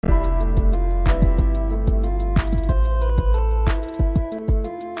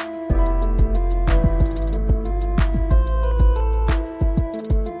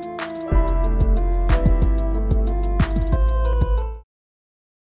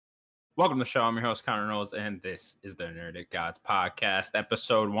Welcome to the show. I'm your host, Connor Knowles, and this is the Nerdic Gods Podcast,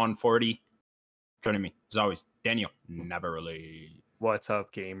 episode 140. Joining me, as always, Daniel Neverly. What's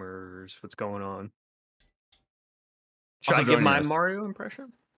up, gamers? What's going on? Should Also I give joining my us- Mario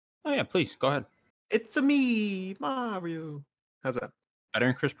impression? Oh, yeah, please, go ahead. It's a me, Mario. How's that? Better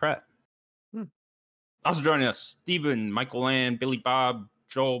than Chris Pratt. Hmm. Also joining us, Steven, Michael Land, Billy Bob,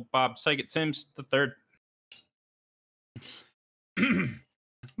 Joel Bob Saget Sims, the third.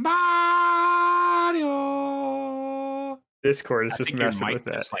 Mario! Discord is I just think your messing mic with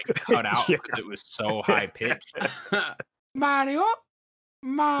that. just like cut out Yeah. because it was so high pitched. Mario,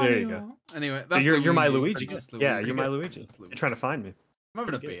 Mario. There you go. Anyway, So that's you're my Luigi. That's Yeah, you're my Luigi. Luigi. That's You're trying to find me. I'm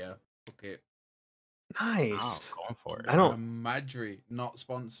having a Pretty good. beer. Okay. Nice. Going for it. I don't- Madry, not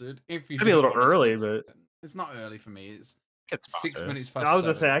sponsored. If you Might be a do little want to early, sponsor it, it's not early for me. It's Get 6 sponsored. minutes past. I was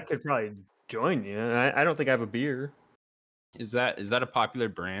gonna say 7. I could probably join you. I don't think I have a beer. Is that a popular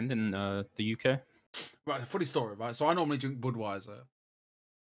brand in the UK? Right, funny story, right? So I normally drink Budweiser,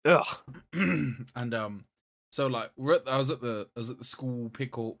 Ugh. and so like I was at the school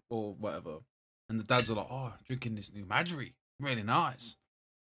pickup or whatever, and the dads were like, "Oh, drinking this new Madry, really nice."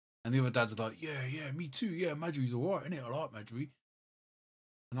 And the other dads are like, "Yeah, me too. Yeah, Madry's alright, innit? I like Madry."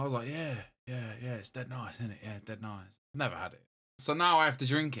 And I was like, "Yeah, it's dead nice, isn't it? Yeah, dead nice." Never had it, so now I have to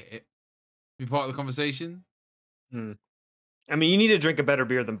drink it to be part of the conversation. I mean, you need to drink a better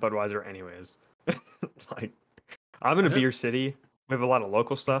beer than Budweiser, anyways. Like, I'm in a I don't- beer city. We have a lot of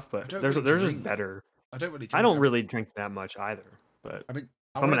local stuff, I but don't there's really just drink. better. I don't really. Drink I don't that. really drink that much either. But I mean,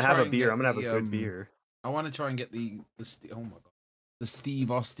 if I'm gonna have a beer, I'm gonna have a good beer. I want to try and get the oh my god, the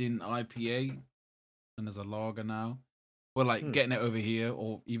Steve Austin IPA, and there's a lager now. But like getting it over here,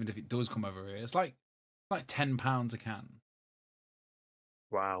 or even if it does come over here, it's like £10 a can.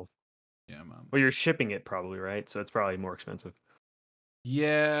 Wow. Yeah, man. Well, you're shipping it probably, right? So it's probably more expensive.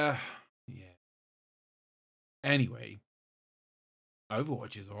 Yeah. Anyway,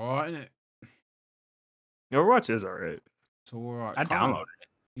 Overwatch is alright, isn't it? Overwatch is alright. It's alright. I downloaded it.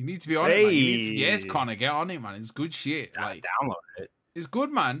 You need to be on it, man. You need to, Hey. yes, Connor, get on it, man. It's good shit. I Like, downloaded it. it's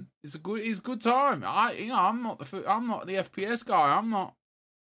good, man. It's a good time. I'm not the FPS guy. I'm not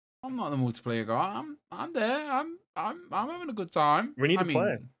the multiplayer guy. I'm there. I'm having a good time. We need to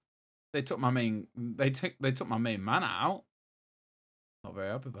play. They took my main man out. Not very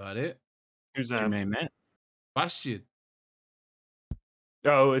happy about it. Who's What's your that? name, man? Bastion.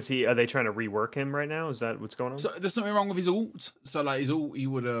 Oh, is he? Are they trying to rework him right now? Is that what's going on? So there's something wrong with his ult. So like his ult, he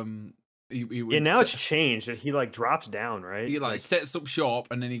would he would Yeah, now set- it's changed. He like drops down, right? he like sets up shop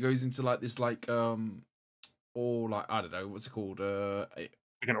and then he goes into like this like or like I don't know what's it called like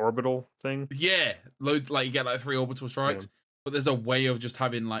an orbital thing. yeah, loads like you get like 3 orbital strikes. Yeah. But there's a way of just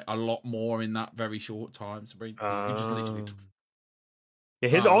having like a lot more in that very short time. So you could just literally. Yeah,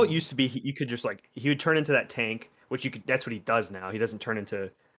 his ult Um, used to be you could just like he would turn into that tank, which you could. That's what he does now. He doesn't turn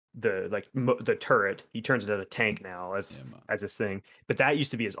into the turret. He turns into the tank now as Yeah, man. as this thing. But that used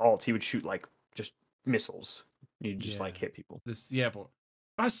to be his ult. He would shoot like just missiles. He'd just like Yeah. hit people. But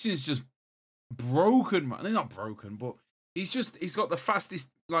Bastion's just broken, man. They're not broken, but he's got the fastest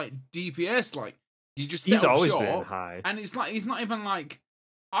like DPS. Like you just set He's up always shop, been high. and it's like he's not even like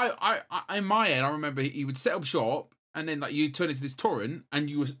I in my head. I remember he would set up shop, and then like you turn into this torrent, and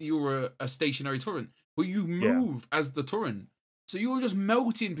you were a stationary torrent, but you move as the torrent, so you were just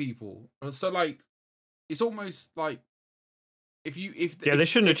melting people. So like it's almost like if They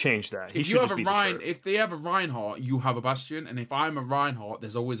shouldn't have changed that. He if should you have just a be the Ryan, turret. if they have a Reinhardt, you have a Bastion, and if I'm a Reinhardt,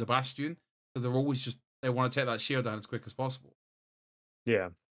 there's always a Bastion because they're always just they want to take that shield down as quick as possible. Yeah,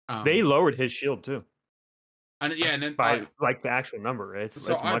 Um, they lowered his shield too and then by like the actual number. Right? It's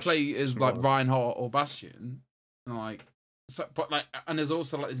I much play as like smaller. Reinhardt or Bastion, and like so, but like, and there's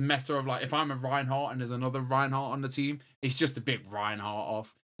also like this meta of like if I'm a Reinhardt and there's another Reinhardt on the team, it's just a big Reinhardt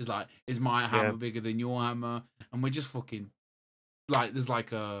off. It's like is my hammer bigger than your hammer, and we're just fucking like there's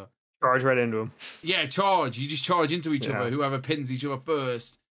like a Charge right into him. yeah charge. You just charge into each Yeah. other. Whoever pins each other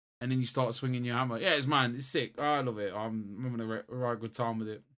first. And then you start swinging your hammer. Yeah, it's sick. I love it. I'm having a right good time with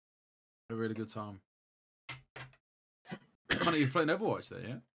it. A really good time. Connor, you're playing Overwatch there,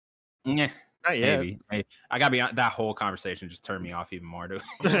 yeah? Yeah, Not yet. maybe. I gotta be on that whole conversation just turned me off even more, dude.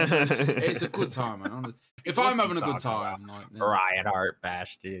 It's a good time, man. If I'm What's having he a good talking time, like, Riot Art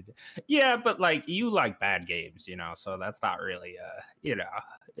Bastion. Yeah, but like you like bad games, so that's not really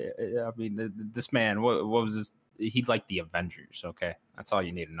I mean this man what was this he liked the Avengers, okay? That's all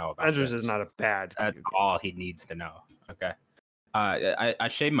you need to know about Avengers this. is not a bad. That's video game. all he needs to know, okay? I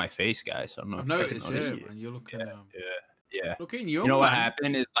shaved my face, guys. So I don't know I've if you guys noticed, noticed. yeah, man. You're looking, Yeah. looking young, You know what man.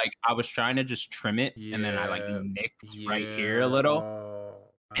 happened is like I was trying to just trim it and then I like Yeah. nicked right here a little.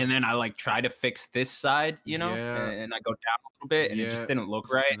 and then I like try to fix this side, you know, Yeah. and I go down a little bit, and it just didn't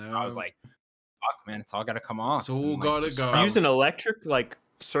look right. So I was No. like, "Fuck, man, it's all got to come off." It's all And, like, gotta just go. Do you use an electric like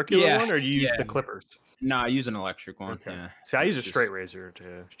circular Yeah, one, or do you use yeah. the clippers? No, I use an electric one. Okay. Yeah. See, I use a It's straight just- razor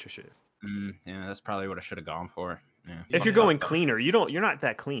to shave. Yeah, that's probably what I should have gone for. Yeah. If you're Yeah. going cleaner, you're not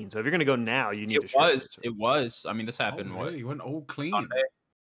that clean. So if you're gonna go now, you need a It straight was. razor. It was. I mean, this Oh, happened really? You went all clean.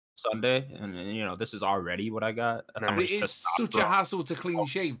 Sunday, and you know, this is already what I got. That's how Nice. much It is such a testosterone. hassle to clean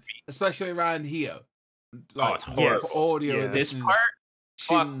shave, especially around here. Like it's horrible. for audio, Yeah. This listeners, part,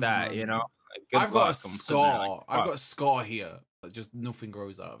 fuck chins, that. man. You know, like, good I've got a luck. I'm sitting there scar. like, I've got fuck. a scar here. But just nothing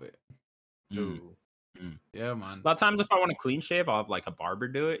grows out of it. Mm. Ooh. Yeah, man. A lot of times, if I want a clean shave, I'll have like a barber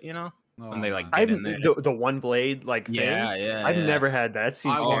do it. You know, Oh, and they like man. get in there. The one blade like thing. Yeah. I've never had that. It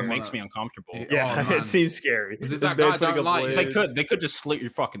seems I Oh, want it scary. makes me uncomfortable. Yeah. Yeah, Oh, man. it seems scary. 'Cause if This that man guy putting don't a like blade- it- They could just slit your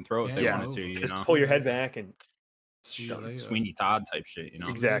fucking throat if they Yeah, wanted to. You just know, pull your head back and See you later. Sweeney Todd type shit. You know,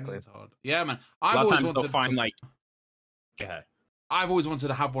 Exactly. It's hard. Yeah, man. a I've lot of always times they'll wanted find to, like. Go ahead. I've always wanted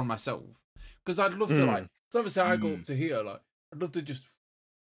to have one myself because I'd love to Mm. like. So obviously, I go Mm. up to here. Like, I'd love to just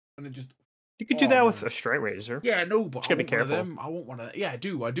and then just. you could do Oh, that with man. a straight razor. Yeah, no, but Just I gotta be want one of careful. them. I want one of them. Yeah, I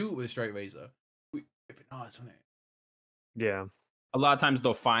do. I do it with a straight razor. It'd be nice, wouldn't it? Yeah. A lot of times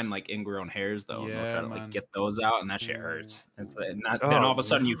they'll find like ingrown hairs though, and they'll Yeah, try to man. like get those out, and that shit Ooh. hurts. It's not, Oh, then all of a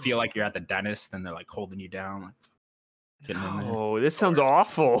sudden you no. feel like you're at the dentist, and they're like holding you down, like getting in there. Oh, this sounds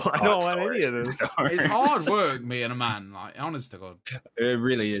awful. I Oh, don't it's want the any of worst. this. It's the It's worst. hard work being a man. Like, honest to God. It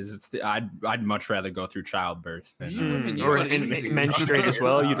really is. I'd much rather go through childbirth than You women, you Or got it in easy. menstruate as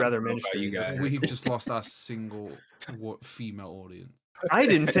well. You'd I rather don't know about you menstruate. guys. We've just lost our single female audience. I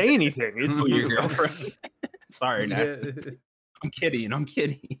didn't say anything. It's Who, your you. girlfriend. Sorry, Nat. Yeah. I'm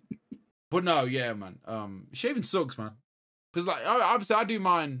kidding. But no, yeah, man. Shaving sucks, man. Because like, obviously, I do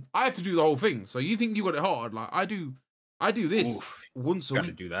mine. I have to do the whole thing. So you think you got it hard? Like I do this Oof, once a gotta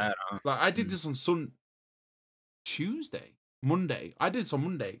week. do that. Huh? Like I did Mm. this on Monday. I did this on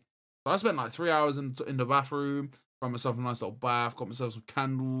Monday. So I spent like 3 hours in the bathroom, got myself a nice little bath, got myself some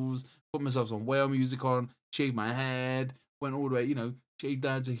candles, put myself some whale music on, shaved my head, went all the way, shaved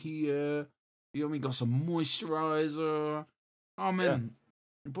down to here. You know what I mean? Got some moisturizer. Oh man.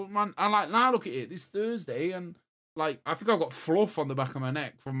 But man, I like now look at it. It's Thursday and like I think I've got fluff on the back of my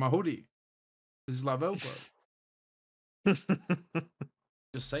neck from my hoodie. This is like Velcro.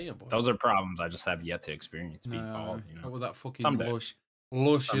 Just saying, boy. Those are problems I just have yet to experience. Being No, bald, you not know, with that fucking Someday.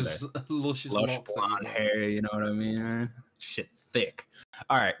 luscious lush locks that blonde you got. hair. You know what I mean, man? Shit, thick.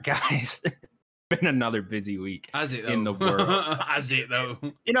 All right, guys. Been another busy week. Has it though? In the world. Has it though?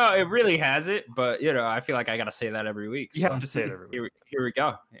 You know, it really has it, but I feel like I gotta say that every week. You have to say it every week. Here we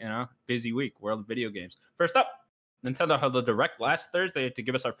go. Busy week, world of video games. First up, Nintendo held a direct last Thursday to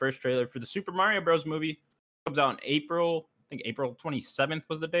give us our first trailer for the Super Mario Bros. Movie. Comes out in April. I think April 27th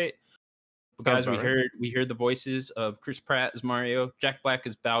was the date. But guys, Sounds about right. we heard the voices of Chris Pratt as Mario, Jack Black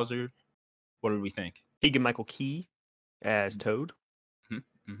as Bowser. What did we think? Keegan Michael Key as Toad.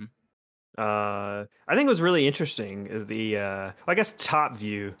 Mhm. I think it was really interesting. I guess top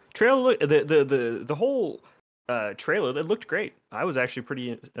view trailer, the whole trailer, it looked great. I was actually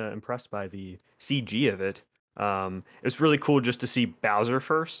pretty impressed by the CG of it. It was really cool just to see Bowser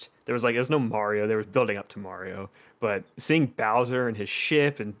first. There was no Mario. They were building up to Mario, but seeing Bowser and his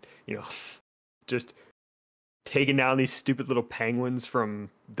ship and just taking down these stupid little penguins from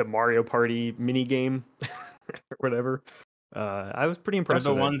the Mario Party mini game or whatever. I was pretty They're impressed. the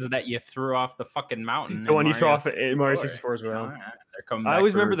with it. ones that you threw off the fucking mountain. The in one you throw Mario off at Mario 64. 64 as well. All right, they're coming I back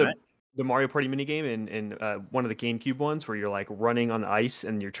always for remember revenge. the Mario Party minigame in one of the GameCube ones where you're like running on the ice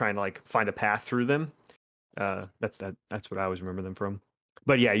and you're trying to like find a path through them. That's what I always remember them from.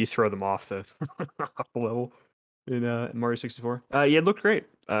 But yeah, you throw them off the off the level in Mario 64. Yeah, it looked great.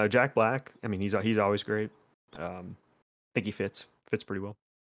 Jack Black. I mean, he's always great. I think he fits pretty well.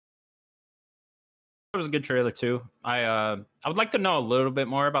 It was a good trailer too. I would like to know a little bit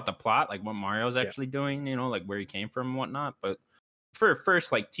more about the plot, like what Mario's actually doing, like where he came from and whatnot. But for a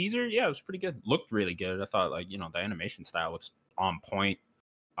first like teaser, yeah, it was pretty good. Looked really good. I thought the animation style looks on point.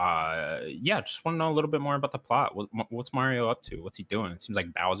 Yeah, just want to know a little bit more about the plot. What's Mario up to? What's he doing? It seems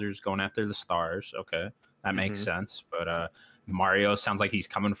like Bowser's going after the stars. Okay, that makes sense. But Mario sounds like he's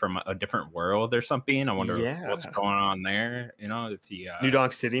coming from a different world or something. I wonder what's Yeah. going on there. If he New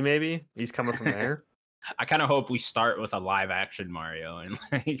Donk City, maybe he's coming from there. I kind of hope we start with a live action Mario and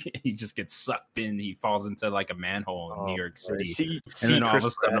like he just gets sucked in. He falls into like a manhole in New York City, See and then all Chris of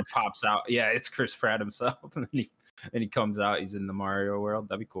a sudden Pratt. it pops out. Yeah, it's Chris Pratt himself, and then he comes out. He's in the Mario world.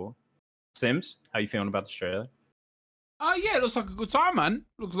 That'd be cool. Sims, how you feeling about this trailer? Yeah, it looks like a good time, man.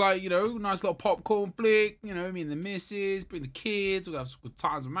 Looks like, nice little popcorn flick. Me and the missus, bring the kids. We'll have some good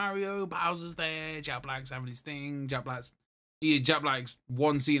times with Mario. Bowser's there. Jack Black's having his thing. Jack Black's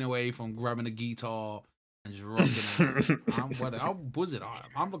one scene away from grabbing a guitar and just rocking out. I'm buzzing.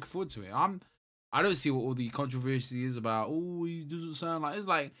 I'm looking forward to it. I don't see what all the controversy is about. Oh, he doesn't sound like. It's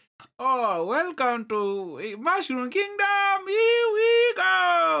like, oh, welcome to Mushroom Kingdom. Here we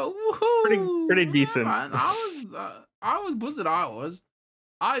go. Woohoo! Pretty decent. Yeah, man. I was buzzing. I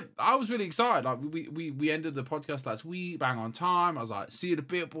was really excited. Like we ended the podcast last week, bang on time. I was like, see you in a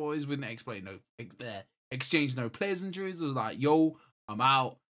bit, boys. We didn't exchange no pleasantries. I was like, yo, I'm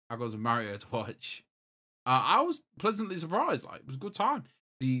out. I got some Mario to watch. I was pleasantly surprised. Like, it was a good time.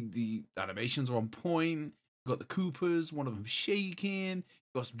 The animations are on point. You got the Koopas, one of them shaking. You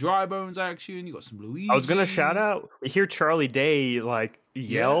got some Dry Bones action. You got some Luigi. I was gonna shout out. We hear Charlie Day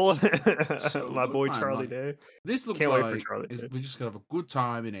yell. So My good, boy man. Charlie Like, Day. This looks Can't wait for like Charlie Day. we're just gonna have a good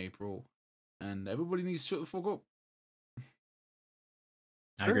time in April, and everybody needs to shut the fuck up.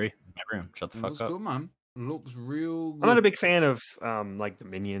 I agree. Everyone, shut the fuck Looks up. good, man. Looks real good. I'm not a big fan of like the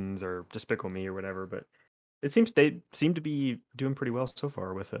Minions or Despicable Me or whatever, but it seems they seem to be doing pretty well so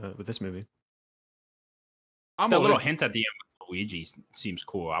far with this movie. That little hint at the end with Luigi seems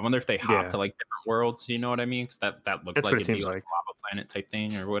cool. I wonder if they hop Yeah. to like different worlds. You know what I mean? Because that looks That's like what it it'd be seems like like. a lava planet type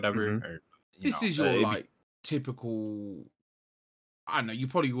thing or whatever. Mhm. Or This is your like typical. I don't know. You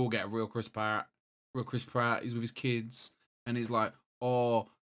probably will get a real Chris Pratt. He's with his kids, and he's like, "Oh,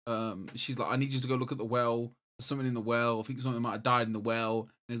 she's like, I need you to go look at the well. There's something in the well. I think something might have died in the well."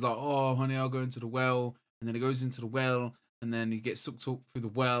 And he's like, "Oh, honey, I'll go into the well." And then he goes into the well, and then he gets sucked up through the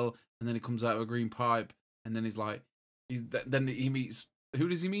well, and then he comes out of a green pipe, and then he's like, then he meets. Who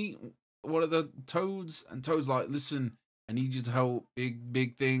does he meet? What are the Toads? And Toad's like, "Listen, I need you to help.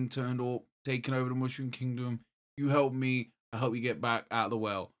 Big thing turned up, taking over the Mushroom Kingdom. You help me. I help you get back out of the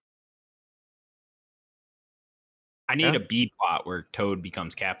well." I need a B plot where Toad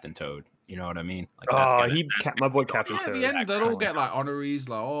becomes Captain Toad. You know what I mean? Like My boy Captain Yeah, at Toad. the end, they'll all get like honorees,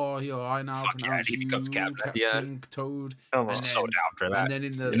 like, "Oh, I now Fuck yeah, pronounce he you becomes captain at the Captain Toad." Come on. And so then, down for that. and then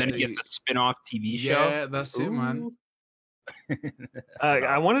in the And then he gets a spin-off TV show. yeah, that's it, man. Ooh. That's I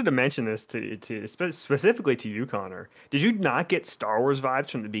about- wanted to mention this to specifically to you, Connor. Did you not get Star Wars vibes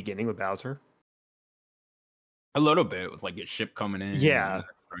from the beginning with Bowser? a little bit with like a ship coming in. Yeah. and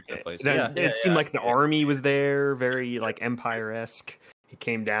the place. It seemed like the I see it. army was there, very like Empire-esque. He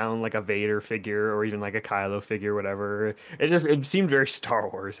came down like a Vader figure or even like a Kylo figure, whatever. It seemed very Star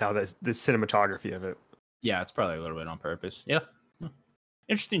Wars how the cinematography of it. Yeah, it's probably a little bit on purpose. Yeah.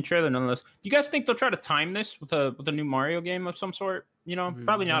 Interesting trailer nonetheless. Do you guys think they'll try to time this with a new Mario game of some sort? You know,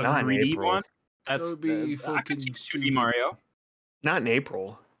 probably not, Not a in 3D April. one. That would be I could fucking see 2D stupid. Mario. Not in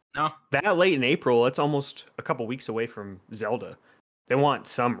April. No, That late in April, it's almost a couple weeks away from Zelda. They want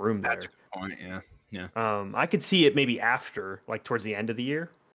some room there. that's a good point. Yeah. I could see it maybe after, like towards the end of the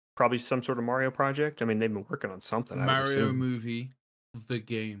year. Probably some sort of Mario project. I mean, they've been working on something. I would Mario assume. movie, the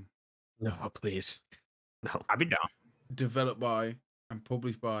game, No, please. No. I'd be down. developed by and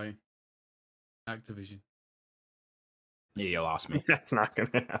published by Activision. Yeah, you lost me. That's not going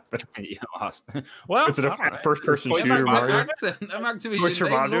to happen. You lost. Well, It's a all right. first-person Toy shooter, Story Mario. Activision, Toy Story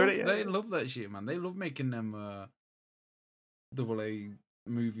Bob doing it, yeah. they love that shit, man. They love making them AA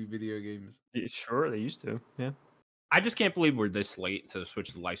movie video games. Yeah, sure, they used to. Yeah. I just can't believe we're this late to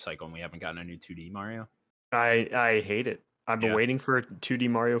Switch's life cycle and we haven't gotten a new 2D Mario. I hate it. I've been Yeah. waiting for a 2D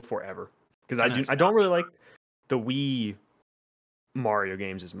Mario forever because I know, I don't really like the Wii Mario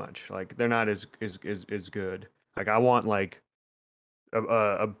games as much. Like they're not as good. Like I want like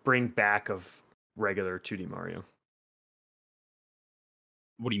a bring back of regular 2D Mario.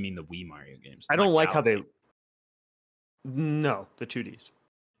 What do you mean the Wii Mario games? I don't like how they. Galaxy? No, the 2Ds.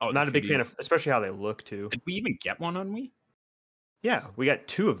 Oh, Not the a big 2D. fan of, especially how they look too. Did we even get one on Wii? Yeah, we got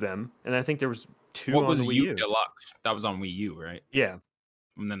two of them, and I think there was two What on was the Wii U U. Deluxe? That was on Wii U, right? Yeah,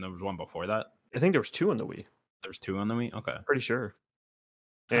 And then there was one before that. I think there was two on the Wii. There's two on the Wii. Okay. Pretty sure.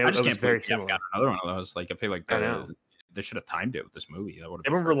 And I it just was can't very believe we haven't similar. got another one of those. Like I feel like I know. they should have timed it with this movie. That would have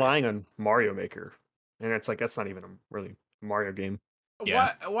Everyone relying on Mario Maker, and it's like that's not even a really Mario game.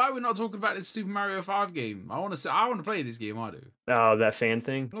 Yeah. Why are we not talking about this Super Mario 5 game? I want to play this game. I do. Oh, that fan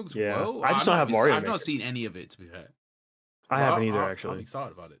thing. It looks Yeah, well. I just don't have Mario I've Maker. not seen any of it, to be fair. I But haven't either, I'm actually.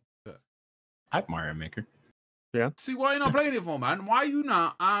 excited about it. But I have Mario Maker. see, why are you not playing it for, man? Why are you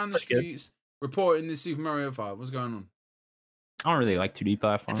not on the That's good. streets reporting this Super Mario 5? What's going on? I don't really like 2D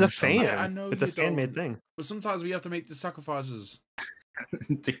platforms. It's a so I'm fan. not- I know It's a you fan-made don't. thing. But sometimes we have to make the sacrifices.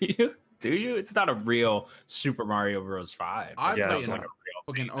 Do you? Do you? It's not a real Super Mario Bros. 5. I'm Yeah, playing it's like a real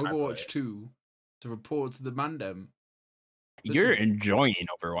fucking thing when I play Overwatch it. 2 to report to the Mandem You're Listen. enjoying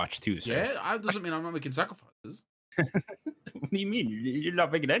Overwatch too, sir. Yeah, that doesn't mean I'm not making sacrifices. What do you mean? You're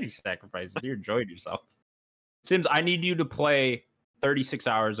not making any sacrifices. You're enjoying yourself. Sims, I need you to play 36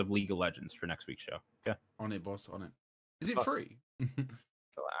 hours of League of Legends for next week's show. Okay. On it, boss. On it. Is it Fuck. free? I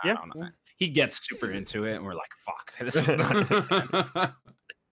Yeah, don't know. yeah. He gets super Is it? into it, and we're like, "Fuck, this is not."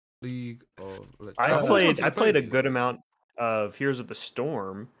 League of Legends. I always played wanted to I play played a League of good Legends. amount of Heroes of the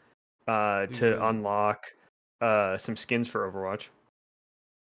Storm Legends. to unlock some skins for Overwatch.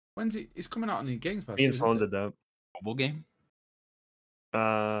 When's it? It's coming out on the Games Pass. Me and isn't Sloan it? did that. Mobile game.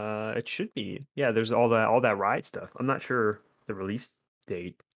 It should be. Yeah, there's all that Riot stuff. I'm not sure the release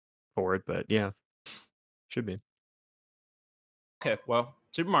date for it, but yeah, should be. Okay, well,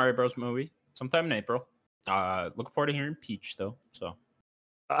 Super Mario Bros. Movie sometime in April. Looking forward to hearing Peach though. So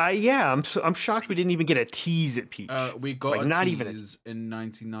Yeah, I'm shocked we didn't even get a tease at Peach. We got Like, a not tease even a- in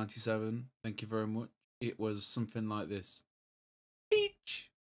 1997. Thank you very much. It was something like this. Peach.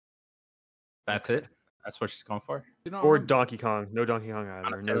 that's it. That's what she's going for. Do you not Or remember? Donkey Kong. No Donkey Kong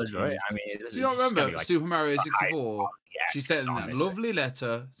either. No Taylor Joy. tease. I mean, Do you not remember Super Mario 64? She said sent that lovely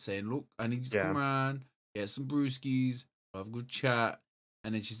letter saying, "Look, I need you to come around, get some brewskis, have a good chat,"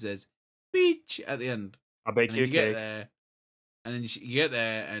 and then she says, "Peach" at the end. I'll bake And you then a you get cake. there, and then you get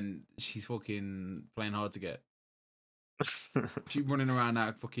there, and she's fucking playing hard to get. She's running around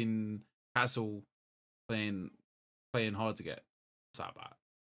that fucking castle, playing hard to get. What's that about?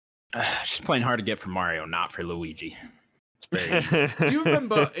 She's playing hard to get for Mario, not for Luigi. It's very Do you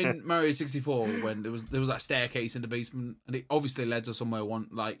remember in Mario 64 when there was that staircase in the basement, and it obviously led to somewhere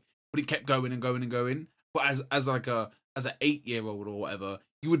but it kept going and going and going. But as an 8-year-old or whatever,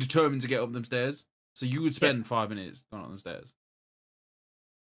 you were determined to get up them stairs, so you would spend 5 minutes going up them stairs.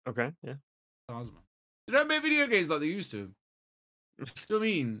 Okay, yeah. They don't make video games like they used to. Do you know what I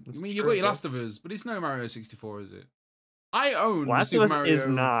mean? That's I mean, you've true, got your yeah. Last of Us, but it's no Mario 64, is it? I own Last the of Super Us Mario. is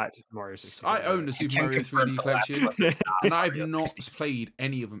not Mario 64. I own the Super can Mario confirm 3D the Last collection, of Us. and I've Mario not 64. played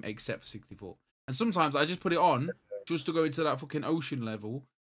any of them except for 64. And sometimes I just put it on just to go into that fucking ocean level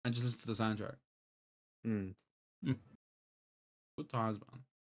and just listen to the soundtrack. Hmm. Good times, man.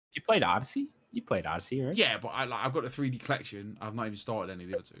 You played Odyssey? You played Odyssey, right? Yeah, but I've got the 3D collection. I've not even started any of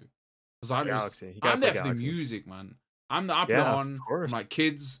the other two. Because I'm Galaxy. You just, gotta I'm play there for the Galaxy. music, man. I put it Yeah, of on. I'm course. like,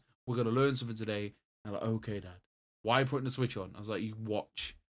 kids, we're gonna learn something today. And they're like, okay, Dad. Why are you putting the Switch on? I was like, you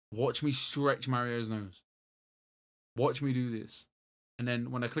watch me stretch Mario's nose. Watch me do this. And then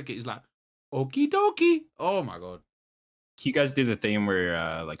when I click it, it's like, okie dokie. Oh my god. Can you guys do the thing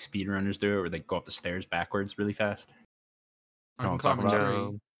where like speedrunners do it, where they go up the stairs backwards really fast? I can Don't climb talk a about tree,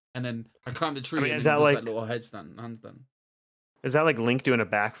 No. and then I climb the tree, I mean, and is then that it does like- that little handstand. Is that like Link doing a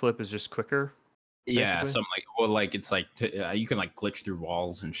backflip is just quicker? Yeah, Basically? something like it's like you can like glitch through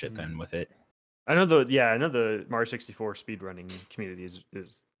walls and shit then with it. I know the Mario 64 speedrunning community is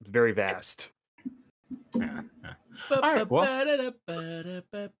very vast. Yeah, yeah. All right, well,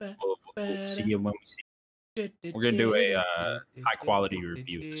 we'll see you when we see. We're gonna do a high quality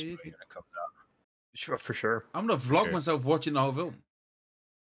review of this movie when it comes out. Sure, for sure. I'm gonna vlog Sure. myself watching the whole film.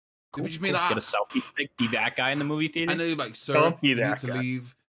 Cool, Would you mean cool. like, Get a selfie stick, be that guy in the movie theater. I know you're like, sir, Don't be you need that to guy.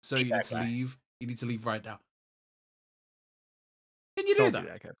 leave. Sir, Be you need that to guy. leave. You need to leave right now. Can you do Don't that? be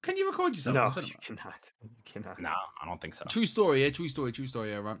that guy. Can you record yourself? No, in cinema? you cannot. You cannot. No, I don't think so. True story, yeah. True story,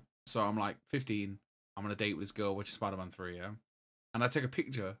 yeah, right? So I'm like 15. I'm on a date with this girl, watching Spider-Man 3, yeah? And I take a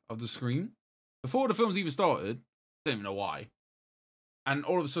picture of the screen before the film's even started. Don't even know why. And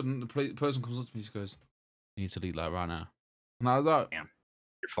all of a sudden, the person comes up to me and she goes, "You need to leave like right now." And I was like,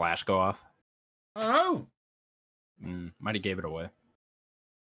 Your flash go off. "I don't know." Might have gave it away.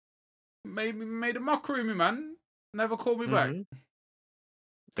 Made a mockery of me, man. Never called me back. Mhm.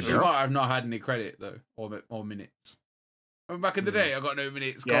 The She girl. might have not had any credit though, or minutes. I mean, back in the day, I got no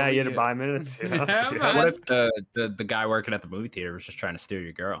minutes. Yeah, can't you had to we? buy minutes. Yeah. Yeah, Yeah. man. What if the guy working at the movie theater was just trying to steal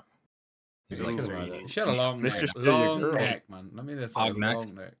your girl? He's like, Ooh, "Three." right. She had a long Mr. neck. Steal Your Long Girl. neck, man. I mean, that's a Long neck?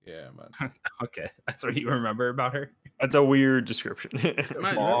 long neck. Yeah, man. Okay, that's what you remember about her. That's a weird description.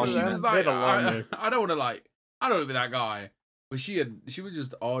 Man, Long she neck. was They had like, a long I neck. don't want to I don't want to be that guy. But she was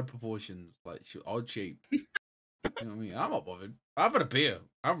just odd proportions, like she odd shape. You know what I mean? I'm not bothered. I've had a beer.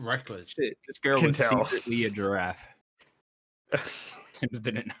 I'm reckless. Shit, this girl Can was tell. secretly a giraffe. Sims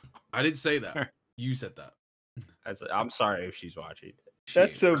didn't know. I didn't say that. You said that. I'm sorry if she's watching.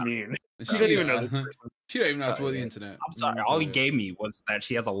 That's She- so mean. she- You don't even know this yeah. person. She don't even know how to work the yeah. internet. I'm sorry. Let me All tell he you. gave me was that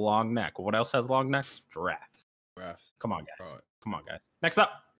she has a long neck. What else has long necks? Giraffes. Graphs. Come on, guys. Right. Come on, guys. Next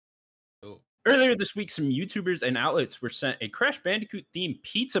up. Cool. Earlier this week, some YouTubers and outlets were sent a Crash Bandicoot themed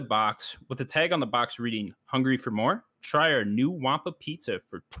pizza box with a tag on the box reading "Hungry for more? Try our new Wampa pizza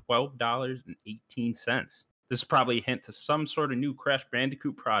for $12.18." This is probably a hint to some sort of new Crash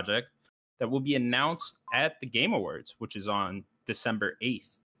Bandicoot project that will be announced at the Game Awards, which is on December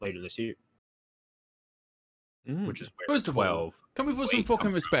 8th later this year. Which is where First of all, 12. can we put some Wait, fucking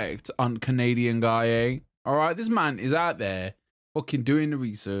come- respect on Canadian guy, eh? All right, this man is out there fucking doing the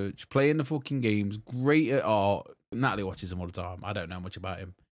research, playing the fucking games, great at art. Natalie watches him all the time. I don't know much about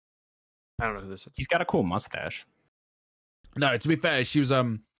him. I don't know who this is. He's got a cool mustache. No, to be fair, she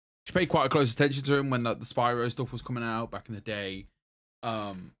paid quite a close attention to him when the Spyro stuff was coming out back in the day.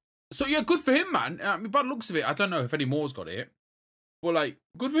 So yeah, good for him, man. I mean, by the looks of it, I don't know if any more's got it, but like,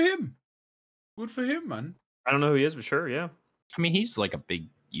 good for him. Good for him, man. I don't know who he is, but sure, yeah. I mean, he's like a big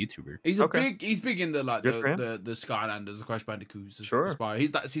YouTuber. He's Okay. he's big in the like Good for him. the Skylanders, the Crash Bandicoots, the Sure.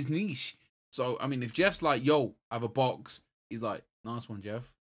 Spyro. That's his niche. So I mean, if Jeff's like, "Yo, I have a box," he's like, "Nice one,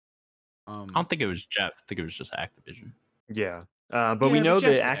 Jeff." I don't think it was Jeff. I think it was just Activision. Yeah. But we Yeah, know but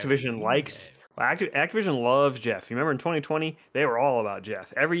that Jeff's there. Activision He's likes there. well, Activision loves Jeff. You remember in 2020, they were all about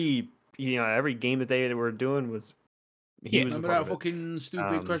Jeff. Every game that they were doing was he was a Remember part that of it. fucking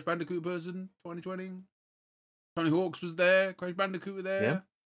stupid Crash Bandicoot person, 2020? Tony Hawk's was there, Crash Bandicoot was there. Yeah.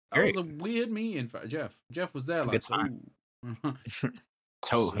 That Great. was a weird meeting for Jeff. Jeff was there A like, good time. "Ooh."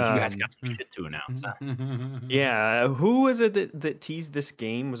 So you guys got some Um, shit to announce. Huh? Yeah, who was it that teased this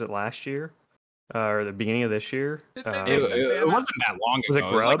game? Was it last year? Or the beginning of this year? Did they- It wasn't that long Was it ago.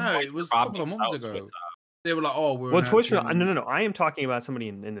 Grub? No, it was a Bob couple of months Himself ago. with, They were like, "Oh, we're Well, Toys for announcing- no. I am talking about somebody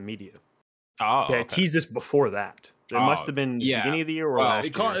in the media. oh, They okay. teased this before that. It must Oh, have been yeah. beginning of the year or Well, last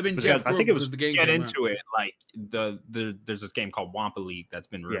It can't year. have been Because Jeff I think it was because the game Get came into it. Like there's this game called Wampa League that's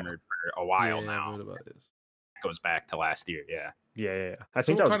been rumored for a out. while Yeah, I've now. heard about this. It goes back to last year. Yeah. yeah. I So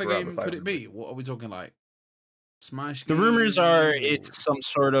think what that was kind of Grub, game if I could it remember. be? What are we talking like? Smash. The rumors are game? it's some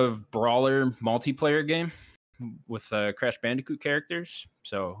sort of brawler multiplayer game with Crash Bandicoot characters.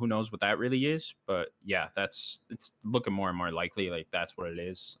 So who knows what that really is? But yeah, it's looking more and more likely like that's what it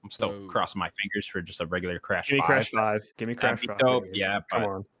is. I'm still So- crossing my fingers for just a regular Crash. Give me 5. Crash 5. Give me That'd Crash be 5. dope. baby. Yeah, Come but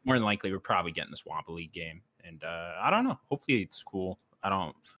on. more than likely we're probably getting this Wampa League game, and I don't know. Hopefully it's cool. I don't. I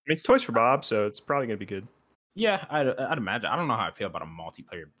mean, it's Toys for Bob, so it's probably gonna be good. Yeah, I'd imagine. I don't know how I feel about a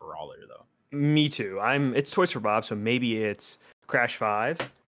multiplayer brawler though. Me too. It's Toys for Bob, so maybe it's Crash 5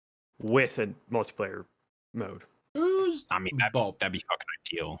 with a multiplayer mode. Who's I mean, Bob? that'd be fucking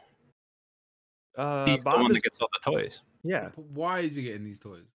ideal. He's the Bob one is, that gets all the toys yeah, But why is he getting these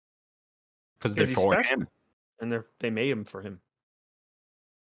toys? because they're he's for special. him. and they made them for him.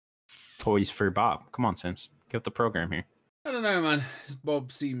 Toys for Bob. Come on, Sims. Get up the program here. I don't know, man. This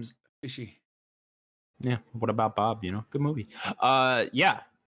Bob seems fishy. Yeah. What about Bob? You know, good movie. Yeah.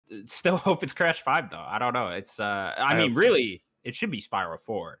 Still hope it's Crash 5 though. I don't know. It's I mean, hope so. really, it should be Spyro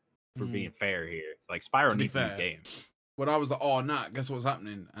 4 for Mhm. being fair here. Like Spyro To be needs a new fair. game. When I was like, "Oh, nah, guess what's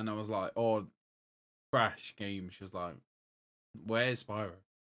happening?" and I was like, "Oh, Crash game." She was like, "Where's Spyro?"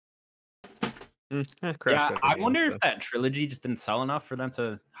 Crash Yeah, better I game, wonder so. if that trilogy just didn't sell enough for them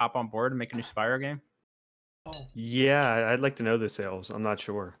to hop on board and make a new Spyro game. Oh, Yeah, I'd like to know the sales. I'm not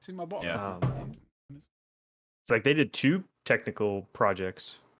sure. see my bottom. Yeah. It's like they did 2 technical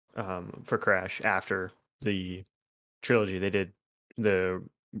projects for Crash after the trilogy. They did the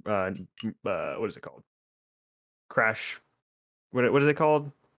what is it called? Crash. What is it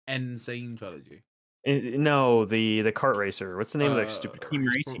called? Insane trilogy. No, the kart racer. What's the name of that stupid Team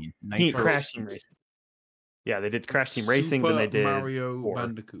car? Racing. Team, Nitro. Crash Team Racing. Yeah, they did Crash Team Racing. Then they Super did. Mario 4.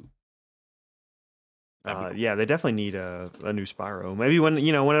 Bandicoot. That'd be cool. Yeah, they definitely need a new Spyro. Maybe when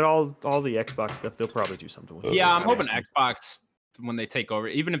when it all the Xbox stuff, they'll probably do something with it. Yeah, I'm hoping Xbox. Xbox when they take over,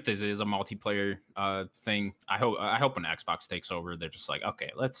 even if this is a multiplayer thing, I hope when Xbox takes over, they're just like, okay,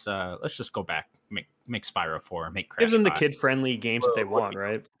 let's just go back, make Spyro 4, make Crash Gives them the 5. kid-friendly games that they Well, want,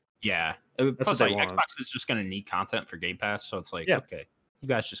 right? Yeah. what Plus, they like want. Xbox is just gonna need content for Game Pass, so it's like, Yeah. okay, you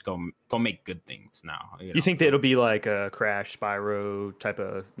guys just go make good things now. You, You know? think that it'll be like a Crash, Spyro type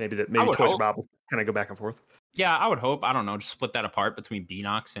of maybe would Toys for hope. Bob will kind of go back and forth? Yeah, I would hope. I don't know, just split that apart between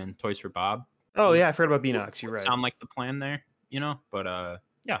Beanox and Toys for Bob. Oh yeah, I forgot about Beanox. You're Would right. Sound like the plan there, you know? But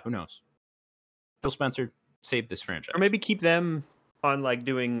yeah, who knows? Phil Spencer saved this franchise. Or maybe keep them on like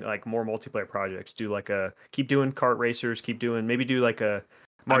doing like more multiplayer projects. Do like keep doing kart racers. Keep doing do like a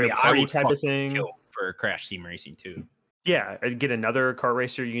Mario I Party would type of fucking thing. kill for Crash Team Racing too. Yeah, get another kart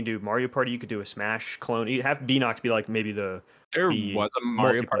racer. You can do Mario Party. You could do a Smash clone. You have Beanox be like maybe the There The was a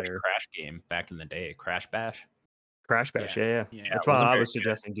Mario Party multiplayer. Crash game back in the day, Crash Bash. Crash Bash. Yeah. Yeah. That's it why wasn't I very was good.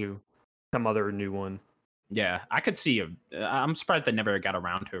 suggesting do some other new one. Yeah, I could see I'm surprised they never got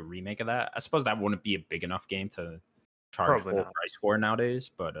around to a remake of that. I suppose that wouldn't be a big enough game to charge Probably full not. price for nowadays.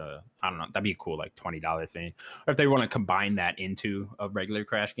 But I don't know. That'd be a cool like $20 thing. Or if they want to combine that into a regular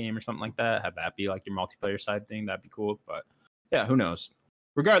Crash game or something like that, have that be like your multiplayer side thing. That'd be cool. But yeah, who knows?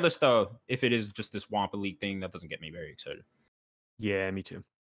 Regardless, though, if it is just this Wampa League thing, that doesn't get me very excited. Yeah, me too.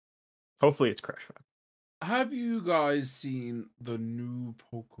 Hopefully it's Crash 5. Have you guys seen the new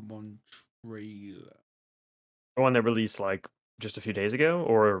Pokemon trailer? The one that released like just a few days ago,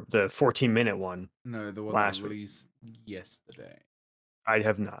 or the 14-minute one? No, the one Last that week. released yesterday. I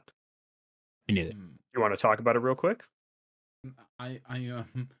have not. Me neither. You want to talk about it real quick? I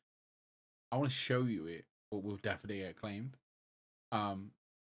want to show you it, but we'll definitely get claimed.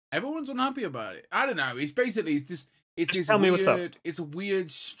 Everyone's unhappy about it. I don't know. It's basically it's this tell me weird. what's up. It's a weird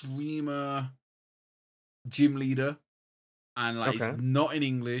streamer gym leader, and like Okay. it's not in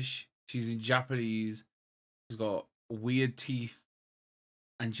English. She's in Japanese. She's got weird teeth,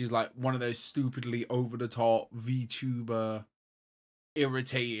 and she's like one of those stupidly over the top VTuber,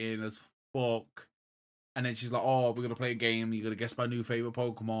 irritating as fuck. And then she's like, "Oh, we're gonna play a game. You gotta guess my new favorite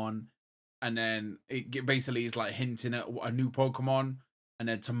Pokemon." And then basically is like hinting at a new Pokemon, and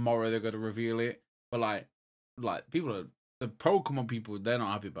then tomorrow they're gonna reveal it. But like the Pokemon people, they're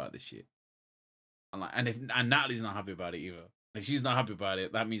not happy about this shit. And Natalie's not happy about it either. If she's not happy about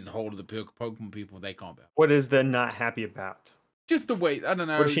it, that means the whole of the Pokemon people, they can't be happy. What is the not happy about? Just the way, I don't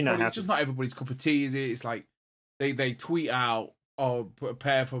know. What is she not probably- happy it's just not everybody's cup of tea, is it? It's like they tweet out, "Oh,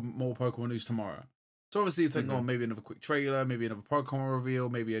 prepare for more Pokemon news tomorrow." So obviously you think, Mhm. oh, maybe another quick trailer, maybe another Pokemon reveal,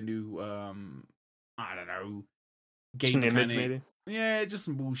 maybe a new, I don't know, Just game an image, mechanic. maybe? Yeah, just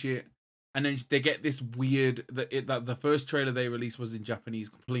some bullshit. And then they get this weird that the first trailer they released was in Japanese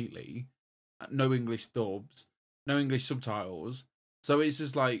completely, no English dubs, no English subtitles. So it's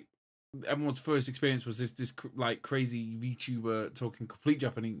just like everyone's first experience was this like crazy VTuber talking complete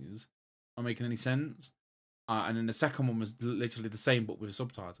Japanese, not making any sense. And then the second one was literally the same but with a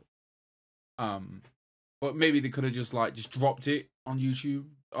subtitle. But maybe they could have just dropped it on YouTube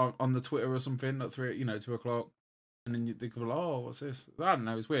on the Twitter or something at 2:00, and then they could be like, "Oh, what's this?" I don't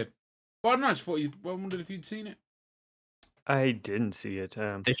know. It's weird. But I don't know. I just thought I wondered if you'd seen it. I didn't see it.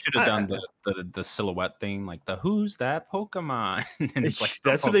 They should have done the silhouette thing, like the "Who's that Pokemon?" And it's like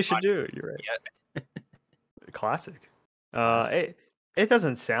That's what they should Pokemon. do. You're right. Classic. It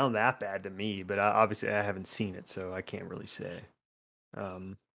doesn't sound that bad to me, but obviously I haven't seen it, so I can't really say.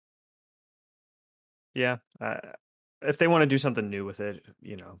 Yeah, if they want to do something new with it,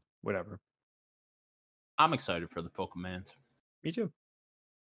 whatever. I'm excited for the Pokemon. Me too.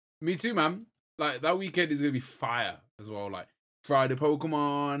 Me too, man. Like that weekend is gonna be fire as well. Like Friday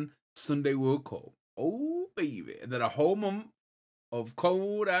Pokemon, Sunday World Cup. Oh baby, and then a whole month of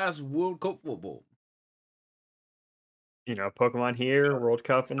cold ass World Cup football. Pokemon here, World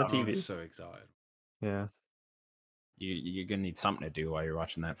Cup, and the I'm TV. so excited. Yeah. You're gonna need something to do while you're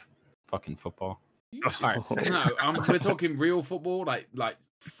watching that fucking football. Alright. No, we're talking real football, like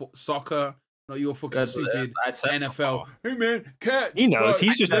soccer, not your fucking stupid I said NFL. football. Hey man, catch! He knows. Like,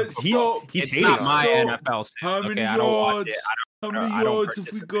 He's just let's he's stop. he's It's hating not on my it. Stop. NFL. Sim. How many Okay, I don't watch yards? it. How many I don't yards have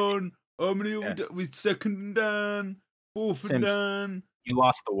we participate. gone? How many Yeah. with second and down, fourth and Sims. down? You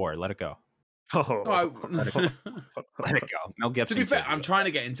lost the war. Let it go. Oh, No, Let it go. Mel Gibson. to be fair, killed I'm you. trying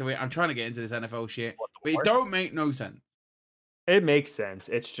to get into it. I'm trying to get into this NFL shit, What, the but war? it don't make no sense. it makes sense.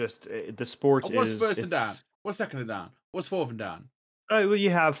 It's just the sport is. What's first and it's- down? What's second and down? What's fourth and down? Well, you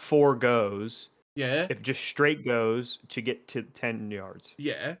have 4 goes. Yeah, If just straight goes to get to 10 yards,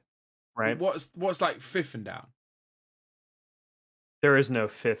 yeah. right? What's like fifth and down? There is no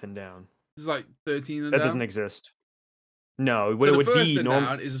 5th and down. It's like 13 and That down. doesn't exist. No, what So it the would first be and normal,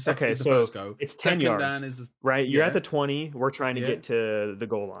 down is the second. okay, Is the so first go. it's 10 second yards. down is the right? You're yeah. at the 20. We're trying to Yeah. get to the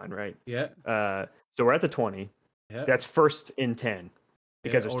goal line, right? yeah. So we're at the 20. Yeah. That's first and 10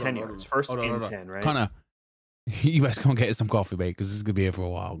 because there's hold 10 on, hold yards. on. First Hold on, and hold on. 10, right? Connor, you guys can't get some coffee, mate, because this is gonna be here for a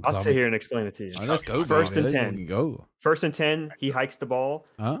while. I'll sit here and explain it to you. Oh, let's go, First baby. and Let's 10. fucking go. First and 10, he hikes the ball.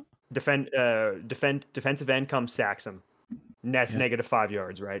 Huh? Defensive end comes, sacks him. And that's Yeah. negative 5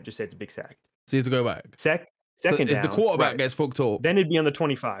 yards, right? Just say it's a big sack. So you have to go back. Second So if down, the quarterback right. gets fucked up, Then it'd be on the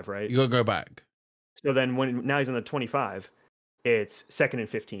 25, right? you gotta go back. So then now he's on the 25, it's second and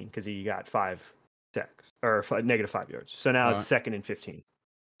 15 because he got 5 sacks or negative 5 yards. So now it's Right. second and 15.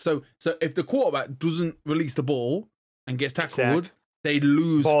 So if the quarterback doesn't release the ball and gets tackled, Sacked. they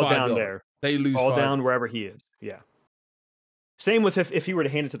lose Ball 5 down yards. there. They lose Ball 5. down wherever he is. Yeah. Same with if he were to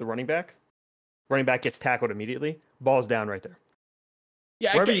hand it to the running back. Running back gets tackled immediately. Ball's down right there.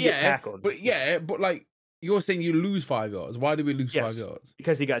 Yeah, Wherever I get, you get tackled. but like you're saying you lose 5 yards. Why did we lose Yes. 5 yards?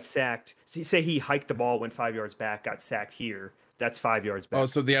 Because he got sacked. Say he hiked the ball, went 5 yards back, got sacked here. That's 5 yards back. Oh,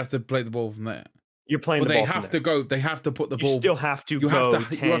 so they have to play the ball from there. You're playing But the they ball from have to there. go. They have to put the You ball. still have to You go have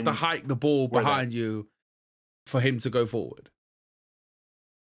to. You have to 10 hike the ball where that- behind you for him to go forward.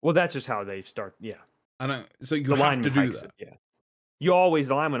 Well, that's just how they start. Yeah. I don't. So you The have lineman to do hikes that. it. Yeah.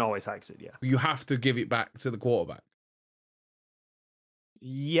 The lineman always hikes it. Yeah. You have to give it back to the quarterback.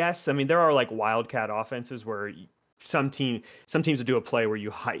 Yes, I mean there are like wildcat offenses where some teams will do a play where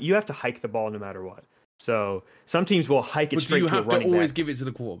you have to hike the ball no matter what. So some teams will hike it But do straight you to a have to running always back. give it to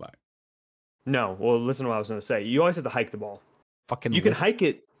the quarterback? No, well listen to what I was going to say. You always have to hike the ball. Fucking You can listen. hike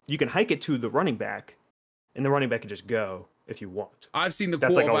it. You can hike it to the running back, and the running back can just go if you want. I've seen the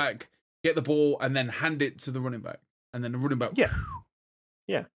That's like a- quarterback get the ball and then hand it to the running back, and then the running back, Yeah.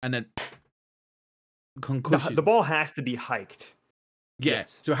 Yeah. and then The, concussion. the ball has to be hiked. yeah,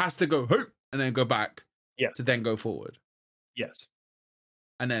 yes. so it has to go hoop and then go back, Yes. to then go forward, Yes.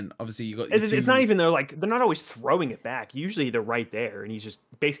 and then obviously you got. Your It's not even they're not always throwing it back. Usually they're right there, and he's just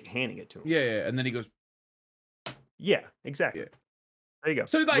basically handing it to him. Yeah, and then he goes. Yeah, exactly. Yeah. There you go.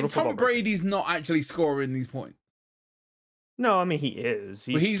 So like Little football Tom break. Brady's not actually scoring these points, No, I mean he is.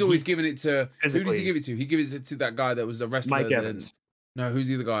 but he's always giving it to. Who does he physically- give it to? He gives it to that guy that was the wrestler. Mike that- Evans, No, who's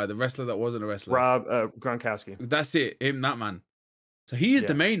the other guy? The wrestler that wasn't a wrestler. Rob Gronkowski. That's it. Him, that man. So he is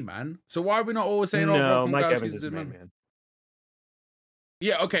the Yeah. main man. So why are we not always saying, "Oh, No, Rob Mike Gronkowski's Evans is the the main man"? man.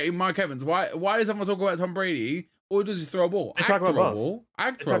 Yeah, okay, Mike Evans. Why does everyone talk about Tom Brady? All he does is throw a ball. They Act talk about throw a both. ball.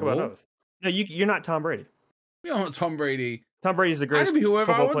 Act They throw a talk about ball. both. No, you're not Tom Brady. You know Tom Brady. Tom Brady's the I greatest can be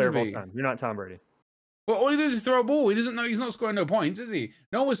whoever I football want player to of all be. time. You're not Tom Brady. But all he does is throw a ball. He doesn't know he's not scoring no points, is he?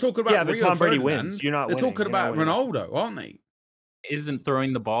 No one's talking about Yeah, but Rio Tom Brady Ferdinand. wins. You're not They're winning. talking You're not about winning. Ronaldo, aren't they? Isn't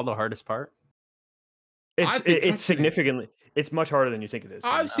throwing the ball the hardest part? I think catching it- It's significantly. It's much harder than you think it is.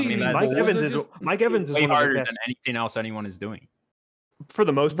 I've seen mean, these that- Mike balls. Evans They're is just- Mike Evans is Way one of the harder best than anything else anyone is doing. for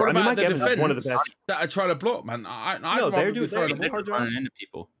the most What part. I mean, about Mike the Evans defense is one of the best. that are trying to block, man? I'd No, they're rather doing- be throwing they're- the they're ball. hard to run. Running into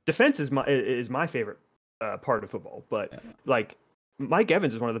people. Defense is my favorite part of football, but Yeah. like Mike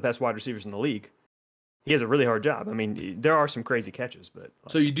Evans is one of the best wide receivers in the league. He has a really hard job. I mean, there are some crazy catches, but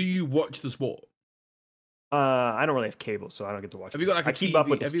So do you watch the sport? I don't really have cable, so I don't get to watch. Have you got like a I TV? keep up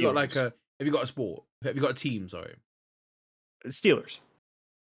with the Have you got like Steelers. Have you got a sport? Have you got a team? Sorry, Steelers?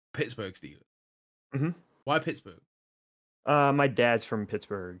 Pittsburgh Steelers. Mhm. Why Pittsburgh? My dad's from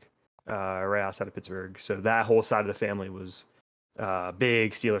Pittsburgh, right outside of Pittsburgh, so that whole side of the family was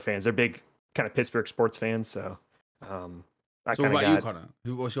big Steeler fans. They're big kind of Pittsburgh sports fans, so I So what kind about of you, got Connor?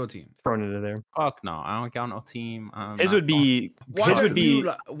 What's your team? thrown into there. Fuck no, I don't got no team. His would be Why his don't would be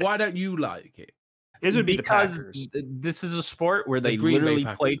why don't you like it? his would be the because Packers. this is a sport where they Green Bay literally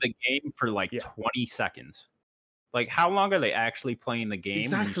Packers. play the game for like Yeah. 20 seconds. Like, how long are they actually playing the game? When you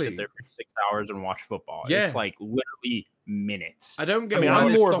Exactly. sit there for 6 hours and watch football. Yeah. It's like literally minutes. I don't get mean, why I'm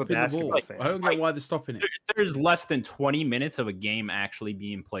they're more of a stopping the basketball ball. fan. I don't get why they're stopping it. There's less than 20 minutes of a game actually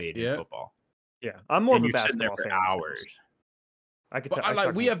being played Yeah. in football. Yeah, I'm more And of a you're sitting there basketball for fan. hours. I could But tell. I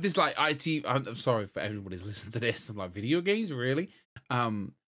like we have this like IT. I'm sorry for everybody's listening to this. I'm like video games, really.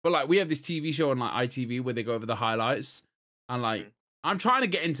 But like we have this TV show on like ITV where they go over the highlights, and like I'm trying to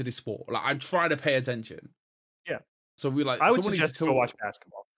get into this sport. Like I'm trying to pay attention. Yeah. So we like. I would someone needs suggest to go talk. watch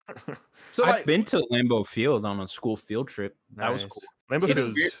basketball. So I've like, been to Lambeau Field on a school field trip. That was Nice. cool. Lambeau It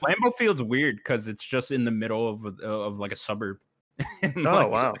Field's- is Weird. Lambeau Field's weird because it's just in the middle of like a suburb. And, Oh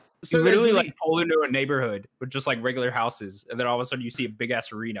like, wow! so you there's literally le- like pull into a neighborhood with just like regular houses, and then all of a sudden you see a big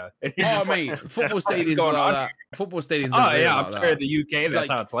ass arena. And you're Oh just like, mate, football "What's stadiums going are like on that. Football stadiums. Oh are yeah, like I'm that. sure in the UK that's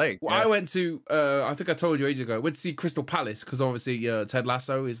Like, how it's like. Well, yeah. I went to, I think I told you ages ago, I went to see Crystal Palace because obviously Ted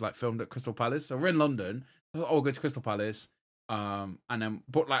Lasso is like filmed at Crystal Palace. So we're in London. I was like, oh, we'll go to Crystal Palace. And then,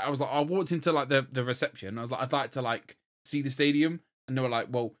 but like, I was like, I walked into like the reception. I was like, I'd like to like see the stadium. And they were like,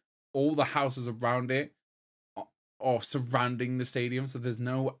 well, all the houses around it are surrounding the stadium. So there's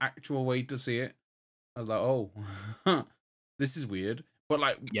no actual way to see it. I was like, oh, this is weird. But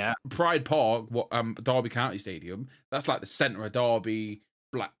like, Yeah, Pride Park, Derby County Stadium, that's like the centre of Derby,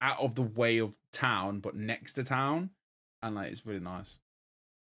 like out of the way of town, but next to town, and like it's really nice.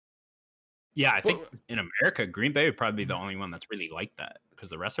 yeah. I think Well- in America, Green Bay would probably be the only one that's really like that because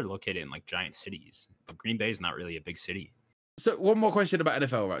the rest are located in like giant cities. But Green Bay is not really a big city. So one more question about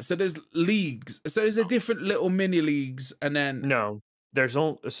NFL, right? So there's leagues. So is there different little mini leagues, and then No, there's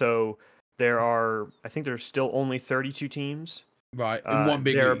only there are. I think there's still only 32 teams. right in one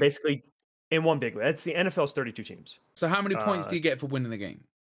big They're league. basically in one big league. That's the NFL's 32 teams. So how many points uh, do you get for winning the game?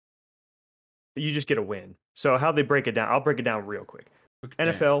 You just get a win. So how they break it down? I'll break it down real quick.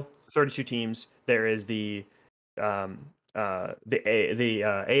 NFL 32 teams. There is the AFC,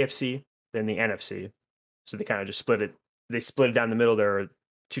 then the NFC. So they kind of just split it. They split it down the middle. There are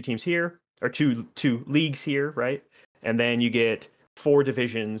two teams here, or two leagues here, right? And then you get 4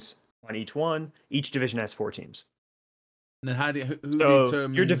 divisions on each one. Each division has 4 teams. And then who So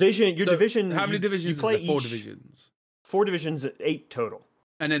determines your division. How many divisions you play is there? 4 each- divisions. 4 divisions, 8 total.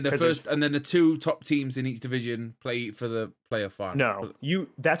 And then the 2 top teams in each division play for the playoff final. No,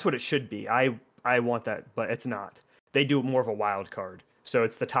 that's what it should be. I want that, but it's not. They do more of a wild card, so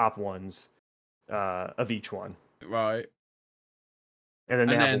it's the top ones of each one, Right? and then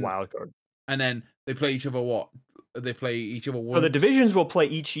they have a wild card. And then they play each other what? They play each other once. So the divisions will play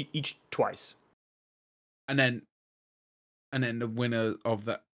each twice, and then the winner of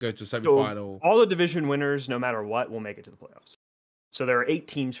that go to a semifinal. So all the division winners, no matter what, will make it to the playoffs. So there are 8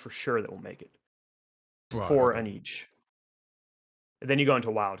 teams for sure that will make it. Right, 4 on each. And then you go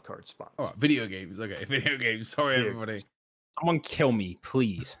into wild card spots. All right, video games. Okay, video games. Sorry, everybody. Someone kill me,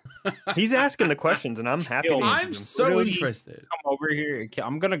 please. He's asking the questions, and I'm happy to answer I'm them. so Literally, interested. Come over here.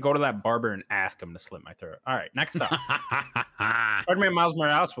 I'm gonna go to that barber and ask him to slit my throat. All right, next up. Spider-Man Miles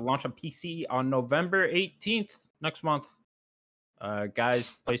Morales will launch on PC on November 18th next month.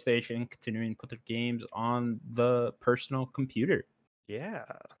 Guys, PlayStation continuing to put their games on the personal computer. Yeah.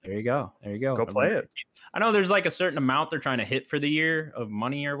 There you go. Go play it. I know there's like a certain amount they're trying to hit for the year of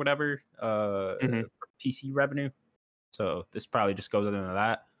money or whatever for PC revenue. So this probably just goes into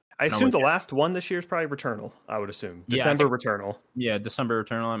that. I assume the last one this year is probably Returnal. I would assume December Returnal. Yeah, December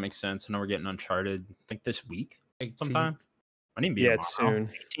Returnal. That makes sense. I know we're getting Uncharted. I think this week, 18th. sometime. I need to be it's soon.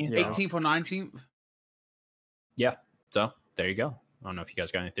 18th or 19th. Yeah. So there you go. I don't know if you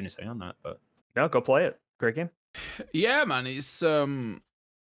guys got anything to say on that, but no, go play it. Great game. Yeah, man. It's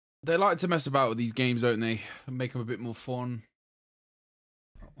they like to mess about with these games, don't they? And make them a bit more fun.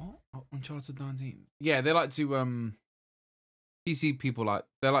 What? Uncharted 19. Yeah, they like to PC people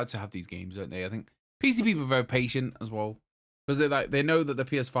they like to have these games, don't they? I think PC people are very patient as well because they know that the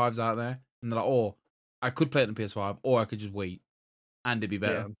PS5's out there and they're like, oh, I could play it on PS5 or I could just wait and it'd be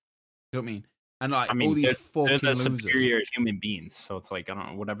better. Yeah. You know what I mean? And like I all these fucking they're the losers. superior human beings, so it's like I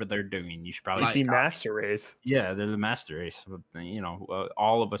don't know whatever they're doing. You should probably PC Master Race. Yeah, they're the master race. You know,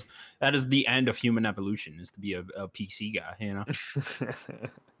 all of us. That is the end of human evolution: is to be a PC guy. You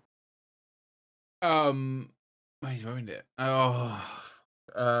know. He's ruined it. Oh,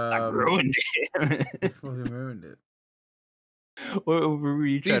 I ruined it. He's fucking ruined it. What were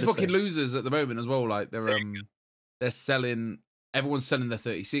you trying These to fucking say? losers at the moment as well. Like they're selling. Everyone's selling their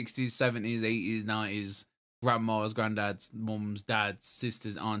 30s, 60s, 70s, 80s, 90s, grandmas, granddads, mums, dads,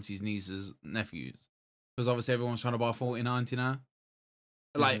 sisters, aunties, nieces, nephews. Because obviously everyone's trying to buy 4090 now.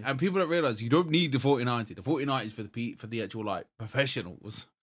 Like, and people don't realize you don't need the 4090. The 4090 is for the actual like professionals.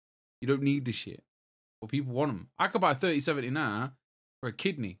 You don't need the shit. Well, people want them. I could buy a 3070 now for a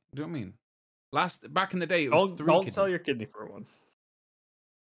kidney. Do you know what I mean? Back in the day, it was 3 Don't kidneys. sell your kidney for one.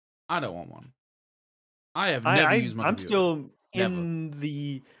 I don't want one. I have never used my I'm computer. still in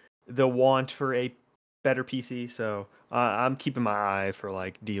the want for a better PC, so I'm keeping my eye for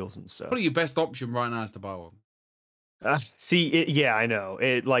like deals and stuff. Probably your best option right now is to buy one. Yeah, I know.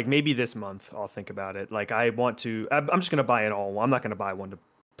 It like maybe this month I'll think about it. Like I want to. I'm just gonna buy it all. I'm not gonna buy one to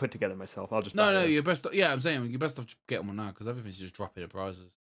put together myself. I'll just buy it. Your best. Yeah, I'm saying your best off getting one now because everything's just dropping in prices.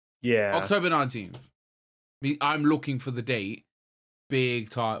 Yeah, October 19th. I'm looking for the date. Big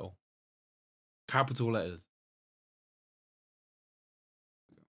title. Capital letters.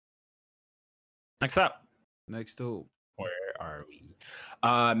 Next up. Next up. Where are we?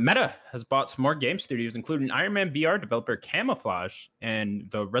 Meta has bought some more game studios, including Iron Man VR developer Camouflage and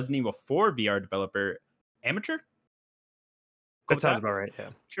the Resident Evil 4 VR developer Amateur. that sounds about right. Yeah,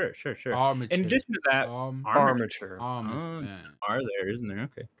 Sure. Armature. In addition to that, Armature. Yeah. are there, isn't there?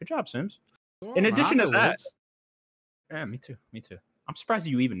 Okay, good job, Sims. Oh, In man, addition I to know that, words. yeah, me too. I'm surprised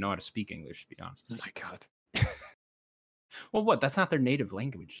you even know how to speak English, to be honest. Oh my god. Well, what? That's not their native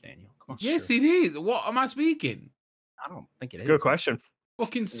language, Daniel. Come on. Yes, it is. What am I speaking? I don't think it is. Good question.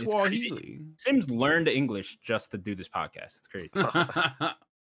 Fucking It's Swahili. Sims learned English just to do this podcast. It's crazy.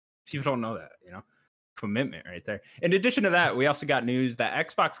 People don't know that, you know. Commitment right there. In addition to that, we also got news that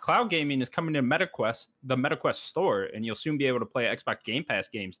Xbox Cloud Gaming is coming to MetaQuest, the MetaQuest store, and you'll soon be able to play Xbox Game Pass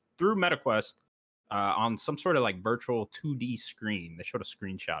games through MetaQuest on some sort of like virtual 2D screen. They showed a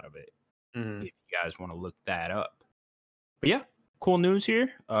screenshot of it. If you guys want to look that up. But yeah, cool news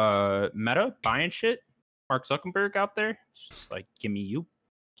here. Meta buying shit. Mark Zuckerberg out there. It's just like, give me you.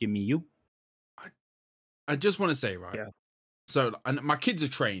 I just want to say, right? Yeah. So, and my kids are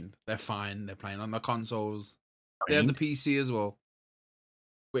trained. They're fine. They're playing on the consoles. They have the PC as well.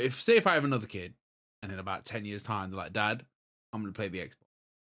 But if I have another kid, and in about 10 years' time, they're like, Dad, I'm going to play the Xbox.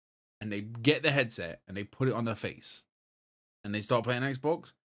 And they get the headset and they put it on their face. And they start playing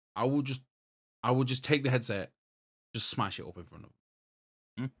Xbox. I will just take the headset, just smash it up in front of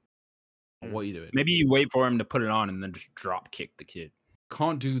them. What are you doing? Maybe you wait for him to put it on and then just drop kick the kid.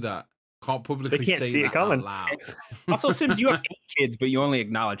 Can't do that. Can't publicly can't say see it that coming. out loud. Also, Sims, you have 8 kids, but you only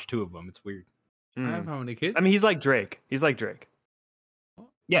acknowledge 2 of them. It's weird. I have how many kids? I mean, he's like Drake. He's like Drake.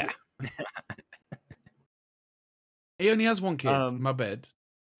 Yeah. He only has 1 kid. Um, My bad.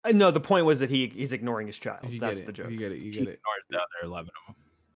 No, the point was that he's ignoring his child. If you That's get it, the joke. if you get it, you He get it. ignores the other 11 of them.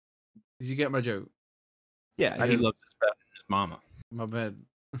 Did you get my joke? Yeah, he Because- loves his pet and his mama. My bad.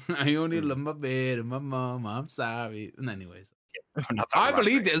 I only love my bed and my mom. I'm sorry. And anyways, I'm not talking I about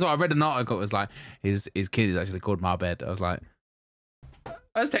believed Drake. it as well. I read an article. It was like his kid is actually called my bed. I was like,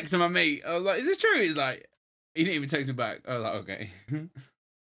 I was texting my mate. I was like, is this true? He's like, he didn't even text me back. I was like, okay.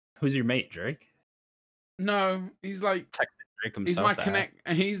 Who's your mate, Drake? No, he's like, Texted Drake himself. he's my that. connect,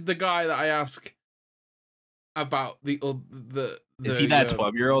 and he's the guy that I ask about the Is he that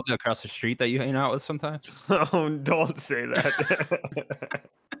 12-year-old across the street that you hang out with sometimes? Oh, don't say that.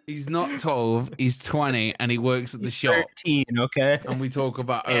 He's not 12. He's 20, and he works at the He's shop. 13, okay? And we talk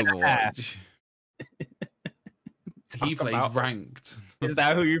about And a half. Overwatch. He Talk plays about- ranked. Is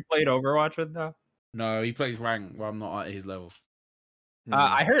that who you played Overwatch with, though? No, he plays ranked. Well, I'm not at his level.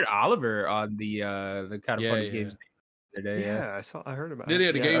 I heard Oliver on the kind of Yeah, funny yeah. games the other day. yeah, I heard about Nearly it.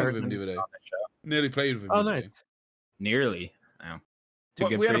 had a Yeah, I game heard with him that. the other day. On the show. Nearly played with him. Oh, the other nice. day. Nearly. Oh. Too Well,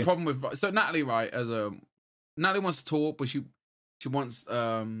 good we for had a you. problem with so Natalie, right? Natalie wants to talk, but she wants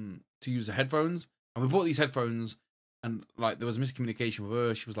to use the headphones, and we bought these headphones, and like there was miscommunication with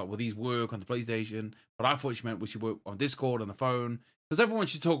her. She was like, "Will these work on the PlayStation?" But I thought she meant we should work on Discord on the phone because everyone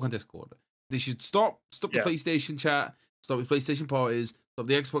should talk on Discord. They should stop the Yeah. PlayStation chat, stop the PlayStation parties, stop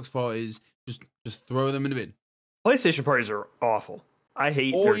the Xbox parties. Just throw them in the bin. PlayStation parties are awful. I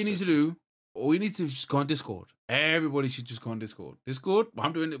hate. All their you need to system. do, all you need to just go on Discord. Everybody should just go on Discord. Discord.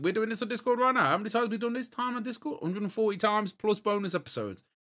 I'm doing it. We're doing this on Discord right now. How many times have we done this time on Discord? 140 times plus bonus episodes.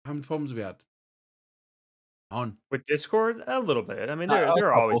 How many problems have we had? On. With Discord, a little bit. I mean, there A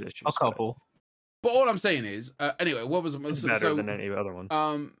are always couple, issues. A couple. But all I'm saying is, anyway, what was It's better than any other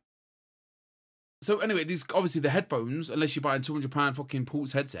one. So anyway, these obviously the headphones, unless you're buying £200 fucking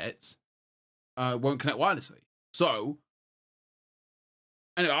Pulse headsets, won't connect wirelessly. So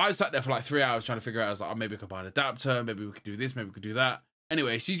anyway, I sat there for like 3 hours trying to figure out. I was like, oh, maybe I could buy an adapter. Maybe we could do this. Maybe we could do that.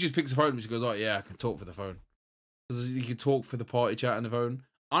 Anyway, she just picks the phone and she goes, "Oh yeah, I can talk for the phone because you can talk for the party chat on the phone."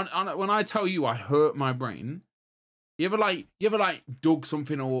 When I tell you, I hurt my brain. You ever dug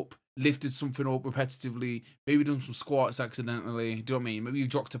something up, lifted something up repetitively, maybe done some squats accidentally? Do you know what I mean? Maybe you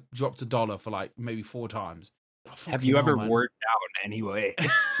dropped $1 for like maybe 4 times. Oh, Have you ever man. worked out in any way?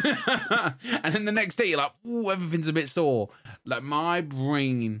 And then the next day, you're like, "Ooh, everything's a bit sore." Like my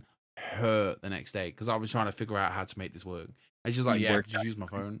brain hurt the next day because I was trying to figure out how to make this work. And she's like, You "Yeah, I worked can just use my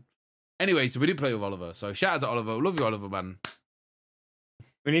phone." Anyway, so we did play with Oliver. So shout out to Oliver. Love you, Oliver, man.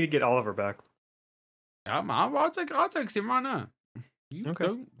 We need to get Oliver back. I'll text him right now. You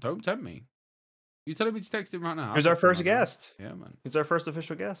Okay. don't tempt me. You telling me to text him right now? He's I'll our text him first right now. guest. Yeah, man. He's our first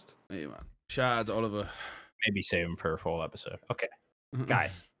official guest. Yeah, man. Shout out to Oliver. Maybe save him for a full episode. Okay,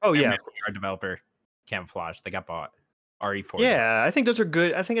 guys. Oh yeah, Our developer, Camouflage, they got bought. RE4. yeah. I think those are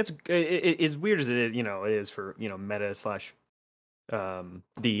good. I think it's as weird as it is. You know, it is for Meta slash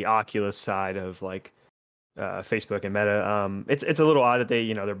the Oculus side of like Facebook and Meta. It's a little odd that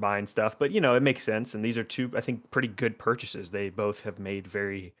they they're buying stuff, but it makes sense. And these are two, I think, pretty good purchases. They both have made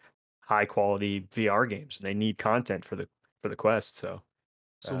very high quality VR games, and they need content for the Quest. So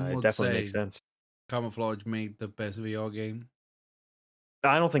Some it would definitely say makes sense. Camouflage made the best VR game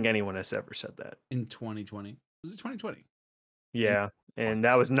I don't think anyone has ever said that. in 2020. Was it 2020? Yeah, and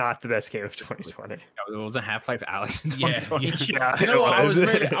that was not the best game of 2020. It wasn't Half-Life Alex in Yeah, 2020. Yeah, You know what? it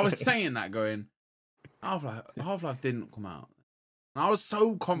was. I was saying that going, Half-Life didn't come out. And I was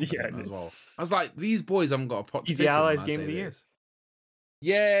so confident Yeah, as well. I was like, these boys haven't got a pot to He's the piss in when Allies I game say of the year. this.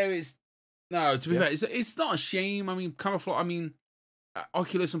 Yeah, to be Yeah. fair, it's not a shame. I mean, Camouflage,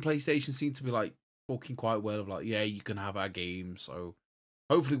 Oculus and PlayStation seem to be like talking quite well of like, yeah, you can have our game. So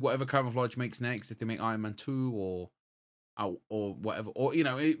hopefully whatever Camouflage makes next, if they make Iron Man 2 or whatever, or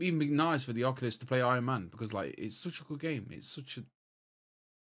it'd even be nice for the Oculus to play Iron Man because like it's such a good game. It's such a.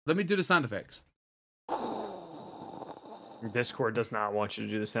 Let me do the sound effects. Discord does not want you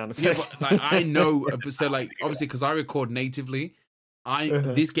to do the sound Yeah, effect. but like I know, so like obviously because I record natively,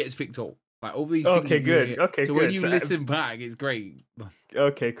 Uh-huh. this gets picked up. Like all these. Things Okay, you good. hear. Okay, so good. when you So listen back, it's great.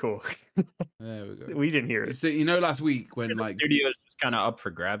 Okay, cool. There we go. We didn't hear it. So last week when like Studio's just kind of up for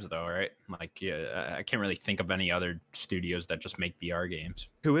grabs, though, right? Like, yeah, I can't really think of any other studios that just make VR games.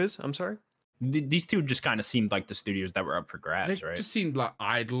 Who is? I'm sorry. These two just kind of seemed like the studios that were up for they grabs, right? just seemed like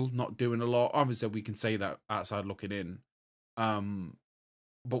idle, not doing a lot. Obviously, we can say that outside looking in.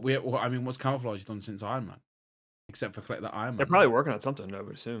 but I mean, what's Camouflage done since Iron Man? Except for collect that Iron Man. They're probably working on something, I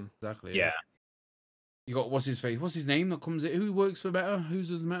would assume. Exactly. Yeah. You got what's his face? What's his name that comes in? Who works for Meta? Who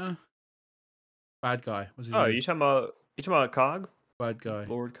does Meta? Bad guy. What's his Oh, name? you talking about Cog? Bad guy.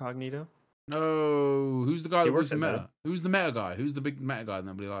 Lord Cognito? No. Who's the guy He that works works for at Meta? Who's the Meta guy? Who's the big Meta guy that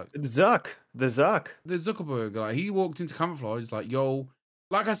nobody likes? The Zuck. There's Zuckerberg. Like he walked into Camouflage like, yo,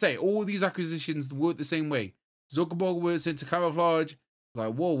 like I say, all these acquisitions work the same way. Zuckerberg works into Camouflage.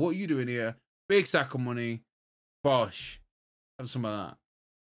 Like, whoa, what are you doing here? Big sack of money. Bosh. Have some of that.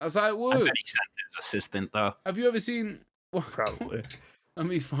 That's how it I works. bet he sent his assistant though. Have you ever seen? Probably. Let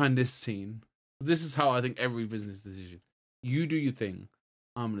me find this scene. This is how I think every business decision. You do your thing.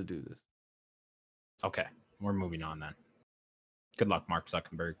 I'm gonna do this. Okay, we're moving on then. Good luck, Mark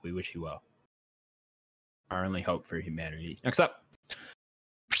Zuckerberg. We wish you well. Our only hope for humanity. Next up,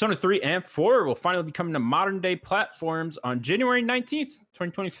 Persona 3 and 4 will finally be coming to modern day platforms on January 19th,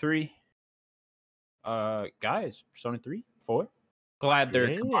 2023. Guys, Persona 3, 4. Glad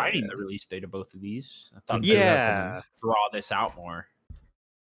they're combining the release date of both of these. I thought they would draw this out more.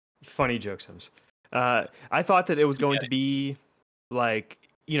 Funny jokes, Sims. I thought that it was going to be like,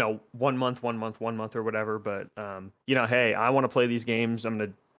 1 month or whatever, but hey, I want to play these games. I'm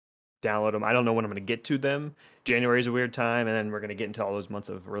gonna download them. I don't know when I'm gonna get to them. January is a weird time, and then we're gonna get into all those months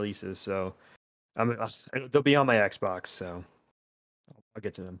of releases. So they'll be on my Xbox, so I'll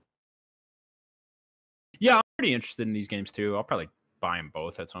get to them. Yeah, I'm pretty interested in these games too. I'll probably buy them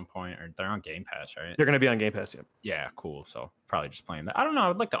both at some point, or they're on Game Pass, right? They're gonna be on Game Pass, yeah. Yeah, cool. So probably just playing that. I don't know.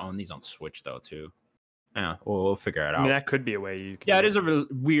 I'd like to own these on Switch though too. Yeah, we'll figure it out. I mean, that could be a way you can. Yeah, it is a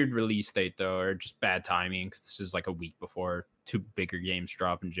weird release date though, or just bad timing because this is like a week before two bigger games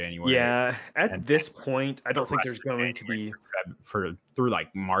drop in January. Yeah, at this point, I don't think there's going to be through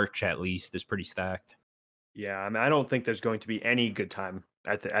like March at least is pretty stacked. Yeah, I mean, I don't think there's going to be any good time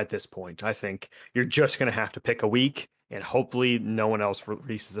at this point. I think you're just going to have to pick a week, and hopefully no one else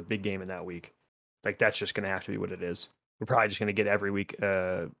releases a big game in that week. Like that's just going to have to be what it is. We're probably just going to get every week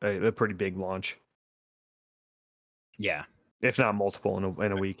a pretty big launch. Yeah, if not multiple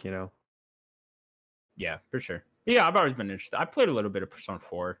in a week, Yeah, for sure. Yeah, I've always been interested. I played a little bit of Persona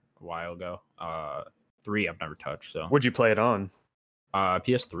 4 a while ago. 3 I've never touched. So where'd you play it on?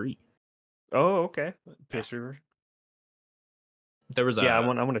 PS3. Oh, okay. PS3 version. There was I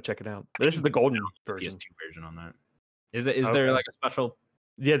want to check it out. This is the golden version. PS2 version on that. Is there like a special?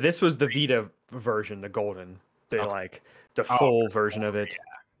 Yeah, this was the Vita version, the golden. The full version of it.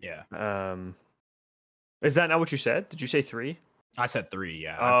 Yeah. Is that not what you said? Did you say 3? I said 3.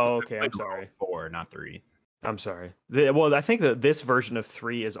 Yeah. Oh, okay. I'm sorry. 4, not 3. I'm sorry. Well, I think that this version of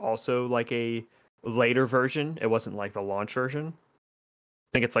 3 is also like a later version. It wasn't like the launch version. I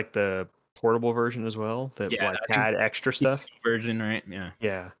think it's like the portable version as well that had extra stuff. Version, right? Yeah.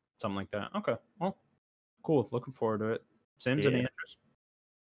 Yeah. Something like that. Okay. Well, cool. Looking forward to it. Sims, any interest?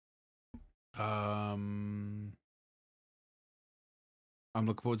 I'm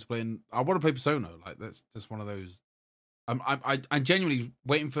looking forward to playing. I want to play Persona. Like that's just one of those. I'm genuinely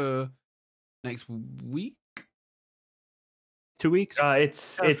waiting for next week. 2 weeks.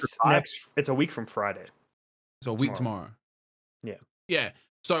 It's a week from Friday. So a week tomorrow. Yeah. Yeah.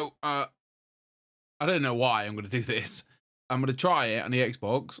 So I don't know why I'm going to do this. I'm going to try it on the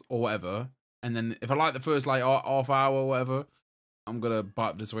Xbox or whatever, and then if I like the first like half hour or whatever, I'm going to buy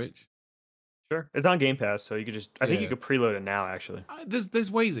up the Switch. Sure, it's on Game Pass, so you could I think you could preload it now. Actually,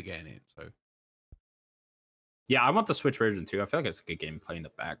 there's ways of getting it. So yeah, I want the Switch version too. I feel like it's a good game to play in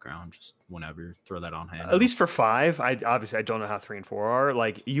the background, just whenever throw that on hand. At least for 5, I don't know how 3 and 4 are.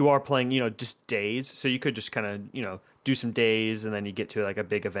 Like you are playing, just days, so you could just kind of do some days, and then you get to like a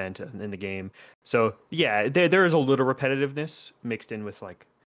big event in the game. So yeah, there is a little repetitiveness mixed in with like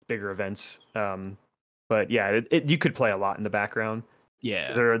bigger events. But yeah, you could play a lot in the background.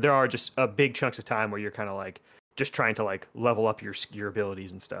 Yeah, there are just big chunks of time where you're kind of like just trying to like level up your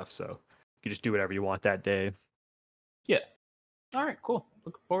abilities and stuff. So you just do whatever you want that day. Yeah. All right, cool.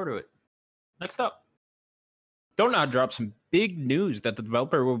 Looking forward to it. Next up, Donut dropped some big news that the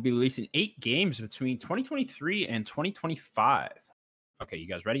developer will be releasing 8 games between 2023 and 2025. Okay, you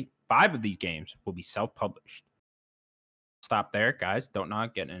guys ready? 5 of these games will be self-published. Stop there, guys.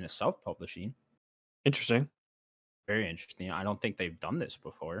 Donut getting into self-publishing. Interesting. Very interesting. I don't think they've done this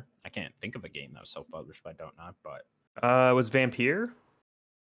before. I can't think of a game that was self-published by Donut, but was Vampire?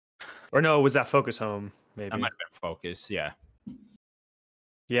 Or no, was that Focus Home? Maybe that might have been Focus. Yeah.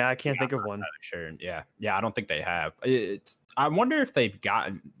 Yeah, I can't think of one. Sure. Yeah. I don't think they have. I wonder if they've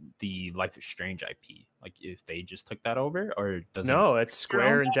gotten the Life is Strange IP. Like if they just took that over, or does No, it's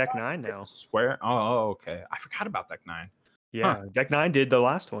Square and Deck 9 now. Square. Oh, okay. I forgot about Deck 9. Yeah, Deck 9 did the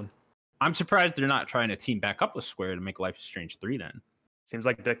last one. I'm surprised they're not trying to team back up with Square to make Life is Strange 3 then. Seems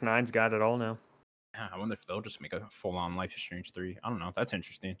like Deck 9's got it all now. Yeah, I wonder if they'll just make a full-on Life is Strange 3. I don't know. That's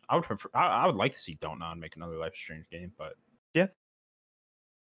interesting. I would like to see Don't Nod make another Life is Strange game, but yeah.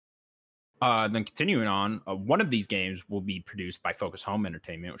 Then continuing on, one of these games will be produced by Focus Home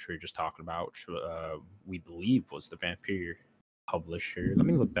Entertainment, which we were just talking about, which we believe was the Vampire publisher. Let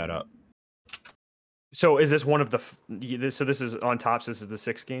me look that up. So is this one of the? So this is on top. So this is the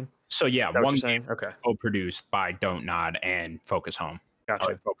 6th game. So yeah, one game okay. Co-produced by Don't Nod and Focus Home.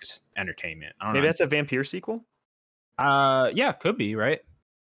 Gotcha. Focus Entertainment. I don't Maybe know. that's a Vampire sequel. Yeah, could be, right?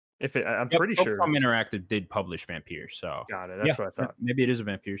 I'm pretty sure. Focus Home Interactive did publish Vampire, so got it. That's what I thought. Maybe it is a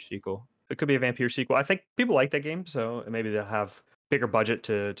Vampire sequel. It could be a Vampire sequel. I think people like that game, so maybe they'll have bigger budget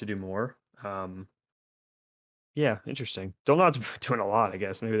to do more. Yeah, interesting. Don't Nod's doing a lot, I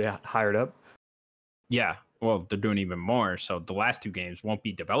guess. Maybe they hired up. Yeah, well, they're doing even more. So the last 2 games won't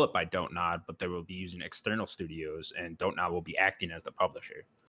be developed by Don't Nod, but they will be using external studios, and Don't Nod will be acting as the publisher.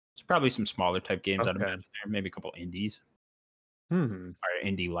 So probably some smaller type games. I'd imagine there, maybe a couple indies. Or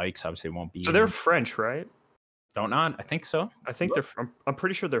indie likes, obviously won't be. So they're French, right? Don't Nod, I think so. I think I'm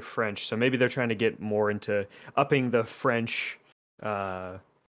pretty sure they're French. So maybe they're trying to get more into upping the French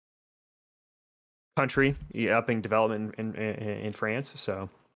country, upping development in France. So.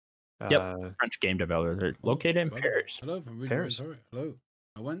 French game developer. They're located in Paris. Hello from Paris. Sorry. Hello.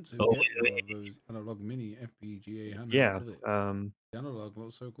 I went to get those analog mini FPGA handheld. Yeah. The analog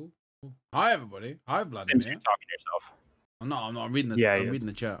looks so cool. Hi everybody. Hi Vladimir. You're talking to yourself. I'm not. I'm reading the. I'm reading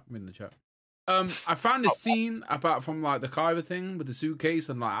the chat. I'm reading the chat. I found this scene apart from like the Kyber thing with the suitcase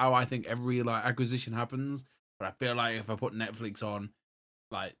and like how I think every like acquisition happens. But I feel like if I put Netflix on,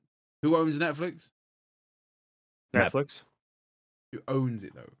 like, who owns Netflix? Netflix. Who owns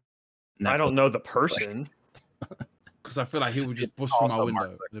it though? Netflix. I don't know the person. Because I feel like he would just bust through my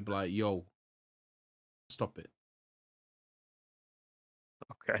window. They'd be like, "Yo, stop it."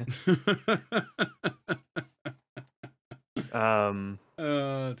 Okay.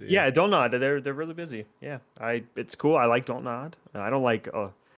 Yeah, Don't Nod. They're really busy. Yeah, it's cool. I like Don't Nod. I don't like.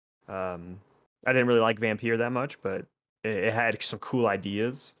 I didn't really like Vampire that much, but it had some cool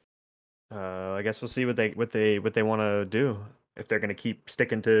ideas. I guess we'll see what they want to do. If they're going to keep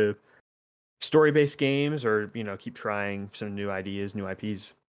sticking to story-based games, or keep trying some new ideas, new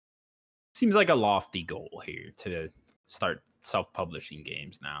IPs. Seems like a lofty goal here to start self-publishing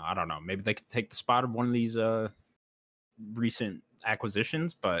games now. I don't know. Maybe they could take the spot of one of these recent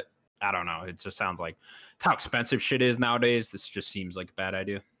acquisitions, but I don't know. It just sounds like how expensive shit is nowadays. This just seems like a bad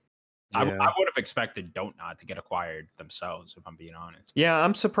idea. Yeah. I would have expected Don't Nod to get acquired themselves, if I'm being honest. Yeah,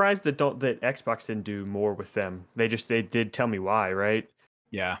 I'm surprised that Xbox didn't do more with them. They did tell me why, right?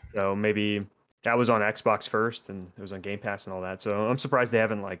 Yeah. So maybe that was on Xbox first, and it was on Game Pass and all that. So I'm surprised they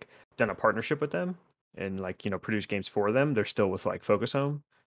haven't like done a partnership with them and like produce games for them. They're still with like Focus Home.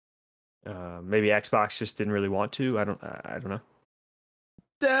 Maybe Xbox just didn't really want to. I don't know.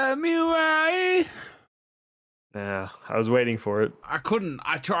 Tell me why. Yeah, I was waiting for it. I couldn't.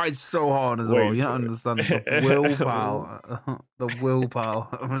 I tried so hard as well. You don't understand the willpower. The willpower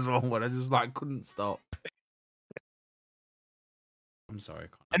was wrong. But I just like couldn't stop. I'm sorry.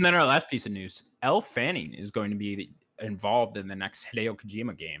 And then our last piece of news: Elle Fanning is going to be involved in the next Hideo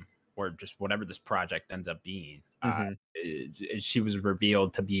Kojima game, or just whatever this project ends up being. She was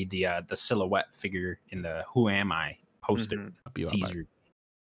revealed to be the silhouette figure in the "Who Am I" poster teaser.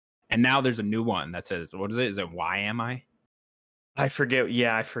 And now there's a new one that says, "What is it? Is it Why Am I?" I forget.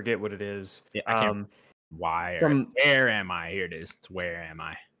 Yeah, I forget what it is. Yeah, I can't. Why? Where am I? Here it is. It's Where Am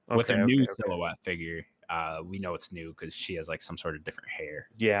I? With a new silhouette figure. We know it's new because she has like some sort of different hair.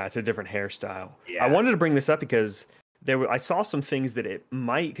 Yeah, it's a different hairstyle. Yeah. I wanted to bring this up because I saw some things that it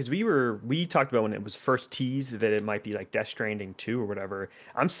might, because we talked about when it was first teased that it might be like Death Stranding 2 or whatever.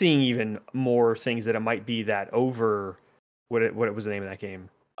 I'm seeing even more things that it might be that what was the name of that game?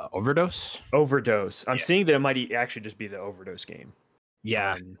 Overdose. I'm seeing that it might actually just be the Overdose game.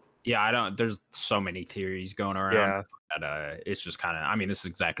 Yeah. There's so many theories going around. That, it's just kind of, I mean, this is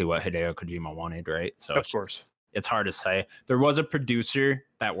exactly what Hideo Kojima wanted, right? So of course. It's hard to say. There was a producer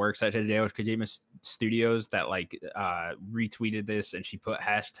that works at Hideo Kojima Studios that like retweeted this, and she put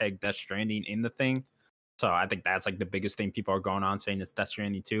hashtag Death Stranding in the thing. So I think that's like the biggest thing people are going on saying it's Death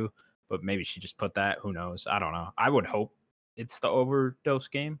Stranding 2. But maybe she just put that. Who knows? I don't know. I would hope it's the Overdose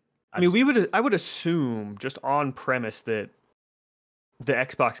game. I would assume just on premise that the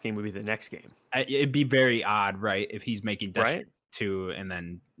Xbox game would be the next game. It'd be very odd, right? If he's making Death Stranding 2 and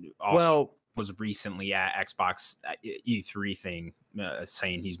then also was recently at Xbox E3 thing,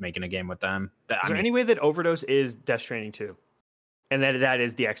 saying he's making a game with them. Is there any way that Overdose is Death Stranding 2, and that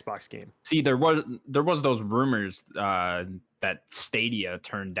is the Xbox game? See, there was those rumors that Stadia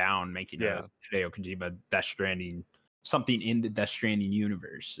turned down making a Hideo Kojima Death Stranding, something in the Death Stranding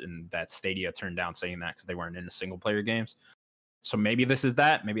universe, and that Stadia turned down saying that because they weren't into single player games. So maybe this is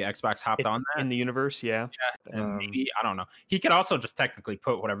that. Maybe Xbox hopped on that in the universe, yeah. And maybe I don't know. He could also just technically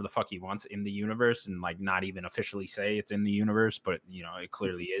put whatever the fuck he wants in the universe and like not even officially say it's in the universe, but you know it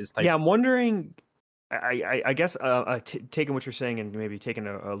clearly is. Yeah, I'm wondering. I guess taking what you're saying and maybe taking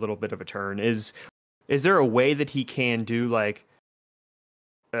a little bit of a turn, is there a way that he can do like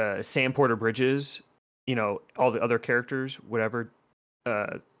Sam Porter Bridges, you know, all the other characters, whatever,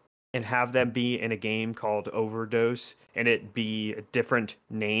 and have them be in a game called Overdose and it be a different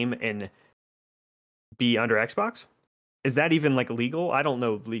name and be under Xbox? Is that even like legal? I don't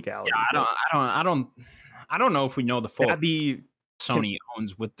know legality. Yeah, I don't know if we know the full. That'd be Sony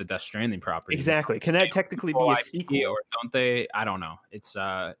owns with the Death Stranding property. Exactly. Can that technically be a sequel, or don't they? I don't know. It's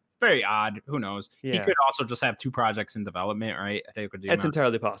very odd. Who knows? Yeah. He could also just have 2 projects in development, right? That's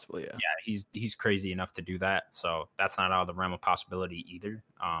entirely possible. Yeah. Yeah, he's crazy enough to do that, so that's not out of the realm of possibility either.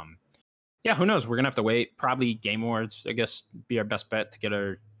 Yeah, who knows? We're gonna have to wait. Probably Game Awards, I guess, be our best bet to get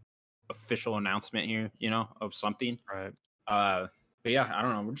our official announcement here, you know, of something. Right. But yeah, I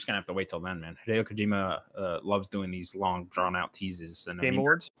don't know. We're just gonna have to wait till then, man. Hideo Kojima loves doing these long, drawn out teases, and Game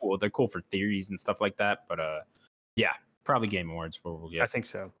Awards. They're cool for theories and stuff like that. But yeah, probably Game Awards. I think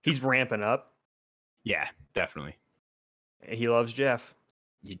so. He's ramping up. Yeah, definitely. He loves Jeff.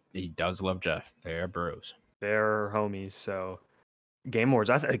 He does love Jeff. They're bros. They're homies. So Game Awards.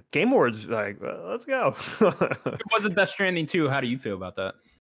 Game Awards. Like, let's go. If it wasn't Death Stranding 2, how do you feel about that?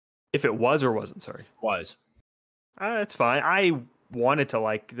 If it was or wasn't, sorry. Was. It's fine. I wanted to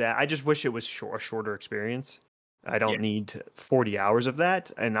like that. I just wish it was a shorter experience. I don't need 40 hours of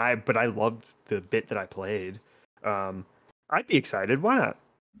that. But I loved the bit that I played. I'd be excited. Why not?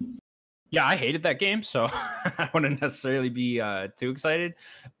 Yeah, I hated that game, so I wouldn't necessarily be too excited.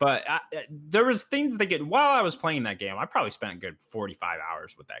 But there was things that while I was playing that game, I probably spent a good 45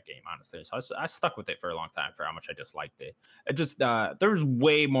 hours with that game, honestly. So I stuck with it for a long time for how much I just liked it. It just there was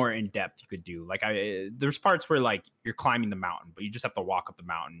way more in depth you could do. Like there's parts where like you're climbing the mountain, but you just have to walk up the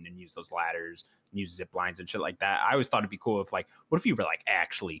mountain and use those ladders and use zip lines and shit like that. I always thought it'd be cool if like, what if you were like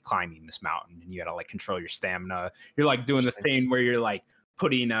actually climbing this mountain and you had to like control your stamina? You're like doing the thing where you're like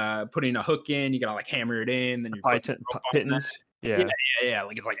putting a hook in, you gotta like hammer it in, then you're pittance. Yeah.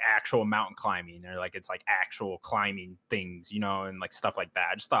 Like it's like actual mountain climbing, or like it's like actual climbing things, you know, and like stuff like that.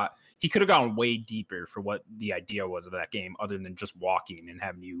 I just thought he could have gone way deeper for what the idea was of that game, other than just walking and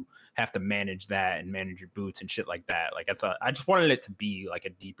having you have to manage that and manage your boots and shit like that. Like I just wanted it to be like a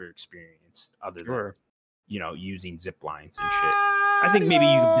deeper experience, other than you know, using zip lines and shit. I think maybe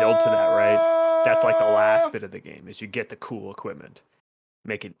you can build to that, right? That's like the last bit of the game, is you get the cool equipment.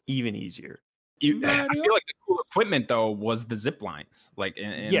 Make it even easier. I feel like the cool equipment though was the zip lines. Like,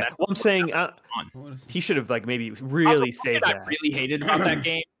 yeah. Well, I'm saying he should have like maybe really saved that. I really hated about that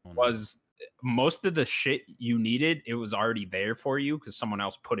game was most of the shit you needed. It was already there for you because someone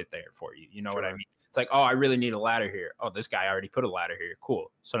else put it there for you. You know what I mean? It's like, oh, I really need a ladder here. Oh, this guy already put a ladder here. Cool.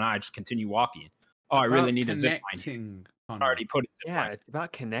 So now I just continue walking. Oh, I really need a zip line. Already put it. Yeah, it's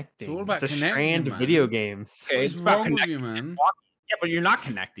about connecting. It's all about it's a Strand video game. Okay, it's about connecting, man. Yeah, but you're not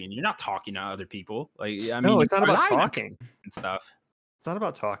connecting. You're not talking to other people. Like, I mean, no, it's not about talking and stuff. It's not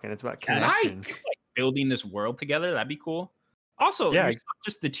about talking. It's about connection. Like building this world together. That'd be cool. Also, your stuff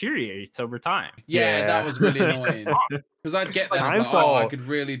just deteriorates over time. Yeah, that was really annoying. Because I'd get that. I could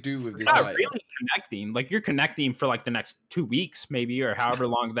really do with this. Not really connecting. Like you're connecting for like the next 2 weeks, maybe, or however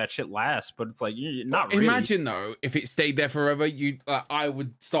long that shit lasts. But it's like you're not. Really. Imagine though, if it stayed there forever, I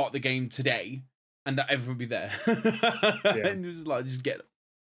would start the game today. And that everyone would be there. And just get.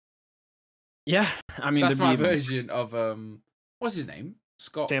 Yeah, I mean that's my version of what's his name?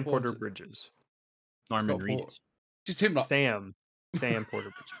 Sam Porter Bridges. Norman Reedus. Just him, like Sam Porter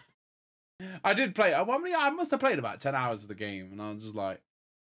Bridges. I did play. I must have played about 10 hours of the game, and I was just like,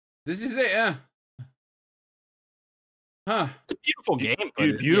 "This is it, yeah." Huh? It's a beautiful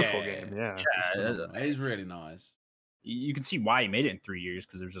game. Beautiful game. Yeah, it's really nice. You can see why he made it in 3 years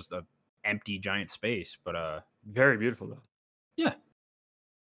because there's just a empty giant space, but very beautiful though. Yeah,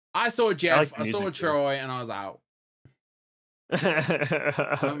 I saw Jeff, I saw Troy, and I was out.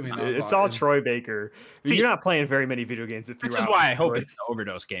 It's all Troy Baker. See, you're not playing very many video games. This is why I hope it's the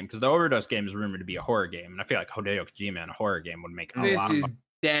Overdose game, because the Overdose game is rumored to be a horror game, and I feel like Hideo Kojima and a horror game would make a lot of fun.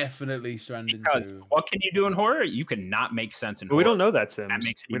 Definitely Stranding Because 2. what can you do in horror? You cannot make sense in But horror. we don't know that, Sims. That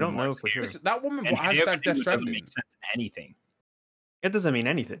makes it We even don't more know for sure. Listen, that woman And bought Hideo hashtag Death Kojima doesn't Stranding. make sense in anything. It doesn't mean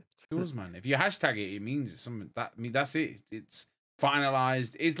anything. It does, man. If you hashtag it, it means it's something. That's it. It's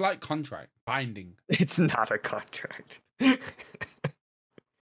finalized. It's like contract binding. It's not a contract.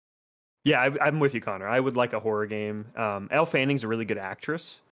 Yeah, I'm with you, Connor. I would like a horror game. Elle Fanning's a really good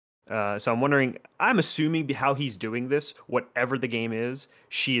actress. So I'm wondering, I'm assuming how he's doing this, whatever the game is,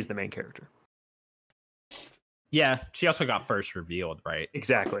 she is the main character. Yeah, she also got first revealed, right?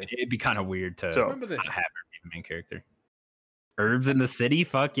 Exactly. It'd be kind of weird to So- Remember this? not have her be the main character. Herbs in the City?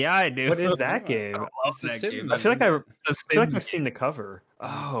 Fuck yeah, I do. What is that game? love It's the that game. Sims. I feel like I It's a feel like I've Sims seen the cover.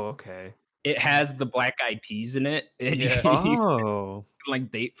 Oh, okay. It has the Black Eyed Peas in it. Yeah. You can, Oh,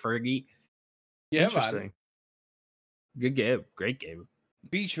 like date Fergie. Yeah, interesting. man. Good game, great game.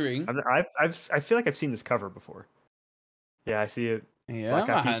 Featuring. I feel like I've seen this cover before. Yeah, I see it. Yeah, Black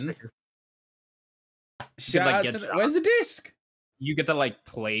Eyed Peas man. sticker. Shout like, out get to the, jobs. where's the disc? You get to like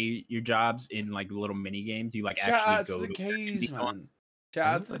play your jobs in like little mini games. You like Shout actually out go to the to keys, these man. ones. Shout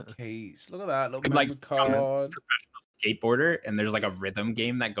out to Ah. the keys. Look at that little Could, like, memory become a card. Skateboarder, and there's like a rhythm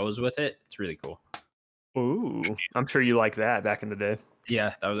game that goes with it. It's really cool. Ooh, I'm sure you like that back in the day.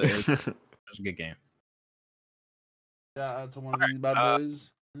 Yeah, that was it was a good game. Shout out to one of these bad boys.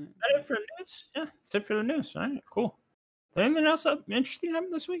 Is that it for the news? Yeah, that's it for the news. All right, cool. Is there anything else interesting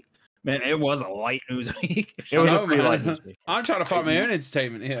happened this week? Man, it was a light news week. It was No, a pretty man. light news week. I'm trying to find my own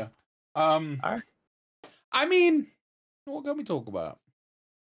entertainment here. Alright. I mean, what can we talk about?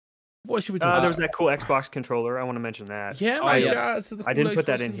 What should we talk about? There was that cool Xbox controller. I want to mention that. Yeah, Oh, man. yeah. Shout out to the I cool didn't put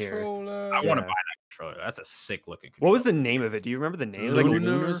that Xbox in here. controller. I want to Yeah. buy that controller. That's a sick looking What controller. was the name of it? Do you remember the name? It was like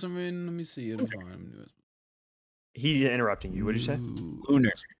Lunar Lunar. or something. Let me see. Let me find He's interrupting you. What did you say?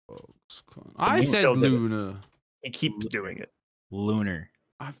 Lunar. I You said still did it. Lunar. He keeps doing it. Lunar.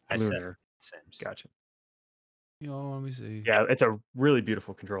 I said Lunar. Sims. Gotcha. Yo, let me see. Yeah, it's a really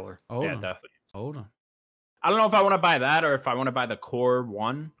beautiful controller. Hold Yeah, on. definitely. Hold on. I don't know if I want to buy that or if I want to buy the Core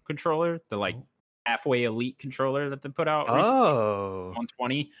One controller, the like Oh. halfway elite controller that they put out. recently, Oh,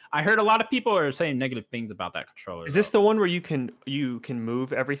 120. I heard a lot of people are saying negative things about that controller. is this though. the one where you can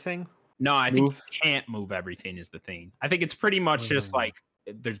move everything? No, I think move? you can't move everything. Is the thing. I think it's pretty much just Oh. like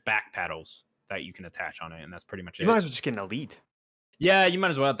there's back pedals that you can attach on it, and that's pretty much You it. might as well just get an elite. Yeah, you might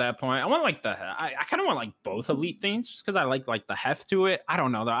as well at that point. I want like I kind of want like both elite things just because I like the heft to it. I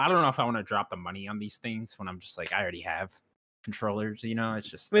don't know though. I don't know if I want to drop the money on these things when I'm just like I already have controllers. You know, it's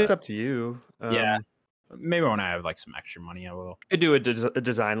just I mean, it's up to you. yeah. Maybe when I have like some extra money, I will. Could do a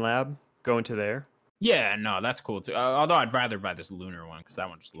design lab. Go into there. Yeah, no, that's cool too. Although I'd rather buy this lunar one because that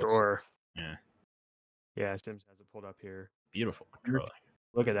one just looks Or yeah yeah, Sims has it pulled up here. beautiful controller.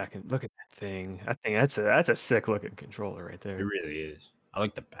 Look at that! Look at that thing. I think that's a sick looking controller right It there. really is. I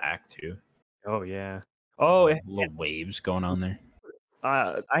like the back too. Oh yeah. Oh, Little waves going on there.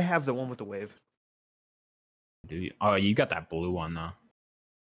 I have the one with the wave. Do you? Oh, you got that blue one though.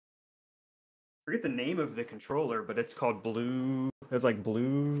 Forget the name of the controller, but it's called Blue. It's like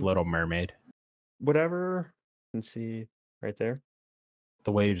Blue, Little Mermaid. whatever. You can see right there.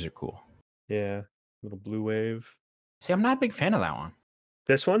 The waves are cool. Yeah, little blue wave. See, I'm not a big fan of that one.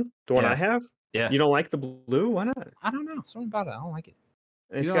 This one, the one Yeah. I have. Yeah. You don't like the blue? Why not? I don't know. Something about it. I don't like it.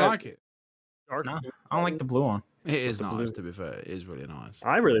 It's You don't got like it? dark No, blue I don't like the blue one. It is the nice, blue. to be fair. It is really nice.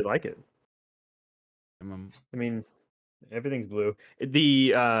 I really like it. Um, I mean, everything's blue.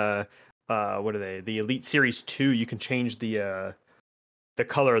 The what are they? The Elite Series 2, you can change the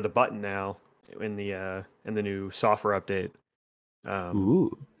color of the button now in the new software update. Ooh.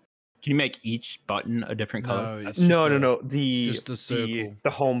 Can you make each button a different color? no, it's No, just no, a- no. The just the circle.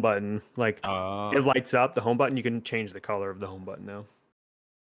 the home button, like it Uh, lights up. The home button, you can change the color of the home button now.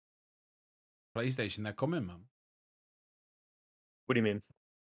 PlayStation, they're coming, man. What do you mean?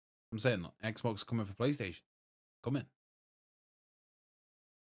 I'm saying like, Xbox coming for PlayStation. Come in.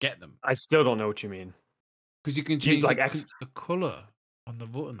 Get them. I still don't know what you mean. Because you can Do you change like the color on the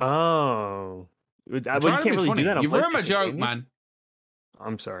button. Oh, You're you trying to can't be really funny. do that on You've ruined my PlayStation, joke, can you? man.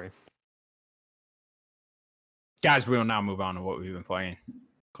 I'm sorry. guys, we will now move on to what we've been playing.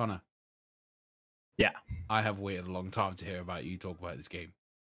 Connor. Yeah. I have waited a long time to hear about you talk about this game.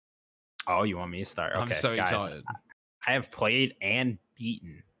 Oh, you want me to start? Okay, I'm so guys, excited. I have played and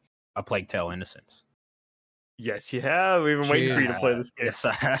beaten A Plague Tale: Innocence. Yes, you have. We've been waiting for you to play this game. Yes,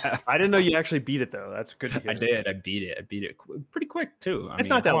 I have. I didn't know you actually beat it though. That's good to hear. I did. I beat it. I beat it pretty quick too. It's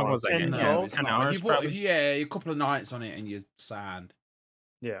not that how long, was that 10, game? No, Yeah, it's 10 not. hours, If you probably. a couple of nights on it and you're sand.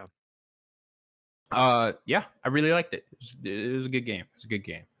 Yeah. Yeah, I really liked it. It was a good game. It was a good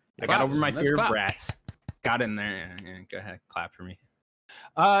game. I Clap, got over my let's fear clap. of rats. Got in there and go ahead, clap for me.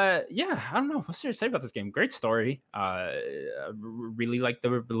 Yeah, I don't know what's there to say about this game. Great story. Really like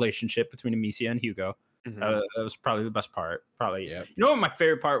the relationship between Amicia and Hugo. Mhm. That was probably the best part. Probably, Yep. you know what my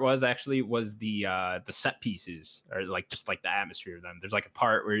favorite part was actually was the set pieces, or like just like the atmosphere of them. There's like a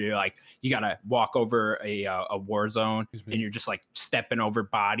part where you're like you gotta walk over a war zone Excuse me. and you're just like stepping over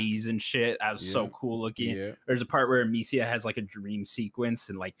bodies and shit. That was so Yeah. cool looking. Yeah. There's a part where Amicia has like a dream sequence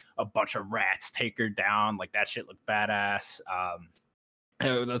and like a bunch of rats take her down. Like that shit looked badass.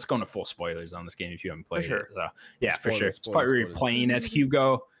 Let's go into full spoilers on this game if you haven't played sure. it. So yeah, for Spoilers, sure. It's the part spoilers, where you're spoilers. playing as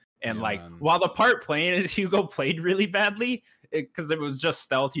Hugo, and Yeah, like man. while the part playing as Hugo played really badly because it was just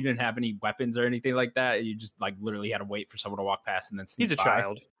stealth, you didn't have any weapons or anything like that. You just like literally had to wait for someone to walk past and then sneak He's a by.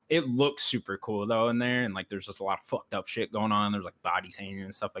 child. It looks super cool though in there, and like there's just a lot of fucked up shit going on. There's like bodies hanging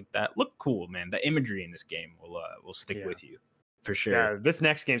and stuff like that. Look cool, man. The imagery in this game will stick Yeah. with you for sure. Yeah, this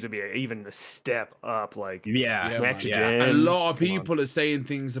next game's gonna be even a step up. Like, Yeah, Yeah, next man. gen. A lot of Come on. people are saying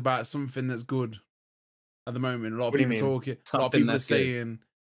things about something that's good at the moment. A lot of What do you people mean? talking. A lot of Something people are that's good. saying.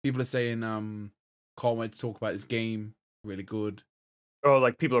 People are saying. Can't wait to talk about this game. Really good. Oh,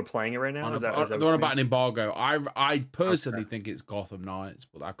 like people are playing it right now. Is that The what one you about mean? an embargo. I personally think it's Gotham Knights,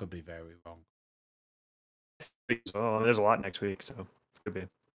 but that could be very wrong. Well, there's a lot next week, so could be.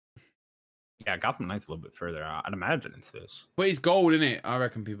 Yeah, Gotham Knights a little bit further. I'd imagine it's this. But it's gold, isn't it? I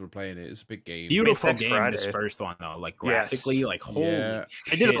reckon people are playing it. It's a big game. Beautiful next game. This Friday. first one though, like Yes. graphically, like holy Yeah.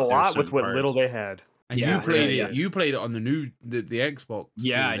 They did shit, a lot there's with what certain little parts. they had. And Yeah, you played yeah, it. You played it on the Xbox.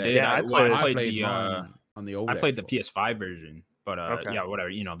 Yeah, I Series did. X. Yeah, I played played the mine on the old. I played the Xbox. PS5 version, but Okay. yeah, whatever.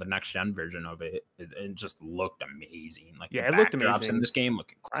 You know, the next gen version of it just looked amazing. Like Yeah, the it looked backdrops amazing. in this game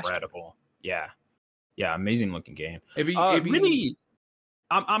look Last year. incredible. Yeah, amazing looking game. It'd be- Really,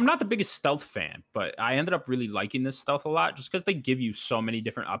 I'm not the biggest stealth fan, but I ended up really liking this stealth a lot just because they give you so many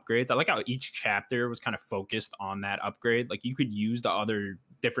different upgrades. I like how each chapter was kind of focused on that upgrade. Like you could use the other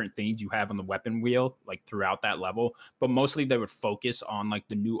different things you have on the weapon wheel like throughout that level, but mostly they would focus on like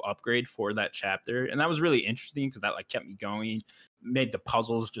the new upgrade for that chapter, and that was really interesting because that like kept me going, made the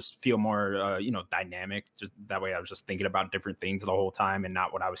puzzles just feel more dynamic. Just that way I was just thinking about different things the whole time and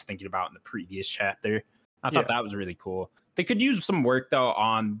not what I was thinking about in the previous chapter. I thought that was really cool. They could use some work though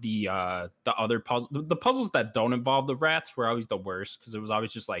on the other puzzle. The puzzles that don't involve the rats were always the worst because it was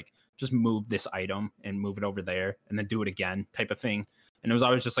always just like just move this item and move it over there and then do it again type of thing. And it was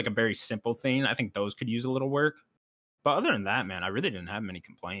always just like a very simple thing. I think those could use a little work. But other than that, man, I really didn't have many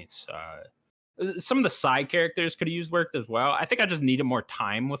complaints. Some of the side characters could have used work as well. I think I just needed more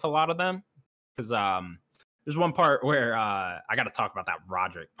time with a lot of them because there's one part where I got to talk about that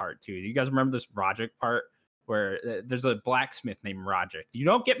Roderick part too. Do you guys remember this Roderick part where there's a blacksmith named Roderick? You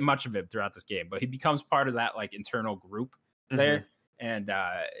don't get much of him throughout this game, but he becomes part of that like internal group there. And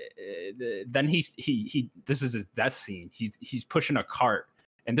then he this is his death scene. He's pushing a cart.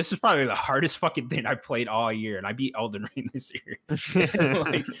 And this is probably the hardest fucking thing I played all year. And I beat Elden Ring this year.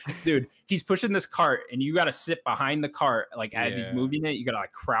 Like, dude, he's pushing this cart and you got to sit behind the cart. Like as he's moving it, you got to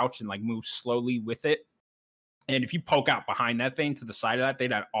like crouch and like move slowly with it. And if you poke out behind that thing to the side of that,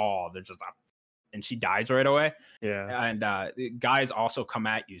 they're just like, and she dies right away. Yeah. And guys also come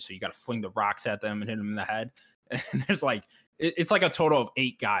at you. So you got to fling the rocks at them and hit them in the head. And there's like, it's like a total of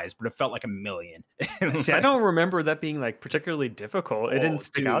 8 guys, but it felt like 1,000,000. See, I don't remember that being like particularly difficult. It didn't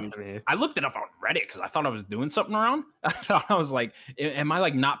stick out to me. I looked it up on Reddit because I thought I was doing something wrong. I thought I was like, am I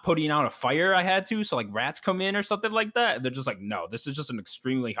like not putting out a fire I had to? So like rats come in or something like that. And they're just like, no, this is just an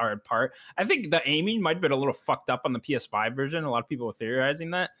extremely hard part. I think the aiming might have been a little fucked up on the PS5 version. A lot of people were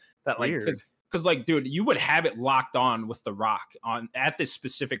theorizing that like, because like, dude, you would have it locked on with the rock on at this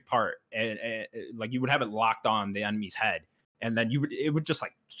specific part, and like you would have it locked on the enemy's head. And then it would just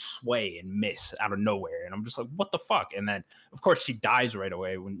like sway and miss out of nowhere. And I'm just like, what the fuck? And then of course she dies right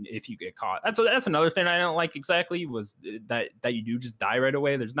away if you get caught. That's another thing I don't like exactly was that you do just die right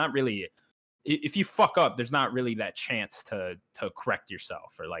away. There's not really, if you fuck up, there's not really that chance to correct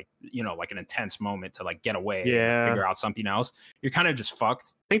yourself or like, like an intense moment to like get away and figure out something else. You're kind of just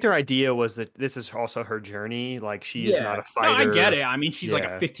fucked. I think their idea was that this is also her journey. Like she is not a fighter. No, I get it. I mean, she's like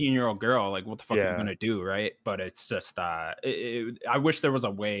a 15-year-old girl. Like, what the fuck are you gonna do, right? But it's just, I wish there was a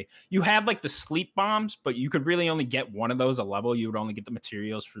way. You had like the sleep bombs, but you could really only get one of those a level. You would only get the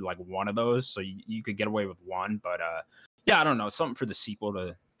materials for like one of those, so you could get away with one. But yeah, I don't know, something for the sequel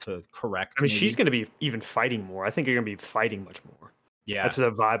to correct. I mean, she's gonna be even fighting more. I think you're gonna be fighting much more. Yeah, that's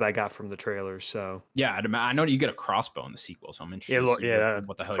the vibe I got from the trailers. So yeah, I know you get a crossbow in the sequel, so I'm interested. What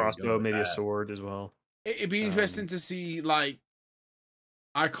the hell? Crossbow, maybe a sword as well. It'd be interesting to see. Like,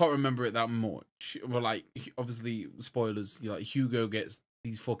 I can't remember it that much. But like, obviously, spoilers. Like Hugo gets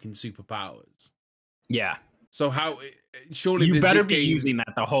these fucking superpowers. Yeah, So how? Surely You better this be game, using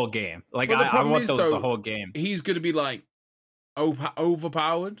that the whole game. Like But the I problem want is, those though, the whole game. he's going to be like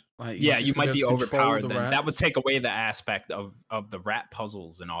overpowered. Like he's Yeah, just you gonna might be able to control overpowered the then. That would rats. take away the aspect of the rat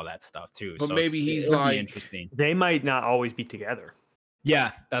puzzles and all that stuff too. But So maybe he's it'll be like- interesting. They might not always be together.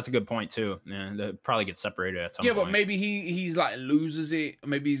 Yeah, that's a good point too. Yeah, they'll probably get separated at some Yeah, point. but maybe he's like loses it.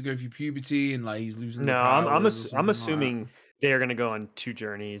 Maybe he's going through puberty and like he's losing. No, the I'm powers or something I'm like assuming they're gonna go on 2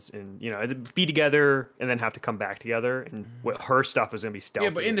 journeys and be together and then have to come back together. And what her stuff is gonna be that. stealthy. Yeah,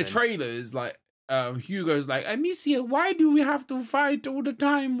 but in the and- trailers, like Hugo's like, Amicia, why do we have to fight all the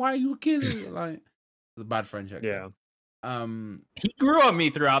time? Why you kill her? Like, the bad French accent. yeah, he grew on me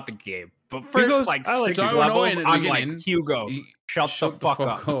throughout the game. But first, Hugo's- like I like 6 Hugo. So levels, annoying at the I'm beginning. like, Hugo, He- shut the fuck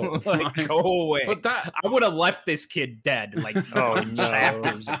up. Like, Right. go away. But that I would have left this kid dead like Oh, fucking no.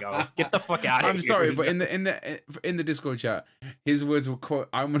 chapters ago. Get the fuck out of here. I'm sorry, but in the Discord chat, his words were quote,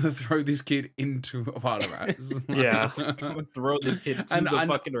 "I'm gonna throw this kid into a pile of rats." Yeah. I'm gonna throw this kid to And- the and-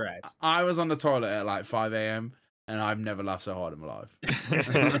 fucking rats. I was on the toilet at like 5 a.m. and I've never laughed so hard in my life.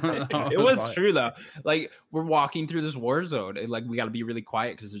 It was true though. Like we're walking through this war zone, and like we got to be really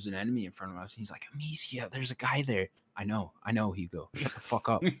quiet because there's an enemy in front of us. He's like, Amicia, there's a guy there. I know, Hugo. Shut the fuck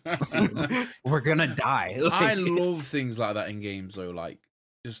up. I see him. We're gonna die. I Like, love things like that in games though, like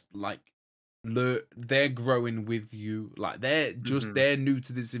just like they're growing with you, like they're new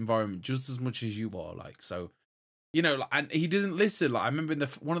to this environment just as much as you are, like so. Like, and he didn't listen. Like I remember in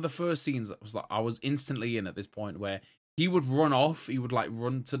one of the first scenes that was like I was instantly in at this point where he would run off. He would like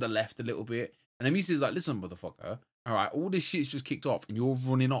run to the left a little bit, and Amicia's like, "Listen, motherfucker, all right, all this shit's just kicked off, and you're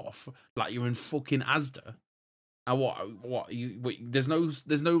running off like you're in fucking Asda. And what? There's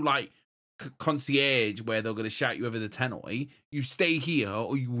no like concierge where they're gonna shout you over the tannoy. You stay here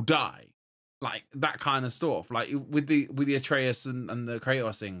or you will die." Like that kind of stuff. Like with the Atreus and the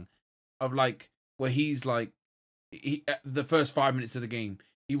Kratos thing of like where he's like. The first 5 minutes of the game,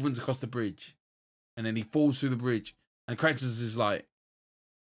 he runs across the bridge, and then he falls through the bridge, and Kratos is like,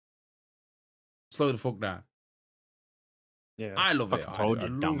 "Slow the fuck down." yeah, I love it. Fucking told I you,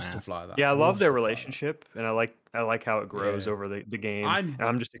 love dumbass. stuff like that. yeah. I love their stuff like that. relationship, and I like how it grows Yeah. over the game. I'm and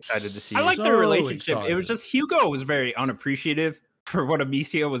I'm just excited to see. I like So their relationship. It was excited. just Hugo was very unappreciative for what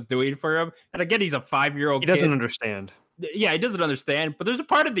Amicia was doing for him. And again, he's a 5-year-old he kid. doesn't understand. Yeah, he doesn't understand. But there's a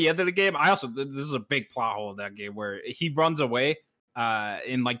part at the end of the game. This is a big plot hole in that game where he runs away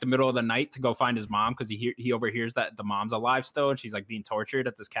in like the middle of the night to go find his mom because he overhears that the mom's alive still and she's like being tortured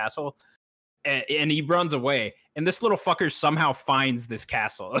at this castle. And he runs away, and this little fucker somehow finds this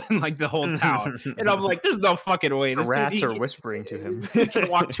castle and like the whole town. And I'm like, there's no fucking way. The This rats dude, are whispering to him. This dude can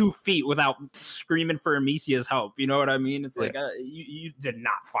walk 2 feet without screaming for Amicia's help. You know what I mean? It's Yeah. like you did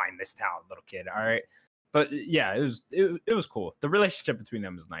not find this town, little kid. All right, but yeah, it was cool. The relationship between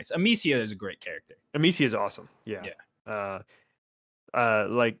them is nice. Amicia is a great character. Amicia is awesome. Yeah.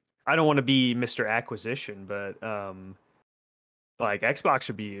 Like I don't want to be Mr. Acquisition, but like Xbox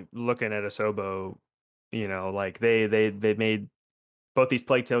should be looking at Asobo. Like they made both these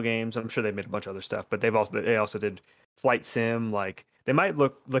Plague Tale games. I'm sure they made a bunch of other stuff, but they also did Flight Sim. Like they might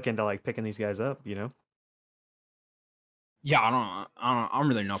look into like picking these guys up. Yeah, I don't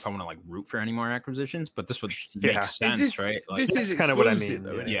really know if I want to like root for any more acquisitions, but this would make Yeah. sense, right? Like, This is That's kinda what I exclusive,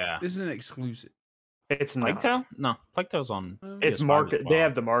 mean, though, yeah. isn't it? Yeah. This is an exclusive. It's Plague not. Tale? No, Plague Tale's on. It's PS5 market. as They well.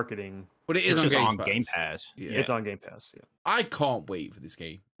 have the marketing. But it is It's just on on Game Game Pass. Pass. Yeah. It's on Game Pass. Yeah. I can't wait for this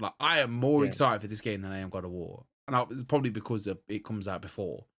game. Like I am more Yeah. excited for this game than I am God of War, and it's probably because it comes out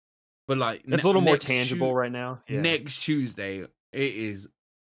before. But like It's a little more next tangible right now. Yeah. Next Tuesday, it is.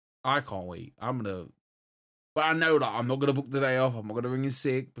 I can't wait. But I know that I'm not gonna book the day off. I'm not gonna ring in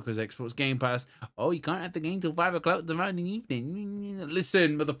sick because Xbox Game Pass. Oh, you can't have the game till 5 o'clock the morning evening.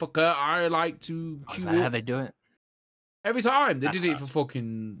 Listen, motherfucker, I like to Oh, is queue that how up they do it? every time. They That's did it for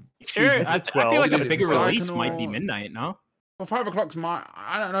fucking. Sure, I feel like Did a it bigger for release might be Psychonaut. midnight. No, Well, 5 o'clock's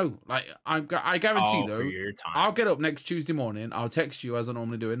I don't know. Like I guarantee oh, though. for your time. I'll get up next Tuesday morning. I'll text you as I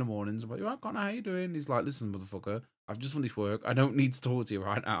normally do in the mornings. I'm like, "Yo, Connor, how you doing?" He's like, "Listen, motherfucker, I've just finished work. I don't need to talk to you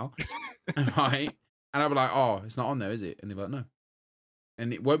right now." Right? And I'll be like, "Oh, it's not on there, is it?" And they'll be like, "No."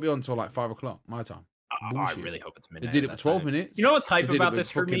 And it won't be on until like 5 o'clock my time. I bullshit. really hope it's They midnight. did it that for 12 time. minutes. You know what's hype They did it about with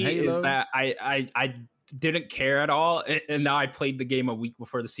this for fucking me Halo. is that I didn't care at all, and now I played the game a week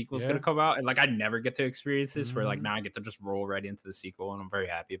before the sequel's Yeah. gonna come out, and like I never get to experience this. Where like Mhm. now I get to just roll right into the sequel, and I'm very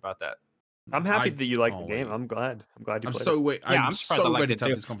happy about that. I'm happy I that you like the can't game. wait. I'm glad. I'm glad you I'm played so it. wait. Yeah, I'm I'm surprised I so liked ready it to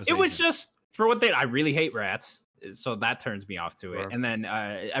have too. this conversation. It was just for one thing. I really hate rats, so that turns me off to it. Sure. And then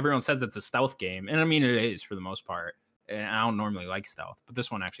everyone says it's a stealth game, and I mean it is for the most part. And I don't normally like stealth, but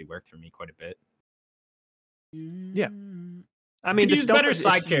this one actually worked for me quite a bit. Yeah. I mean, the use stealth better is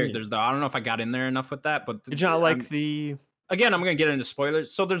side it's characters though. I don't know if I got in there enough with that, but Did you not like the? again, I'm gonna get into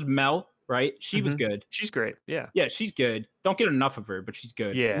spoilers. So there's Mel, right? She was Mhm. good. She's great. Yeah. Yeah, she's good. Don't get enough of her, but she's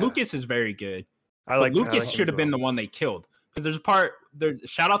good. Yeah. Lucas is very good. I But like Lucas him should as have been well. the one they killed. Because there's a part there.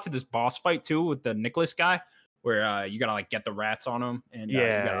 Shout out to this boss fight too with the Nicholas guy, where you gotta like get the rats on him and you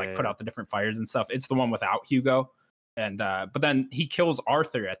gotta like put out the different fires and stuff. It's the one without Hugo. And but then he kills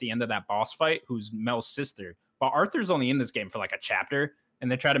Arthur at the end of that boss fight, who's Mel's sister. But Arthur's only in this game for like a chapter,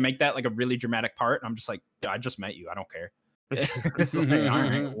 and they try to make that like a really dramatic part. And I'm just like, I just met you. I don't care. It's like, all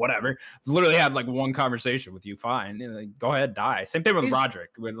right, whatever. Literally had like one conversation with you. Fine, like, go ahead, die. Same thing with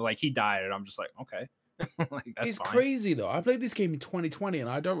Roderick. When like he died, and I'm just like, okay, like that's it's fine. crazy though. I played this game in 2020, and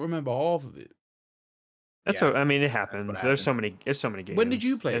I don't remember half of it. That's Yeah, what I mean. It happens. There's so many games. When did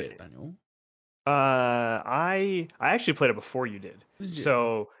you play it, Daniel? I actually played it before you did.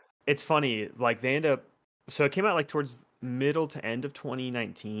 So it's funny. Like they end up. So it came out like towards middle to end of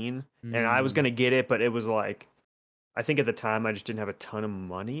 2019, and I was gonna get it, but it was like, I think at the time I just didn't have a ton of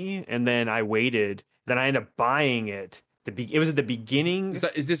money, and then I waited. Then I ended up buying it. It was at the beginning.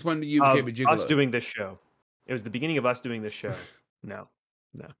 Is this when you became a gigolo? Us doing this show. It was the beginning of us doing this show. No.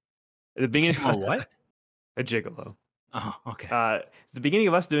 At the beginning of what? A gigolo. Oh, okay. The beginning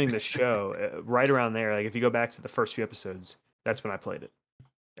of us doing this show, right around there. Like if you go back to the first few episodes, that's when I played it.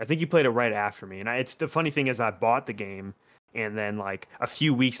 I think you played it right after me. And it's the funny thing is I bought the game, and then like a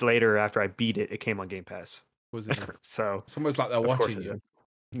few weeks later after I beat it, it came on Game Pass. Was it? So it's almost like they're watching you.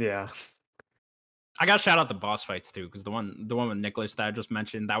 Yeah. I got shout out the boss fights too, because the one with Nicholas that I just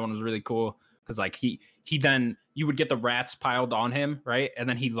mentioned, that one was really cool. Because like he then you would get the rats piled on him, right? And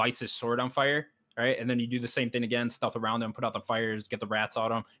then he lights his sword on fire, right? And then you do the same thing again, stealth around him, put out the fires, get the rats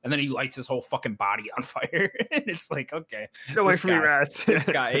on him, and then he lights his whole fucking body on fire. And it's like, okay, get away from me, rats. This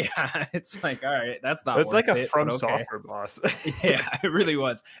guy, yeah, it's like, all right, that's not. It's like a From okay. Software boss. Yeah, it really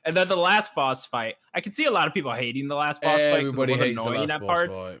was. And then the last boss fight, I can see a lot of people hating the last boss fight. Everybody hates the last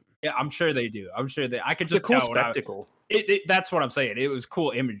boss fight. Yeah, I'm sure they do. I'm sure I could just it's a cool tell spectacle. That's what I'm saying. It was cool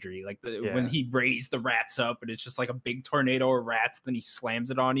imagery, like when he raised the rats up, and it's just like a big tornado of rats. Then he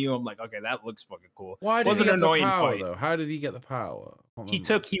slams it on you. I'm like, okay, that looks fucking cool. Why did he get the power though? How did he get the power? He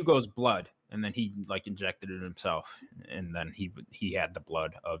took Hugo's blood, and then he like injected it himself, and then he had the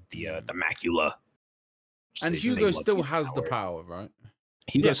blood of the macula. And Hugo still has the power, right?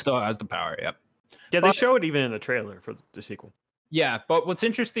 Hugo still has the power. Yep. Yeah, they show it even in the trailer for the sequel. Yeah, but what's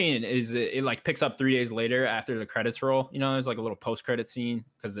interesting is it like picks up 3 days later after the credits roll. You know, there's like a little post-credit scene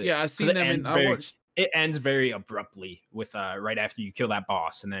because I seen them. It ends very abruptly with right after you kill that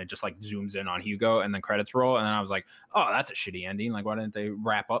boss, and then it just like zooms in on Hugo, and then credits roll, and then I was like, oh, that's a shitty ending. Like, why didn't they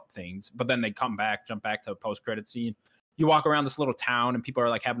wrap up things? But then they jump back to a post-credit scene. You walk around this little town, and people are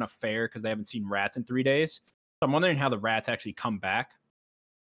like having a fair because they haven't seen rats in 3 days. So I'm wondering how the rats actually come back.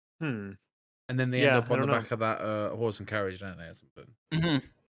 And then they end up on the back of that horse and carriage, don't they, or something? Mm-hmm.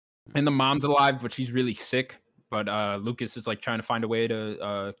 And the mom's alive, but she's really sick. But Lucas is like trying to find a way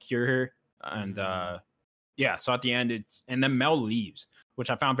to cure her. And so at the end, and then Mel leaves, which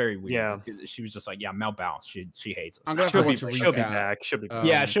I found very weird. Yeah, she was just like, yeah, Mel bounced. She hates us. I'm gonna have to watch a recap. She'll be back. She'll be back.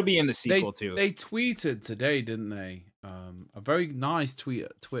 Yeah, she'll be in the sequel too. They tweeted today, didn't they? A very nice Twitter.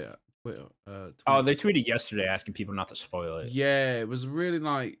 Oh, they tweeted yesterday asking people not to spoil it. Yeah, it was really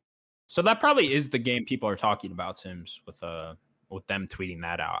like. So that probably is the game people are talking about, Sims, with them tweeting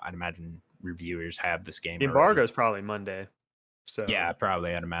that out. I'd imagine reviewers have this game. The embargo is probably Monday. So yeah,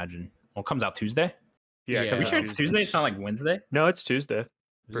 probably. I'd imagine. Well, it comes out Tuesday. Yeah, are you sure it's Tuesday? It's not like Wednesday. No, it's Tuesday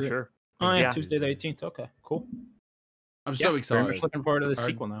for sure. Oh yeah, Tuesday the 18th. Okay, cool. I'm so excited. Very much looking forward to the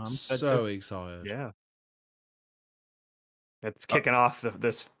sequel now. I'm so excited. Yeah, it's kicking off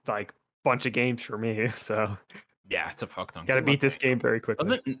this like bunch of games for me. So yeah, it's a fuck ton. Got to beat this game very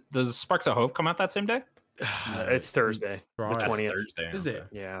quickly. Does Sparks of Hope come out that same day? It's Thursday, the 20th. Thursday, is it?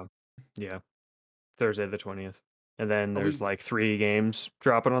 Yeah, Thursday the 20th. And then there's like 3 games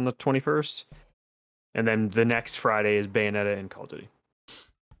dropping on the 21st. And then the next Friday is Bayonetta and Call of Duty.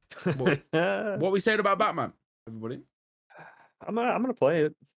 What we said about Batman, everybody? I'm gonna play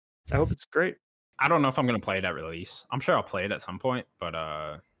it. I hope it's great. I don't know if I'm gonna play it at release. I'm sure I'll play it at some point, but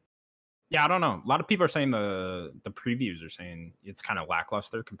yeah, I don't know. A lot of people are saying the previews are saying it's kind of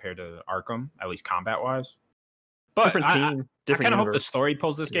lackluster compared to Arkham, at least combat wise. But different team, I kind of hope the story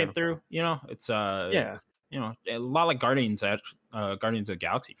pulls this game through. You know, it's you know, a lot like Guardians of the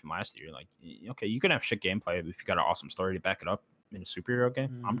Galaxy from last year. Like, okay, you can have shit gameplay if you got an awesome story to back it up in a superhero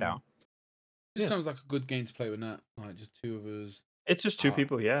game. I'm down. This sounds like a good game to play with that. Like just 2 of us. It's just 2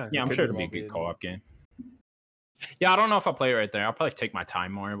 people, yeah. Yeah, I'm sure it'll be a good co-op game. Yeah, I don't know if I'll play it right there. I'll probably take my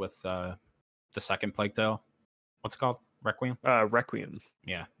time more with the second Plague Tale. What's it called? Requiem. Requiem.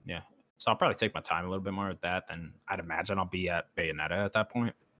 Yeah, yeah. So I'll probably take my time a little bit more with that than I'd imagine I'll be at Bayonetta at that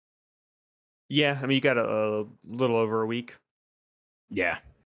point. Yeah, I mean, you got a little over a week. Yeah.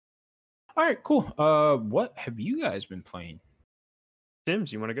 All right, cool. What have you guys been playing?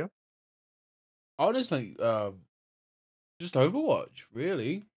 Sims, you want to go? Honestly, just Overwatch,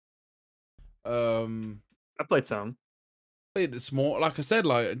 really. I played some. Played it small, like I said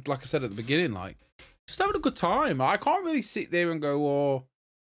at the beginning, like just having a good time. I can't really sit there and go, oh,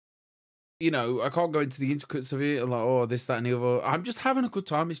 I can't go into the intricacies of it, like, oh, this, that, and the other. I'm just having a good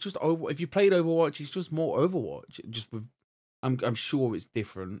time. It's just over. If you played Overwatch, it's just more Overwatch. Just with, I'm sure it's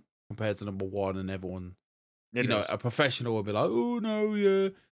different compared to number one, and everyone, a professional will be like, oh no, yeah,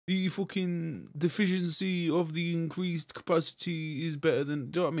 the fucking deficiency of the increased capacity is better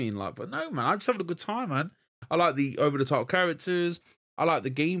than. Do you know what I mean? Like, but no, man, I'm just having a good time, man. I like the over the top characters. I like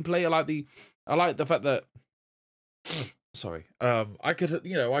the gameplay. I like the fact that. Sorry, I could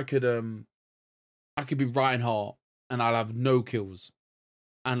be Reinhardt and I'll have no kills,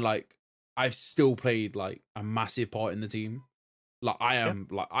 and like I've still played like a massive part in the team. Like I am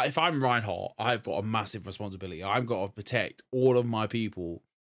if I'm Reinhardt, I've got a massive responsibility. I've got to protect all of my people,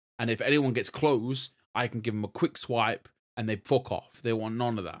 and if anyone gets close, I can give them a quick swipe and they fuck off. They want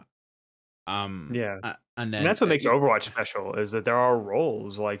none of that. And that's what makes Overwatch special is that there are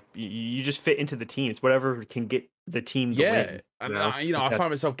roles like you just fit into the team. It's whatever can get the team to win. And I find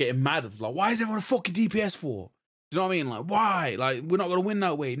myself getting mad of like, why is everyone a fucking DPS for? Do you know what I mean? Like, why? Like, we're not gonna win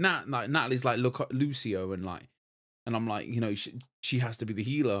that way. Natalie's like, look at Lucio, and I'm like, she has to be the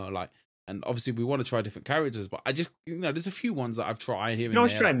healer. Like, and obviously we want to try different characters, but I just, there's a few ones that I've tried here. You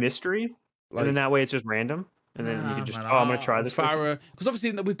always try mystery, and then that way it's just random. And then you can just, I'm gonna try this. Farah, because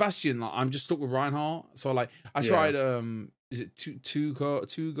obviously with Bastion, like, I'm just stuck with Reinhardt. So like, I tried, is it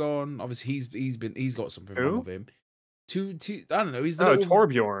Tugon? Obviously he's got something wrong with him. I don't know. He's the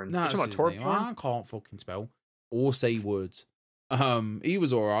Torbjorn. Nah, that's his name. I can't fucking spell or say words. He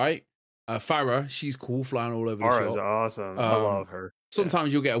was all right. Farah, she's cool, flying all over the shop. Farah's awesome. I love her.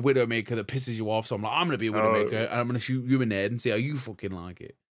 Sometimes you'll get a Widowmaker that pisses you off, so I'm like, I'm gonna be a Widowmaker and I'm gonna shoot you in the head and see how you fucking like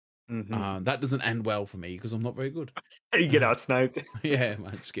it. Mm-hmm. That doesn't end well for me because I'm not very good. You get out sniped. Yeah,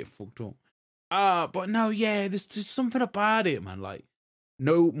 man, just get fucked up. But no, yeah, there's just something about it, man. Like,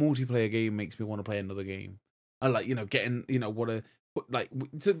 no multiplayer game makes me want to play another game. I like, getting, the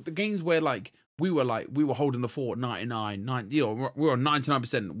games where like we were holding the fort 99, we were on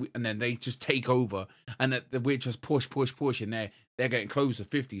 99%, and then they just take over, and we're just push, and they're getting closer,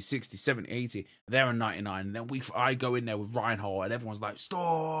 50, 60, 70, 80, they're on 99, and then I go in there with Reinhardt, and everyone's like,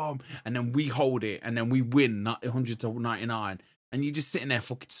 Storm, and then we hold it, and then we win 100 to 99, and you're just sitting there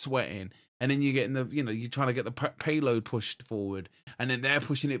fucking sweating, and then you're getting you're trying to get the payload pushed forward, and then they're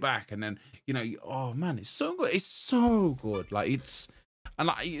pushing it back, and then, oh man, it's so good. It's so good. Like, and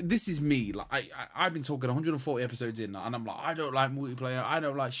like, this is me. Like, I've been talking 140 episodes in, and I'm like, I don't like multiplayer. I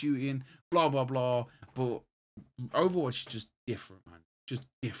don't like shooting, blah, blah, blah. But Overwatch is just different, man. Just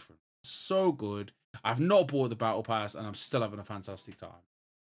different. So good. I've not bought the Battle Pass, and I'm still having a fantastic time.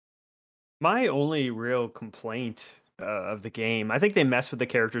 My only real complaint of the game, I think they mess with the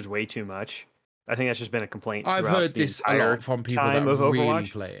characters way too much. I think that's just been a complaint. I've heard this a lot from people that really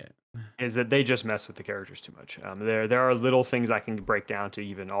play it. Is that they just mess with the characters too much. There are little things I can break down to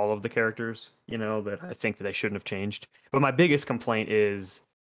even all of the characters, that I think that they shouldn't have changed. But my biggest complaint is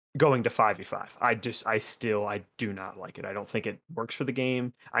going to 5v5. I do not like it. I don't think it works for the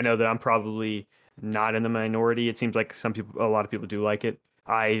game. I know that I'm probably not in the minority. It seems like a lot of people do like it.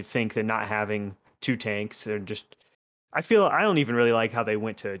 I think that not having two tanks and I don't even really like how they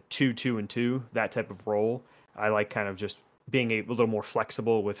went to 2-2-2, that type of role. I like kind of just being a little more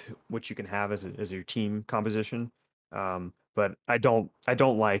flexible with what you can have as your team composition. But I don't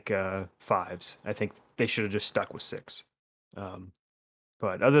like fives. I think they should have just stuck with 6.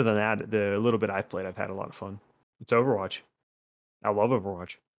 But other than that, the little bit I've played, I've had a lot of fun. It's Overwatch. I love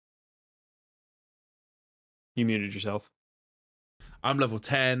Overwatch. You muted yourself. I'm level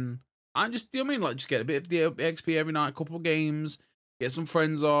 10. I'm just, just get a bit of the XP every night, a couple of games, get some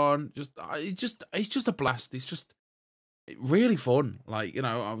friends on. It's just a blast. It's just really fun. Like,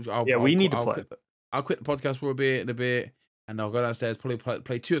 we need to play. I'll quit the podcast for a bit, and I'll go downstairs, probably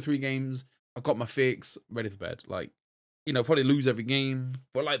play 2 or 3 games. I've got my fix, ready for bed. Like, probably lose every game,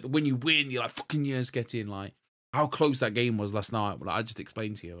 but like when you win, you're like, fucking years get in. Like, how close that game was last night. Like, I just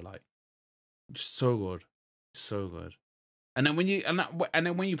explained to you, like, just so good, so good. And then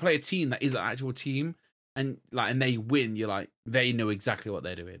when you play a team that is an actual team, and they win, you're like, they know exactly what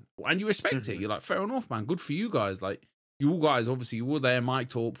they're doing, and you respect it. You're like, fair enough, man. Good for you guys. Like, you guys, obviously, you were there,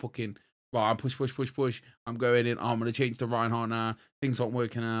 mic'd up, fucking right, I'm push. I'm going in. I'm going to change to Reinhardt now. Things aren't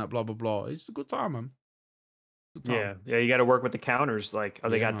working out. Blah blah blah. It's a good time, man. Good time. Yeah. You got to work with the counters. Like, oh,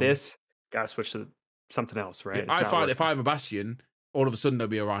 they Yeah, got man. this. Got to switch to something else, right? Yeah, It's I not find if working. I have a Bastion, all of a sudden there'll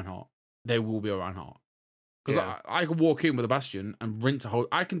be a Reinhardt. There will be a Reinhardt. Because Yeah. I can walk in with a Bastion and rinse a whole.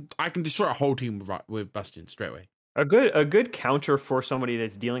 I can destroy a whole team with Bastion straight away. A good counter for somebody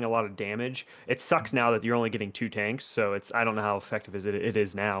that's dealing a lot of damage. It sucks now that you're only getting 2 tanks, so I don't know how effective it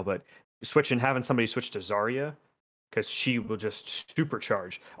is now, but having somebody switch to Zarya, because she will just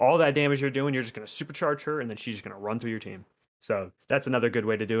supercharge all that damage you're doing. You're just going to supercharge her, and then she's just going to run through your team. So that's another good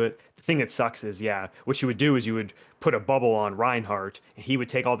way to do it. The thing that sucks is, what you would do is you would put a bubble on Reinhardt, and he would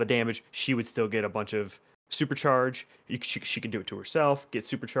take all the damage. She would still get a bunch of supercharge. She could do it to herself, get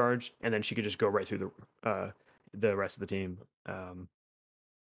supercharged, and then she could just go right through the rest of the team.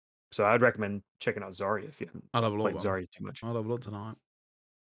 So I'd recommend checking out Zarya if you haven't I'll have a played look. Zarya too much. I'll have a look tonight.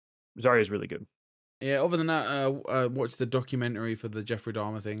 Zarya is really good. Yeah. Other than that, watched the documentary for the Jeffrey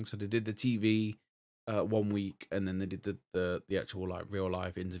Dahmer thing. So they did the TV 1 week, and then they did the actual like real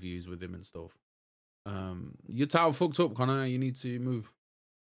life interviews with him and stuff. Your town fucked up, Connor. You need to move.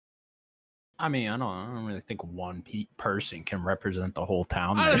 I mean, I don't really think one person can represent the whole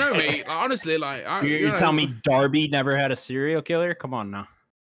town. I don't there. know, mate. Honestly, like You're telling me Darby never had a serial killer? Come on now.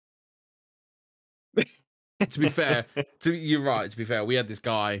 To be fair, you're right. To be fair, we had this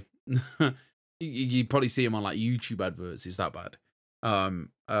guy. You probably see him on like YouTube adverts. It's that bad.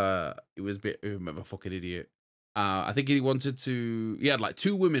 It was a bit of a fucking idiot. I think he had like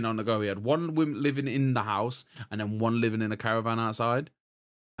 2 women on the go. He had one woman living in the house and then one living in a caravan outside,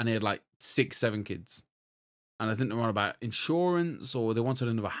 and he had like 6-7 kids. And I think they were on about insurance, or they wanted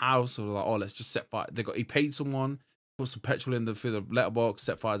another house, or like, oh, let's just set fire. He paid someone, put some petrol in for the letterbox,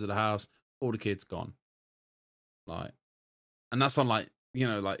 set fire to the house. All the kids gone. Like, and that's on like,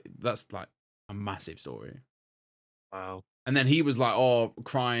 like that's like a massive story. Wow. And then he was like, oh,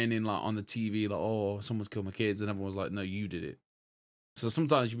 crying in like on the TV, like, oh, someone's killed my kids, and everyone was like, no, you did it. So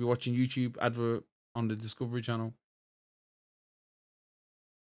sometimes you'll be watching YouTube advert on the Discovery Channel.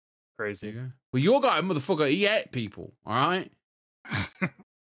 Crazy. Well, your guy, motherfucker, he ate people. All right.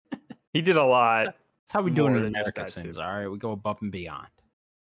 He did a lot. That's how we do more in than just America, that, Sims. too. All right, we go above and beyond.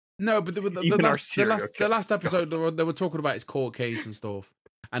 No, but the Even our last serial last episode, they were talking about his court case and stuff,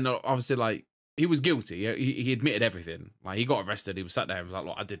 and obviously, like, he was guilty. He admitted everything. Like, he got arrested. He was sat there and was like,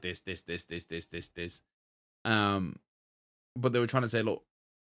 look, I did this. But they were trying to say, look,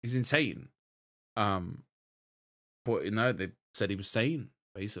 he's insane. But they said he was sane,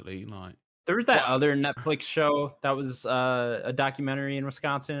 basically. Like, There was that other Netflix show that was a documentary in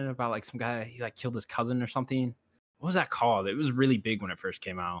Wisconsin about like some guy, he like killed his cousin or something. What was that called? It was really big when it first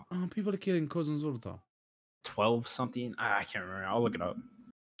came out. oh, people are killing cousins all the time. 12 something. I can't remember. I'll look it up.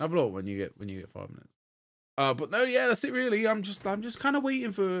 Have a look when you get 5 minutes. But no, yeah, that's it really. I'm just kind of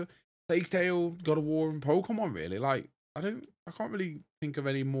waiting for Plague's Tale, God of War, and Pokemon. Really, like I can't really think of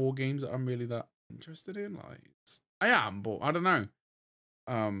any more games that I'm really that interested in. Like I am, but I don't know.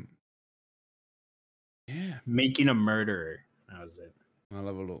 Yeah, Making a Murderer. That was it. I'll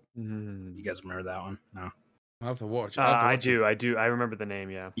have a look. You guys remember that one? No. I'll have to watch. I do. I remember the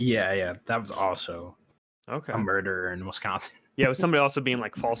name. Yeah. Yeah. That was also Okay. a murderer in Wisconsin. Yeah, it was somebody also being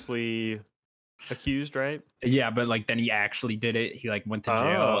like falsely accused, right? Yeah, but like then he actually did it. He like went to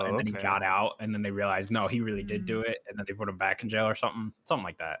jail and then he okay. got out, and then they realized no, he really did do it, and then they put him back in jail or something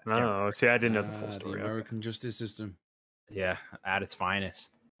like that. I can't remember. Oh, see, I didn't know the full story. The American justice system. Yeah, at its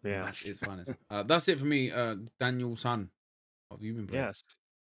finest. Yeah. It's finest. That's it for me. Daniel San, what have you been playing? Yes.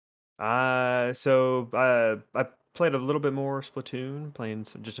 So I played a little bit more Splatoon, playing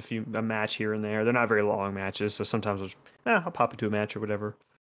just a match here and there. They're not very long matches, so sometimes I'll pop into a match or whatever.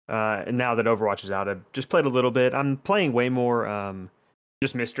 And now that Overwatch is out, I've just played a little bit. I'm playing way more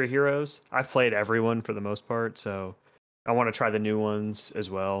just Mystery Heroes. I've played everyone for the most part, so I want to try the new ones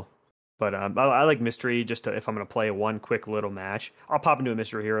as well. But I like Mystery. If I'm going to play one quick little match, I'll pop into a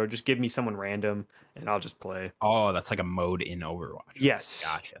Mystery Hero. Just give me someone random, and I'll just play. Oh, that's like a mode in Overwatch. Yes.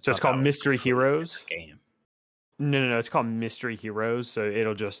 Gotcha. So it's called Mystery Heroes. Game. No. It's called Mystery Heroes. So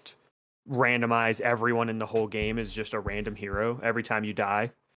it'll just randomize everyone in the whole game as just a random hero every time you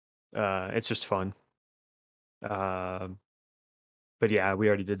die. It's just fun. But yeah, we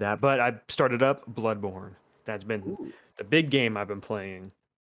already did that. But I started up Bloodborne. That's been the big game I've been playing.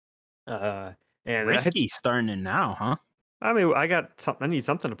 And Risky starting in now, huh? I mean, I need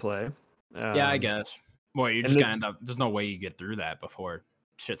something to play. Yeah, I guess. Well, you're just gonna end up. There's no way you get through that before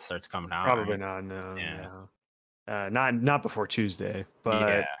shit starts coming out. Probably right? not. No. Yeah. Not before Tuesday. But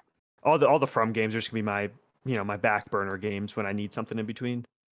yeah. all the From games are just gonna be my back burner games when I need something in between.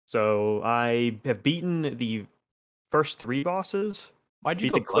 So I have beaten the first 3 bosses. Why'd you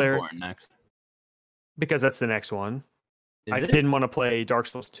Beat go the cleric Bloodborne next? because that's the next one. Is I it? didn't want to play Dark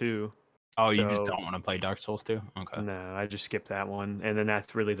Souls 2. Oh, you just so don't want to play Dark Souls 2? Okay. no, I just skipped that one, and then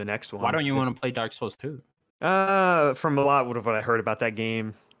that's really the next one. Why don't you want to play Dark Souls 2? From a lot of what I heard about that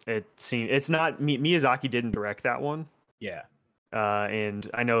game, it seemed it's not Miyazaki didn't direct that one. Yeah. And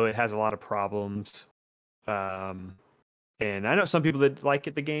I know it has a lot of problems. And I know some people that like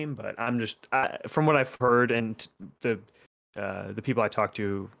the game, but from what I've heard and the people I talked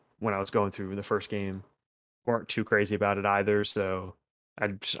to when I was going through the first game weren't too crazy about it either. So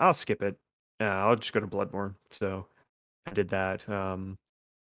I'll skip it. I'll just go to Bloodborne. So I did that.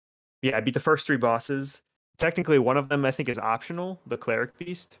 Yeah, I beat the first 3 bosses. Technically, one of them I think is optional. The cleric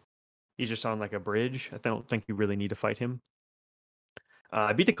beast. He's just on like a bridge. I don't think you really need to fight him.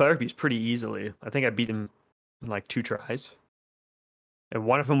 I beat the cleric beast pretty easily. I think I beat him in like 2 tries. And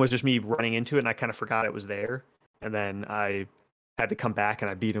one of them was just me running into it, and I kind of forgot it was there. And then I had to come back,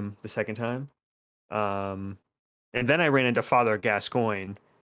 and I beat him the second time. And then I ran into Father Gascoigne.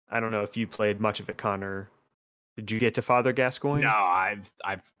 I don't know if you played much of it, Connor. Did you get to Father Gascoigne? No, I've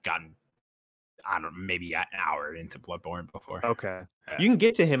gotten, I don't know, maybe an hour into Bloodborne before. Okay. Yeah. You can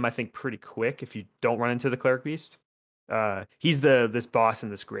get to him, I think, pretty quick if you don't run into the cleric beast. He's this boss in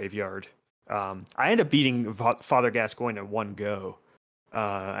this graveyard. I ended up beating Father Gascoigne in one go.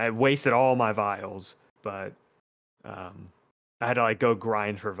 I wasted all my vials, but I had to like go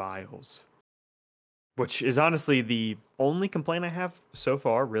grind for vials, which is honestly the only complaint I have so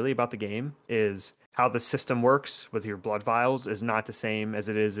far really about the game is how the system works with your blood vials is not the same as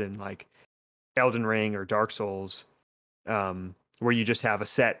it is in like Elden Ring or Dark Souls, where you just have a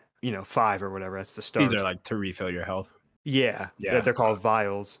set, 5 or whatever. That's the start. These are like to refill your health. Yeah. They're called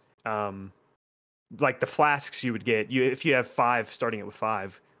vials. Like the flasks you would get, if you have 5, starting it with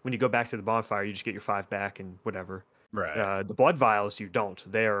 5, when you go back to the bonfire, you just get your 5 back and whatever. Right. The blood vials, you don't.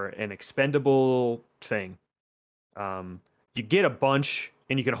 They're an expendable thing. You get a bunch,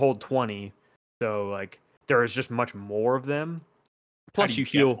 and you can hold 20. So like there is just much more of them. How Plus do you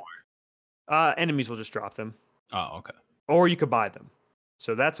get heal. more? Enemies will just drop them, Oh, okay. or you could buy them.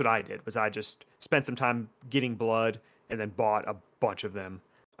 So that's what I did. Was I just spent some time getting blood and then bought a bunch of them.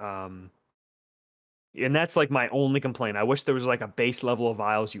 And that's like my only complaint. I wish there was like a base level of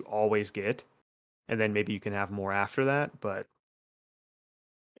vials you always get, and then maybe you can have more after that. But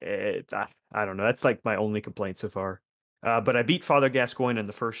I don't know. That's like my only complaint so far. But I beat Father Gascoigne in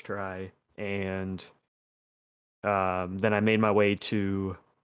the first try, and then I made my way to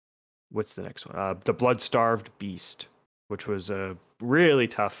what's the next one? The Blood-Starved Beast, which was a really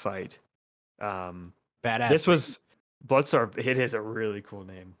tough fight. Badass. This was Blood-Starved. It is a really cool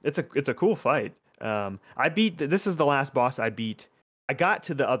name. It's a cool fight. I beat. This is the last boss I beat. I got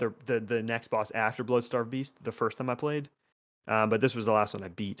to the next boss after Blood-Starved Beast the first time I played, but this was the last one I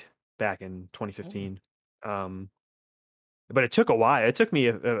beat back in 2015. But it took a while. It took me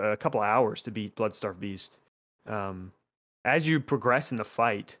a couple of hours to beat Blood-Starved Beast. As you progress in the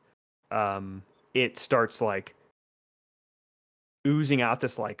fight, it starts like oozing out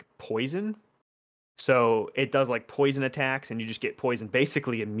this like poison. So it does like poison attacks, and you just get poisoned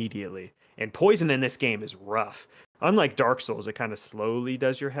basically immediately. And poison in this game is rough. Unlike Dark Souls, it kind of slowly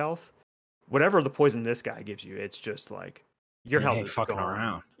does your health. Whatever the poison this guy gives you, it's just like your health is fucking gone.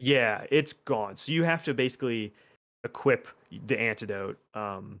 around. Yeah, it's gone. So you have to basically equip the antidote,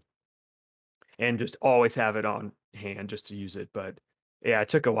 and just always have it on hand just to use it. But yeah, it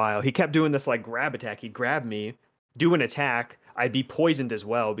took a while. He kept doing this like grab attack. He'd grab me, do an attack. I'd be poisoned as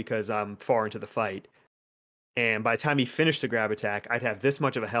well because I'm far into the fight. And by the time he finished the grab attack, I'd have this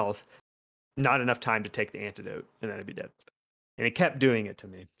much of a health, not enough time to take the antidote, and then I'd be dead. And he kept doing it to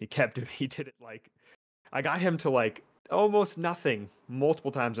me. He did it like, I got him to like almost nothing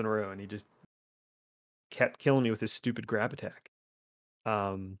multiple times in a row, and he just kept killing me with his stupid grab attack.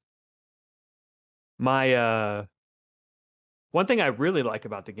 My one thing I really like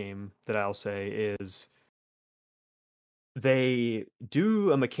about the game that I'll say is they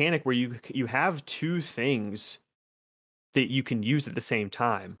do a mechanic where you have 2 things that you can use at the same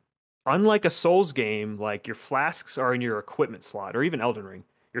time. Unlike a Souls game, like your flasks are in your equipment slot, or even Elden Ring,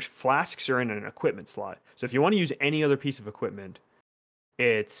 your flasks are in an equipment slot. So if you want to use any other piece of equipment,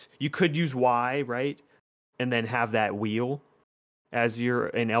 you could use Y, right? And then have that wheel as you're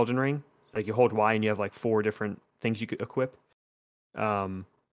in Elden Ring. Like you hold Y and you have like 4 different things you could equip. In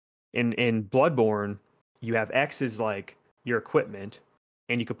Bloodborne, you have X is like your equipment,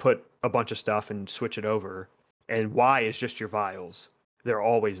 and you could put a bunch of stuff and switch it over. And Y is just your vials. They're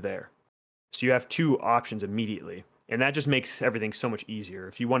always there. So you have 2 options immediately. and that just makes everything so much easier.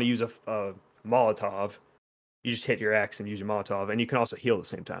 If you want to use a Molotov, you just hit your X and use your Molotov, and you can also heal at the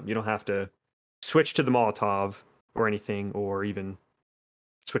same time. You don't have to switch to the Molotov or anything, or even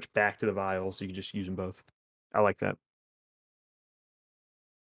switch back to the vials. You can just use them both. I like that.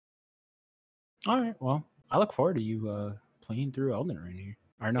 All right. Well, I look forward to you playing through Elden Ring here.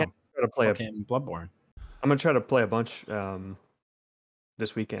 Or no, Yeah, try to play fucking Bloodborne. I'm gonna try to play a bunch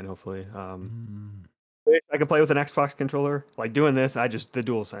this weekend, hopefully. I can play with an Xbox controller. Like doing this, the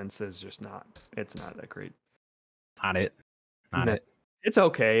DualSense is just it's not that great. Not it. Not No, it. It's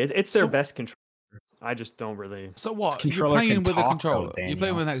okay. It's their So- best controller. I just don't really. So what? You're controller playing can with a talk, controller. though, You're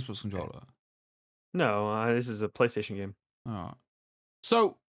playing Daniel. with an Xbox controller. No, this is a PlayStation game. Alright.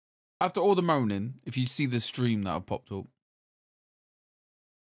 So, after all the moaning, if you see the stream that I've popped up.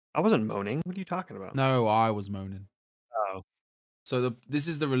 I wasn't moaning. What are you talking about? No, I was moaning. Oh. So this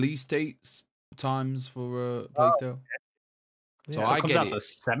is the release dates times for Plague Tale. So Yeah. I It comes get out it. the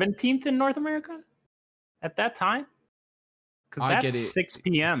 17th in North America at that time? Because I that's get it. 6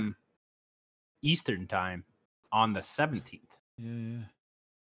 p.m. Eastern time on the 17th, Yeah.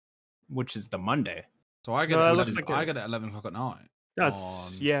 which is the Monday. So I get No, it. that 11, looks like I a- get it at 11 o'clock at night That's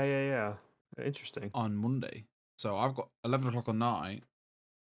on- yeah. Interesting. on Monday. So I've got 11 o'clock at night.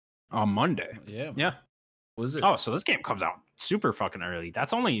 On Monday. Yeah. Man. Yeah. What is it? Oh, so this game comes out super fucking early.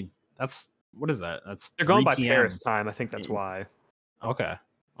 That's what is that? That's They're going 3 by p.m. Paris time. I think that's why. Okay.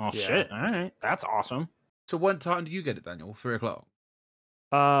 Oh Yeah. shit. All right. That's awesome. So what time do you get it, Daniel? 3 o'clock.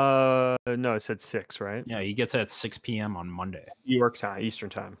 No, it said 6, right? Yeah, he gets it at 6 p.m. on Monday. New York time, Eastern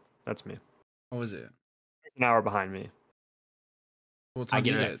time. That's me. Or is it? An hour behind me. What time I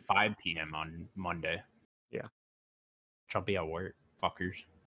do get you it at 5 p.m. on Monday. Yeah. Which I'll be at work. Fuckers.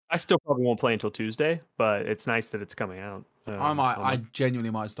 I still probably won't play until Tuesday, but it's nice that it's coming out. I genuinely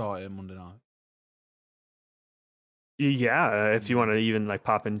might start it Monday night. Yeah, if you want to even like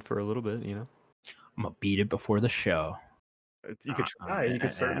pop in for a little bit, you know, I'm gonna beat it before the show. you could try. You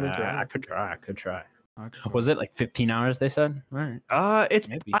could certainly try. I could try. I could Was it like 15 hours? They said. All right. It's.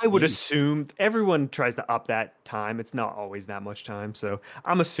 Maybe, I would maybe. assume everyone tries to up that time. It's not always that much time, so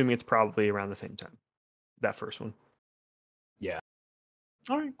I'm assuming it's probably around the same time. That first one.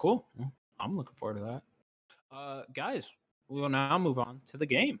 All right. Cool. Well, I'm looking forward to that. Guys, we will now move on to the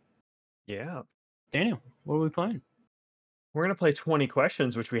game. Yeah, Daniel, what are we playing? we're gonna play 20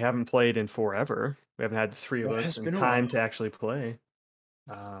 questions, which we haven't played in forever. We haven't had the three of It us has in been a time while. to actually play.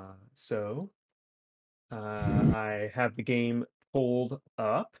 I have the game pulled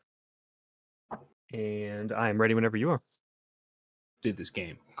up, and I am ready whenever you are. Did this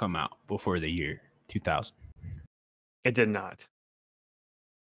game come out before the year 2000? It did not.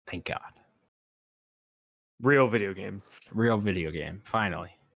 Thank God. Real video game. Real video game.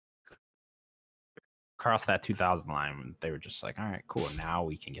 Finally. Cross that 2000 line. They were just like, all right, cool. Now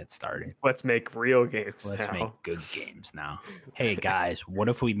we can get started. Let's make real games Let's now. make good games now. Hey guys, what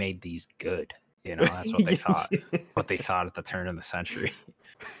if we made these good? You know, that's what they thought. What they thought at the turn of the century.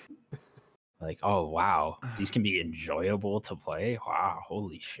 Like, oh wow, these can be enjoyable to play. Wow,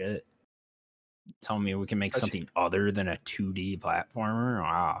 holy shit. Tell me we can make something other than a 2D platformer.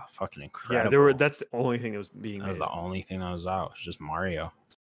 Wow, fucking incredible. Yeah, that's the only thing that was being That was made. the only thing that was out. It was just Mario.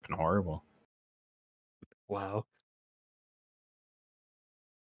 It's fucking horrible. Wow.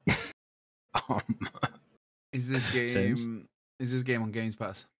 Is this Sims? game? Is this game on Games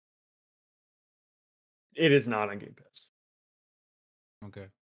Pass? It is not on Game Pass. Okay.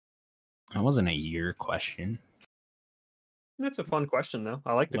 That wasn't a year question. That's a fun question, though.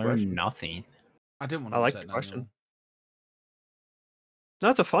 I like the Learn question. nothing. I didn't want I to like upset the question. Daniel. No,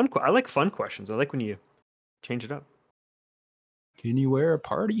 it's a fun. I like fun questions. I like when you change it up. Can you wear a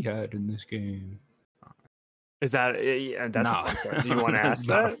party hat in this game? Is that? Yeah, that's No. a fun question. Do you want to That's ask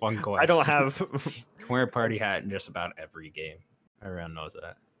not that? a fun question. I don't have. You can wear a party hat in just about every game. Everyone knows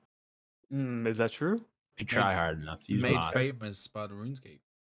that. Is that true? If you try Made- hard enough, use Made mods. famous by the RuneScape.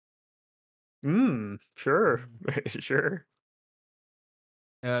 Sure, sure.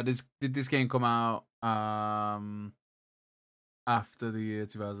 Did this game come out after the year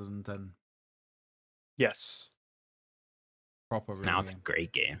 2010? Yes. Proper real Now it's a game.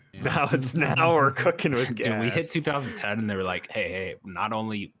 great game. Yeah. Now we're cooking with gas. Dude, we hit 2010 and they were like, hey, not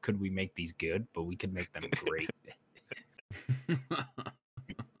only could we make these good, but we could make them great. You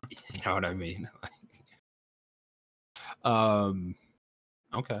know what I mean?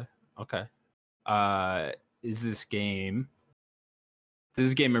 Okay. Is this game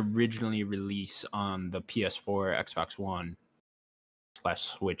originally released on the PS4, Xbox One /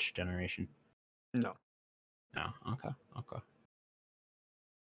 Switch generation? No. No. Okay.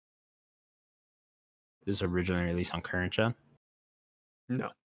 This was originally released on current gen. No.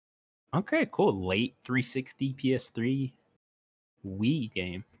 Okay, cool. Late 360 PS3 Wii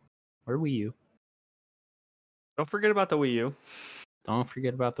game. Or Wii U. Don't forget about the Wii U. Don't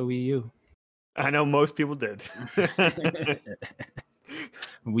forget about the Wii U. I know most people did.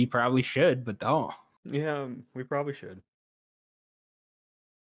 We probably should, but don't. Yeah, we probably should.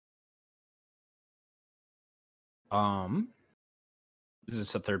 Is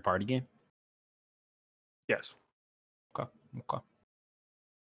this a third party game? Yes. Okay.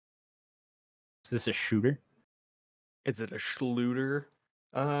 Is this a shooter? Is it a shooter?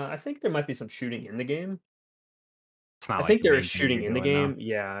 I think there might be some shooting in the game. It's not I like think the there main is thing shooting you're in the doing, game.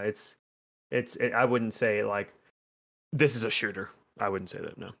 Yeah, I wouldn't say like this is a shooter. I wouldn't say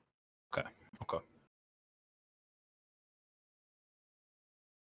that. No. Okay.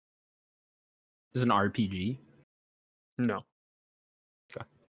 Is it an RPG? No. Okay.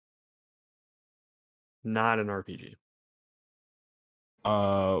 Not an RPG.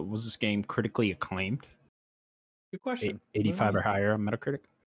 Was this game critically acclaimed? Good question. 85 or higher on Metacritic?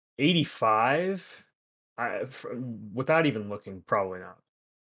 85? Without even looking, probably not.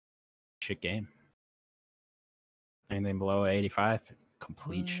 Shit game. Anything below 85?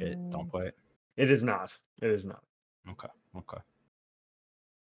 Complete shit. Don't play it. It is not. It is not. Okay.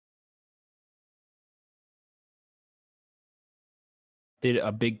 Did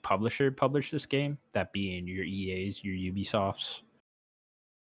a big publisher publish this game? That being your EAs, your Ubisofts?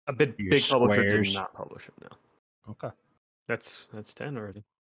 A big Your publisher did Squares. not publish it. No. Okay. That's 10 already.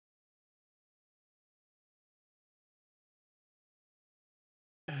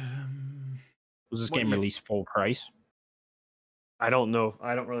 Was this What game year? released full price? I don't know.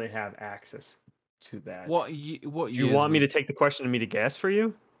 I don't really have access to that. What Do you years want me we- to take the question and me to guess for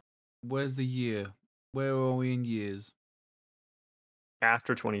you? Where's the year? Where are we in years?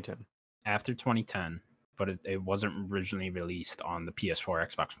 After 2010. After 2010, but it wasn't originally released on the PS4,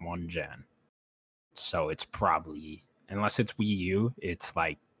 Xbox One gen. So it's probably, unless it's Wii U, it's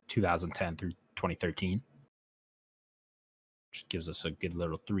like 2010 through 2013. Which gives us a good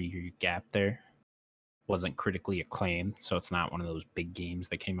little 3-year gap there. Wasn't critically acclaimed, so it's not one of those big games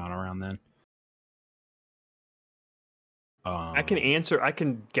that came out around then. I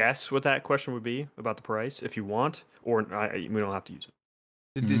can guess what that question would be about the price if you want, or we don't have to use it.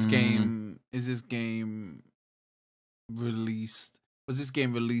 Did this game is this game released? Was this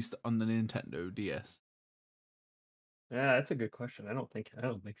game released on the Nintendo DS? Yeah, that's a good question. I don't think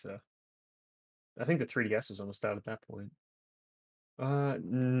so. I think the 3DS is almost out at that point.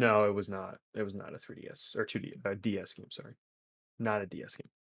 No, it was not. It was not a 3DS or 2D DS game. Sorry, not a DS game.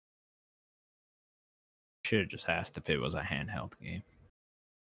 Should have just asked if it was a handheld game.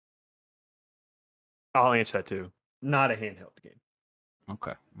 I'll answer that too. Not a handheld game.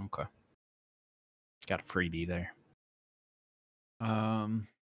 Okay. Got a freebie there. Not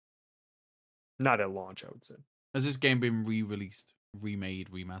at launch, I would say. Has this game been re-released, remade,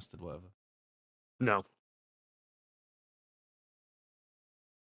 remastered, whatever? No.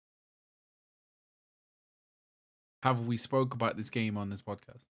 Have we spoke about this game on this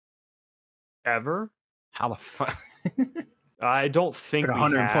podcast? Ever? How the fuck? I don't think we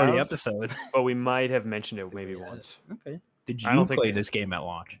 140 have, episodes. but we might have mentioned it maybe Yeah. once. Okay. Did I you don't think play we- this game at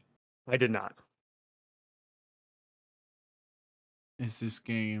launch? I did not. Is this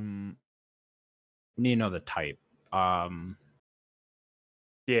game? We need to know the type.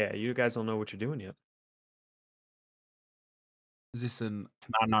 Yeah, you guys don't know what you're doing yet. Is this an? It's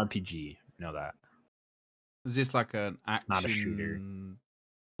not an RPG. You know that. Is this like an action Not a shooter.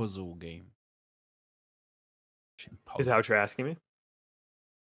 puzzle game? Is that what you're asking me?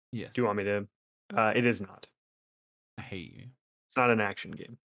 Yes. Do you want me to? It is not. I hate you. It's not an action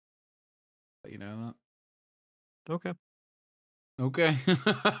game. But you know Okay. that. Okay.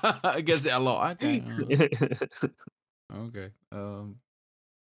 I guess it a lot. Okay. Okay.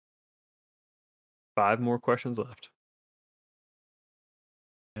 5 more questions left.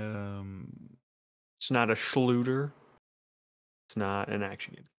 It's not a shooter. It's not an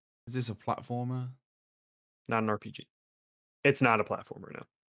action game. Is this a platformer? Not an RPG. It's not a platformer, no.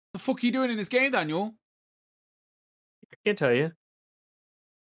 The fuck are you doing in this game, Daniel? I can't tell you.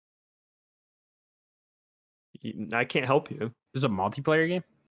 I can't help you. This is a multiplayer game.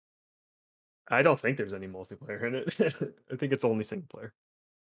 I don't think there's any multiplayer in it. I think it's only single player.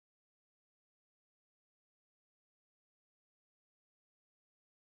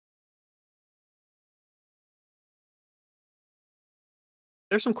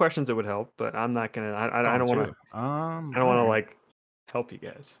 There's some questions that would help, but I'm not gonna. I don't want to. I don't want to like help you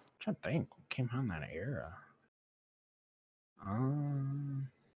guys. I'm trying to think what came out in that era.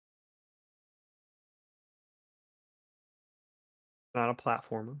 Not a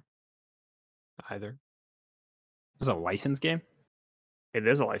platformer either. This is a license game. It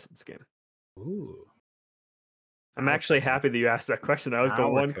is a licensed game. Ooh. I'm Now we're actually cooking. happy that you asked that question. That was the Now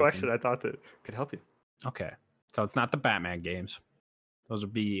we're one question cooking. I thought that could help you. Okay. So it's not the Batman games. Those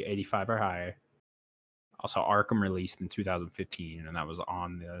would be 85 or higher. Also, Arkham released in 2015, and that was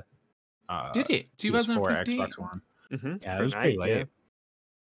on the Did it? PS4, 2015? Xbox One. Mm-hmm. Yeah, it was pretty late.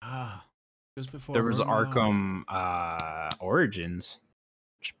 Ah, just before. There was Roma. Arkham Origins,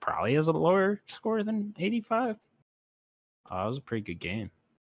 which probably has a lower score than 85. It was a pretty good game.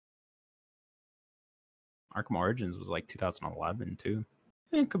 Arkham Origins was like 2011 too.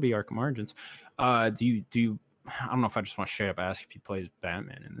 It could be Arkham Origins. Do you? I don't know if I just want to straight up ask if you play as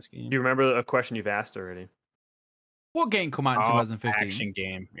Batman in this game. Do you remember a question you've asked already? What game came out in 2015? Action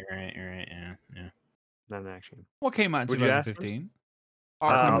game. You're right. Yeah. Not an action game. What came out in Would you ask 2015? A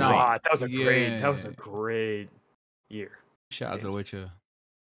Arkham Knight. lot. That was a great. That was a Yeah. great year. Shout out to The Witcher.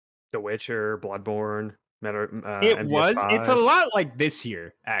 The Witcher, Bloodborne, It MGS5, was. It's a lot like this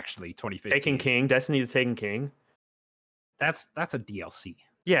year, actually. 2015. Taken King, Destiny: The Taken King. That's a DLC.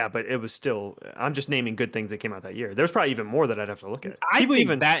 Yeah, but it was still. I'm just naming good things that came out that year. There's probably even more that I'd have to look at. I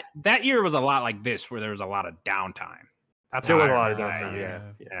think that year was a lot like this, where there was a lot of downtime. That's There how was I a lot of remember that downtime.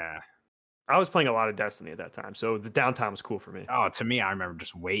 year. Yeah. Yeah. I was playing a lot of Destiny at that time, so the downtime was cool for me. Oh, to me, I remember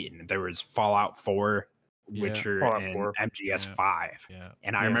just waiting. There was Fallout 4, Yeah. Witcher, Fallout and 4. MGS Yeah. 5. Yeah.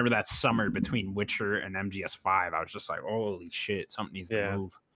 And I Yeah. remember that summer between Witcher and MGS 5, I was just like, holy shit, something needs Yeah. to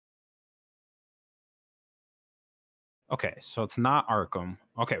move. Okay, so it's not Arkham.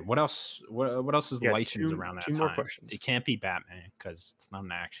 Okay, what else? What else is Yeah, licensed around that two time? more questions. It can't be Batman because it's not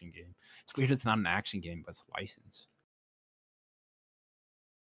an action game. It's weird it's not an action game, but it's licensed.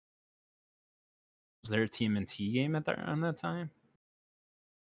 Was there a TMNT game at around that time?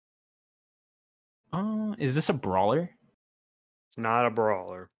 Is this a brawler? It's not a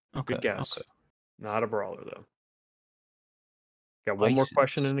brawler. Okay, Good guess. okay. Not a brawler though. Got one more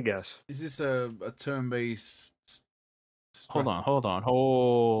question and a guess. Is this a turn-based? Hold on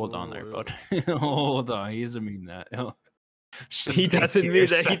there, Oh, bud. Hold on, he doesn't mean that. Just He think doesn't here mean a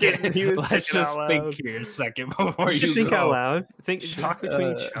that. He didn't. second. He was Let's thinking just out think loud. here a second before You you should think go. out loud. Think. Should- Talk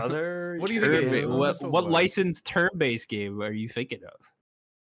between each other. What do you think it is? Turn-based- Well, let's talk What about it. licensed turn-based game are you thinking of?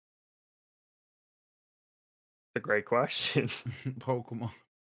 A great question. Pokemon.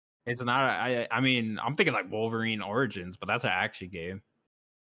 It's not. I mean, I'm thinking like Wolverine Origins, but that's an action game.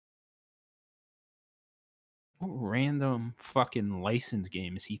 What random fucking license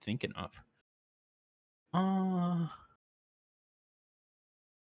game is he thinking of?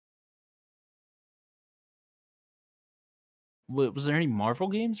 Was there any Marvel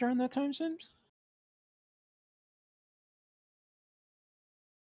games around that time, Sims?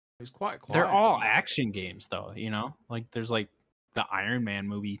 It's quite quiet. They're all action games, though. You know, like there's like the Iron Man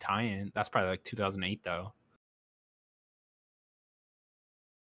movie tie-in. That's probably like 2008, though.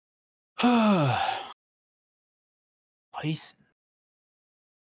 License.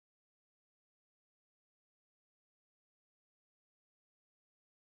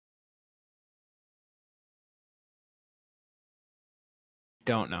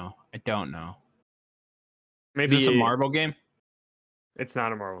 Don't know. I don't know. Maybe Is this a Marvel game? It's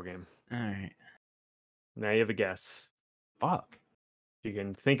not a Marvel game. All right. Now you have a guess. Fuck. You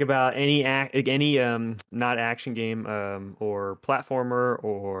can think about any not action game or platformer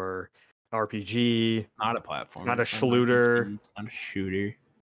or RPG. Not a platform. Not a It's not an shooter. RPG, it's not a shooter.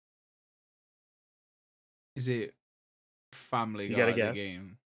 Is it Family You Guy gotta the guess.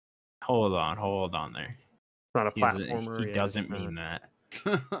 game? Hold on there. It's not a He platformer. doesn't mean that.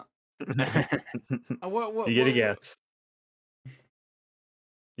 What, You get a guess.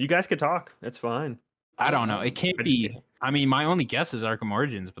 You guys could talk. It's fine. I don't know. It can't I just be. can't. I mean, my only guess is Arkham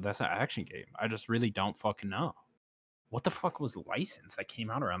Origins, but that's an action game. I just really don't fucking know. What the fuck was licensed that came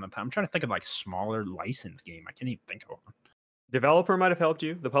out around that time? I'm trying to think of like smaller license game. I can't even think of one. Developer might have helped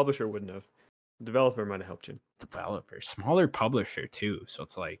you. The publisher wouldn't have. Developer might have helped you. Developer, smaller publisher too. So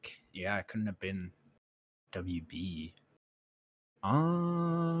it's like, yeah, it couldn't have been WB.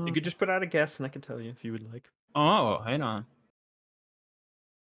 You could just put out a guess, and I can tell you if you would like. Oh, hang on.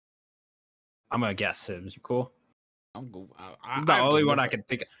 I'm gonna guess Sims. You cool? I'm go. This is the only one I can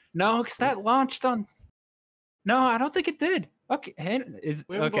think of. No, because that launched on. No, I don't think it did. Okay, is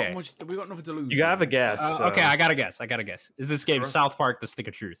We haven't okay. got much. We got nothing to lose. You gotta have a guess. Okay, I gotta guess. Is this game Sure. South Park: The Stick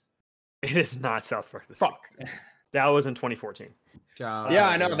of Truth? It is not South Park. Fuck. That was in 2014. Yeah,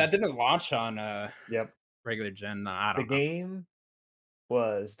 I know that didn't launch on Yep. regular gen. I The don't know. game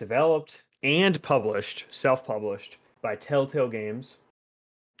was developed and published, self-published by Telltale Games.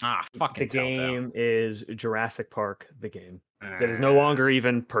 Ah, fucking The Telltale. game is Jurassic Park, the game. That is Uh, no longer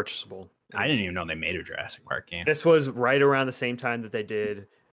even purchasable. I didn't even know they made a Jurassic Park game. This was right around the same time that they did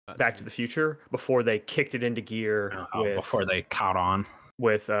Back to the Future, before they kicked it into gear Before they caught on.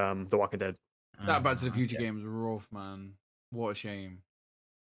 with The Walking Dead. That Back to the Future Okay. game was rough, man. What a shame.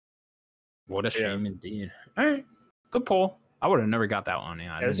 What a shame indeed. All right, good pull. I would have never got that one.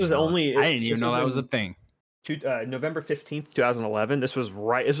 Yeah, Yeah, this was only. I didn't even this know that was a in thing. November 15th, 2011. This was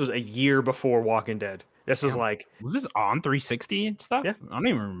a year before Walking Dead. This was Damn. like Was this on 360 and stuff? Yeah. I don't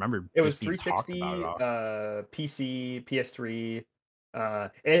even remember. it this was being talked 360, about at all. PC, PS3.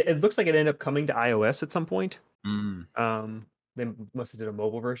 It looks like it ended up coming to iOS at some point. Mm. They must have did a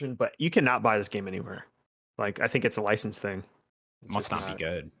mobile version, but you cannot buy this game anywhere. Like, I think it's a license thing. It's Must just not be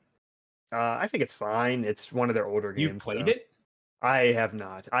good. I think it's fine. It's one of their older games. You played so. it? I have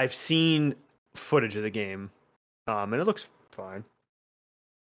not. I've seen footage of the game, and it looks fine.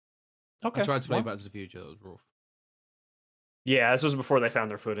 Okay. I tried to play well, Back to the Future. That was rough. Yeah, this was before they found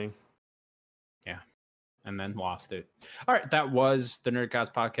their footing. and then lost it. All right, that was the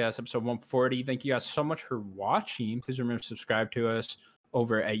Nerdcast Podcast, episode 140. Thank you guys so much for watching. Please remember to subscribe to us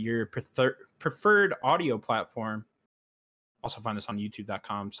over at your preferred audio platform. Also find us on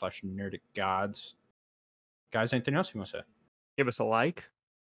youtube.com/nerdicgods. Guys, anything else you want to say? Give us a like,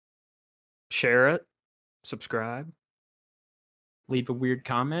 share it, subscribe. Leave a weird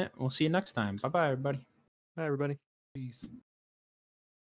comment. We'll see you next time. Bye-bye, everybody. Bye, everybody. Peace.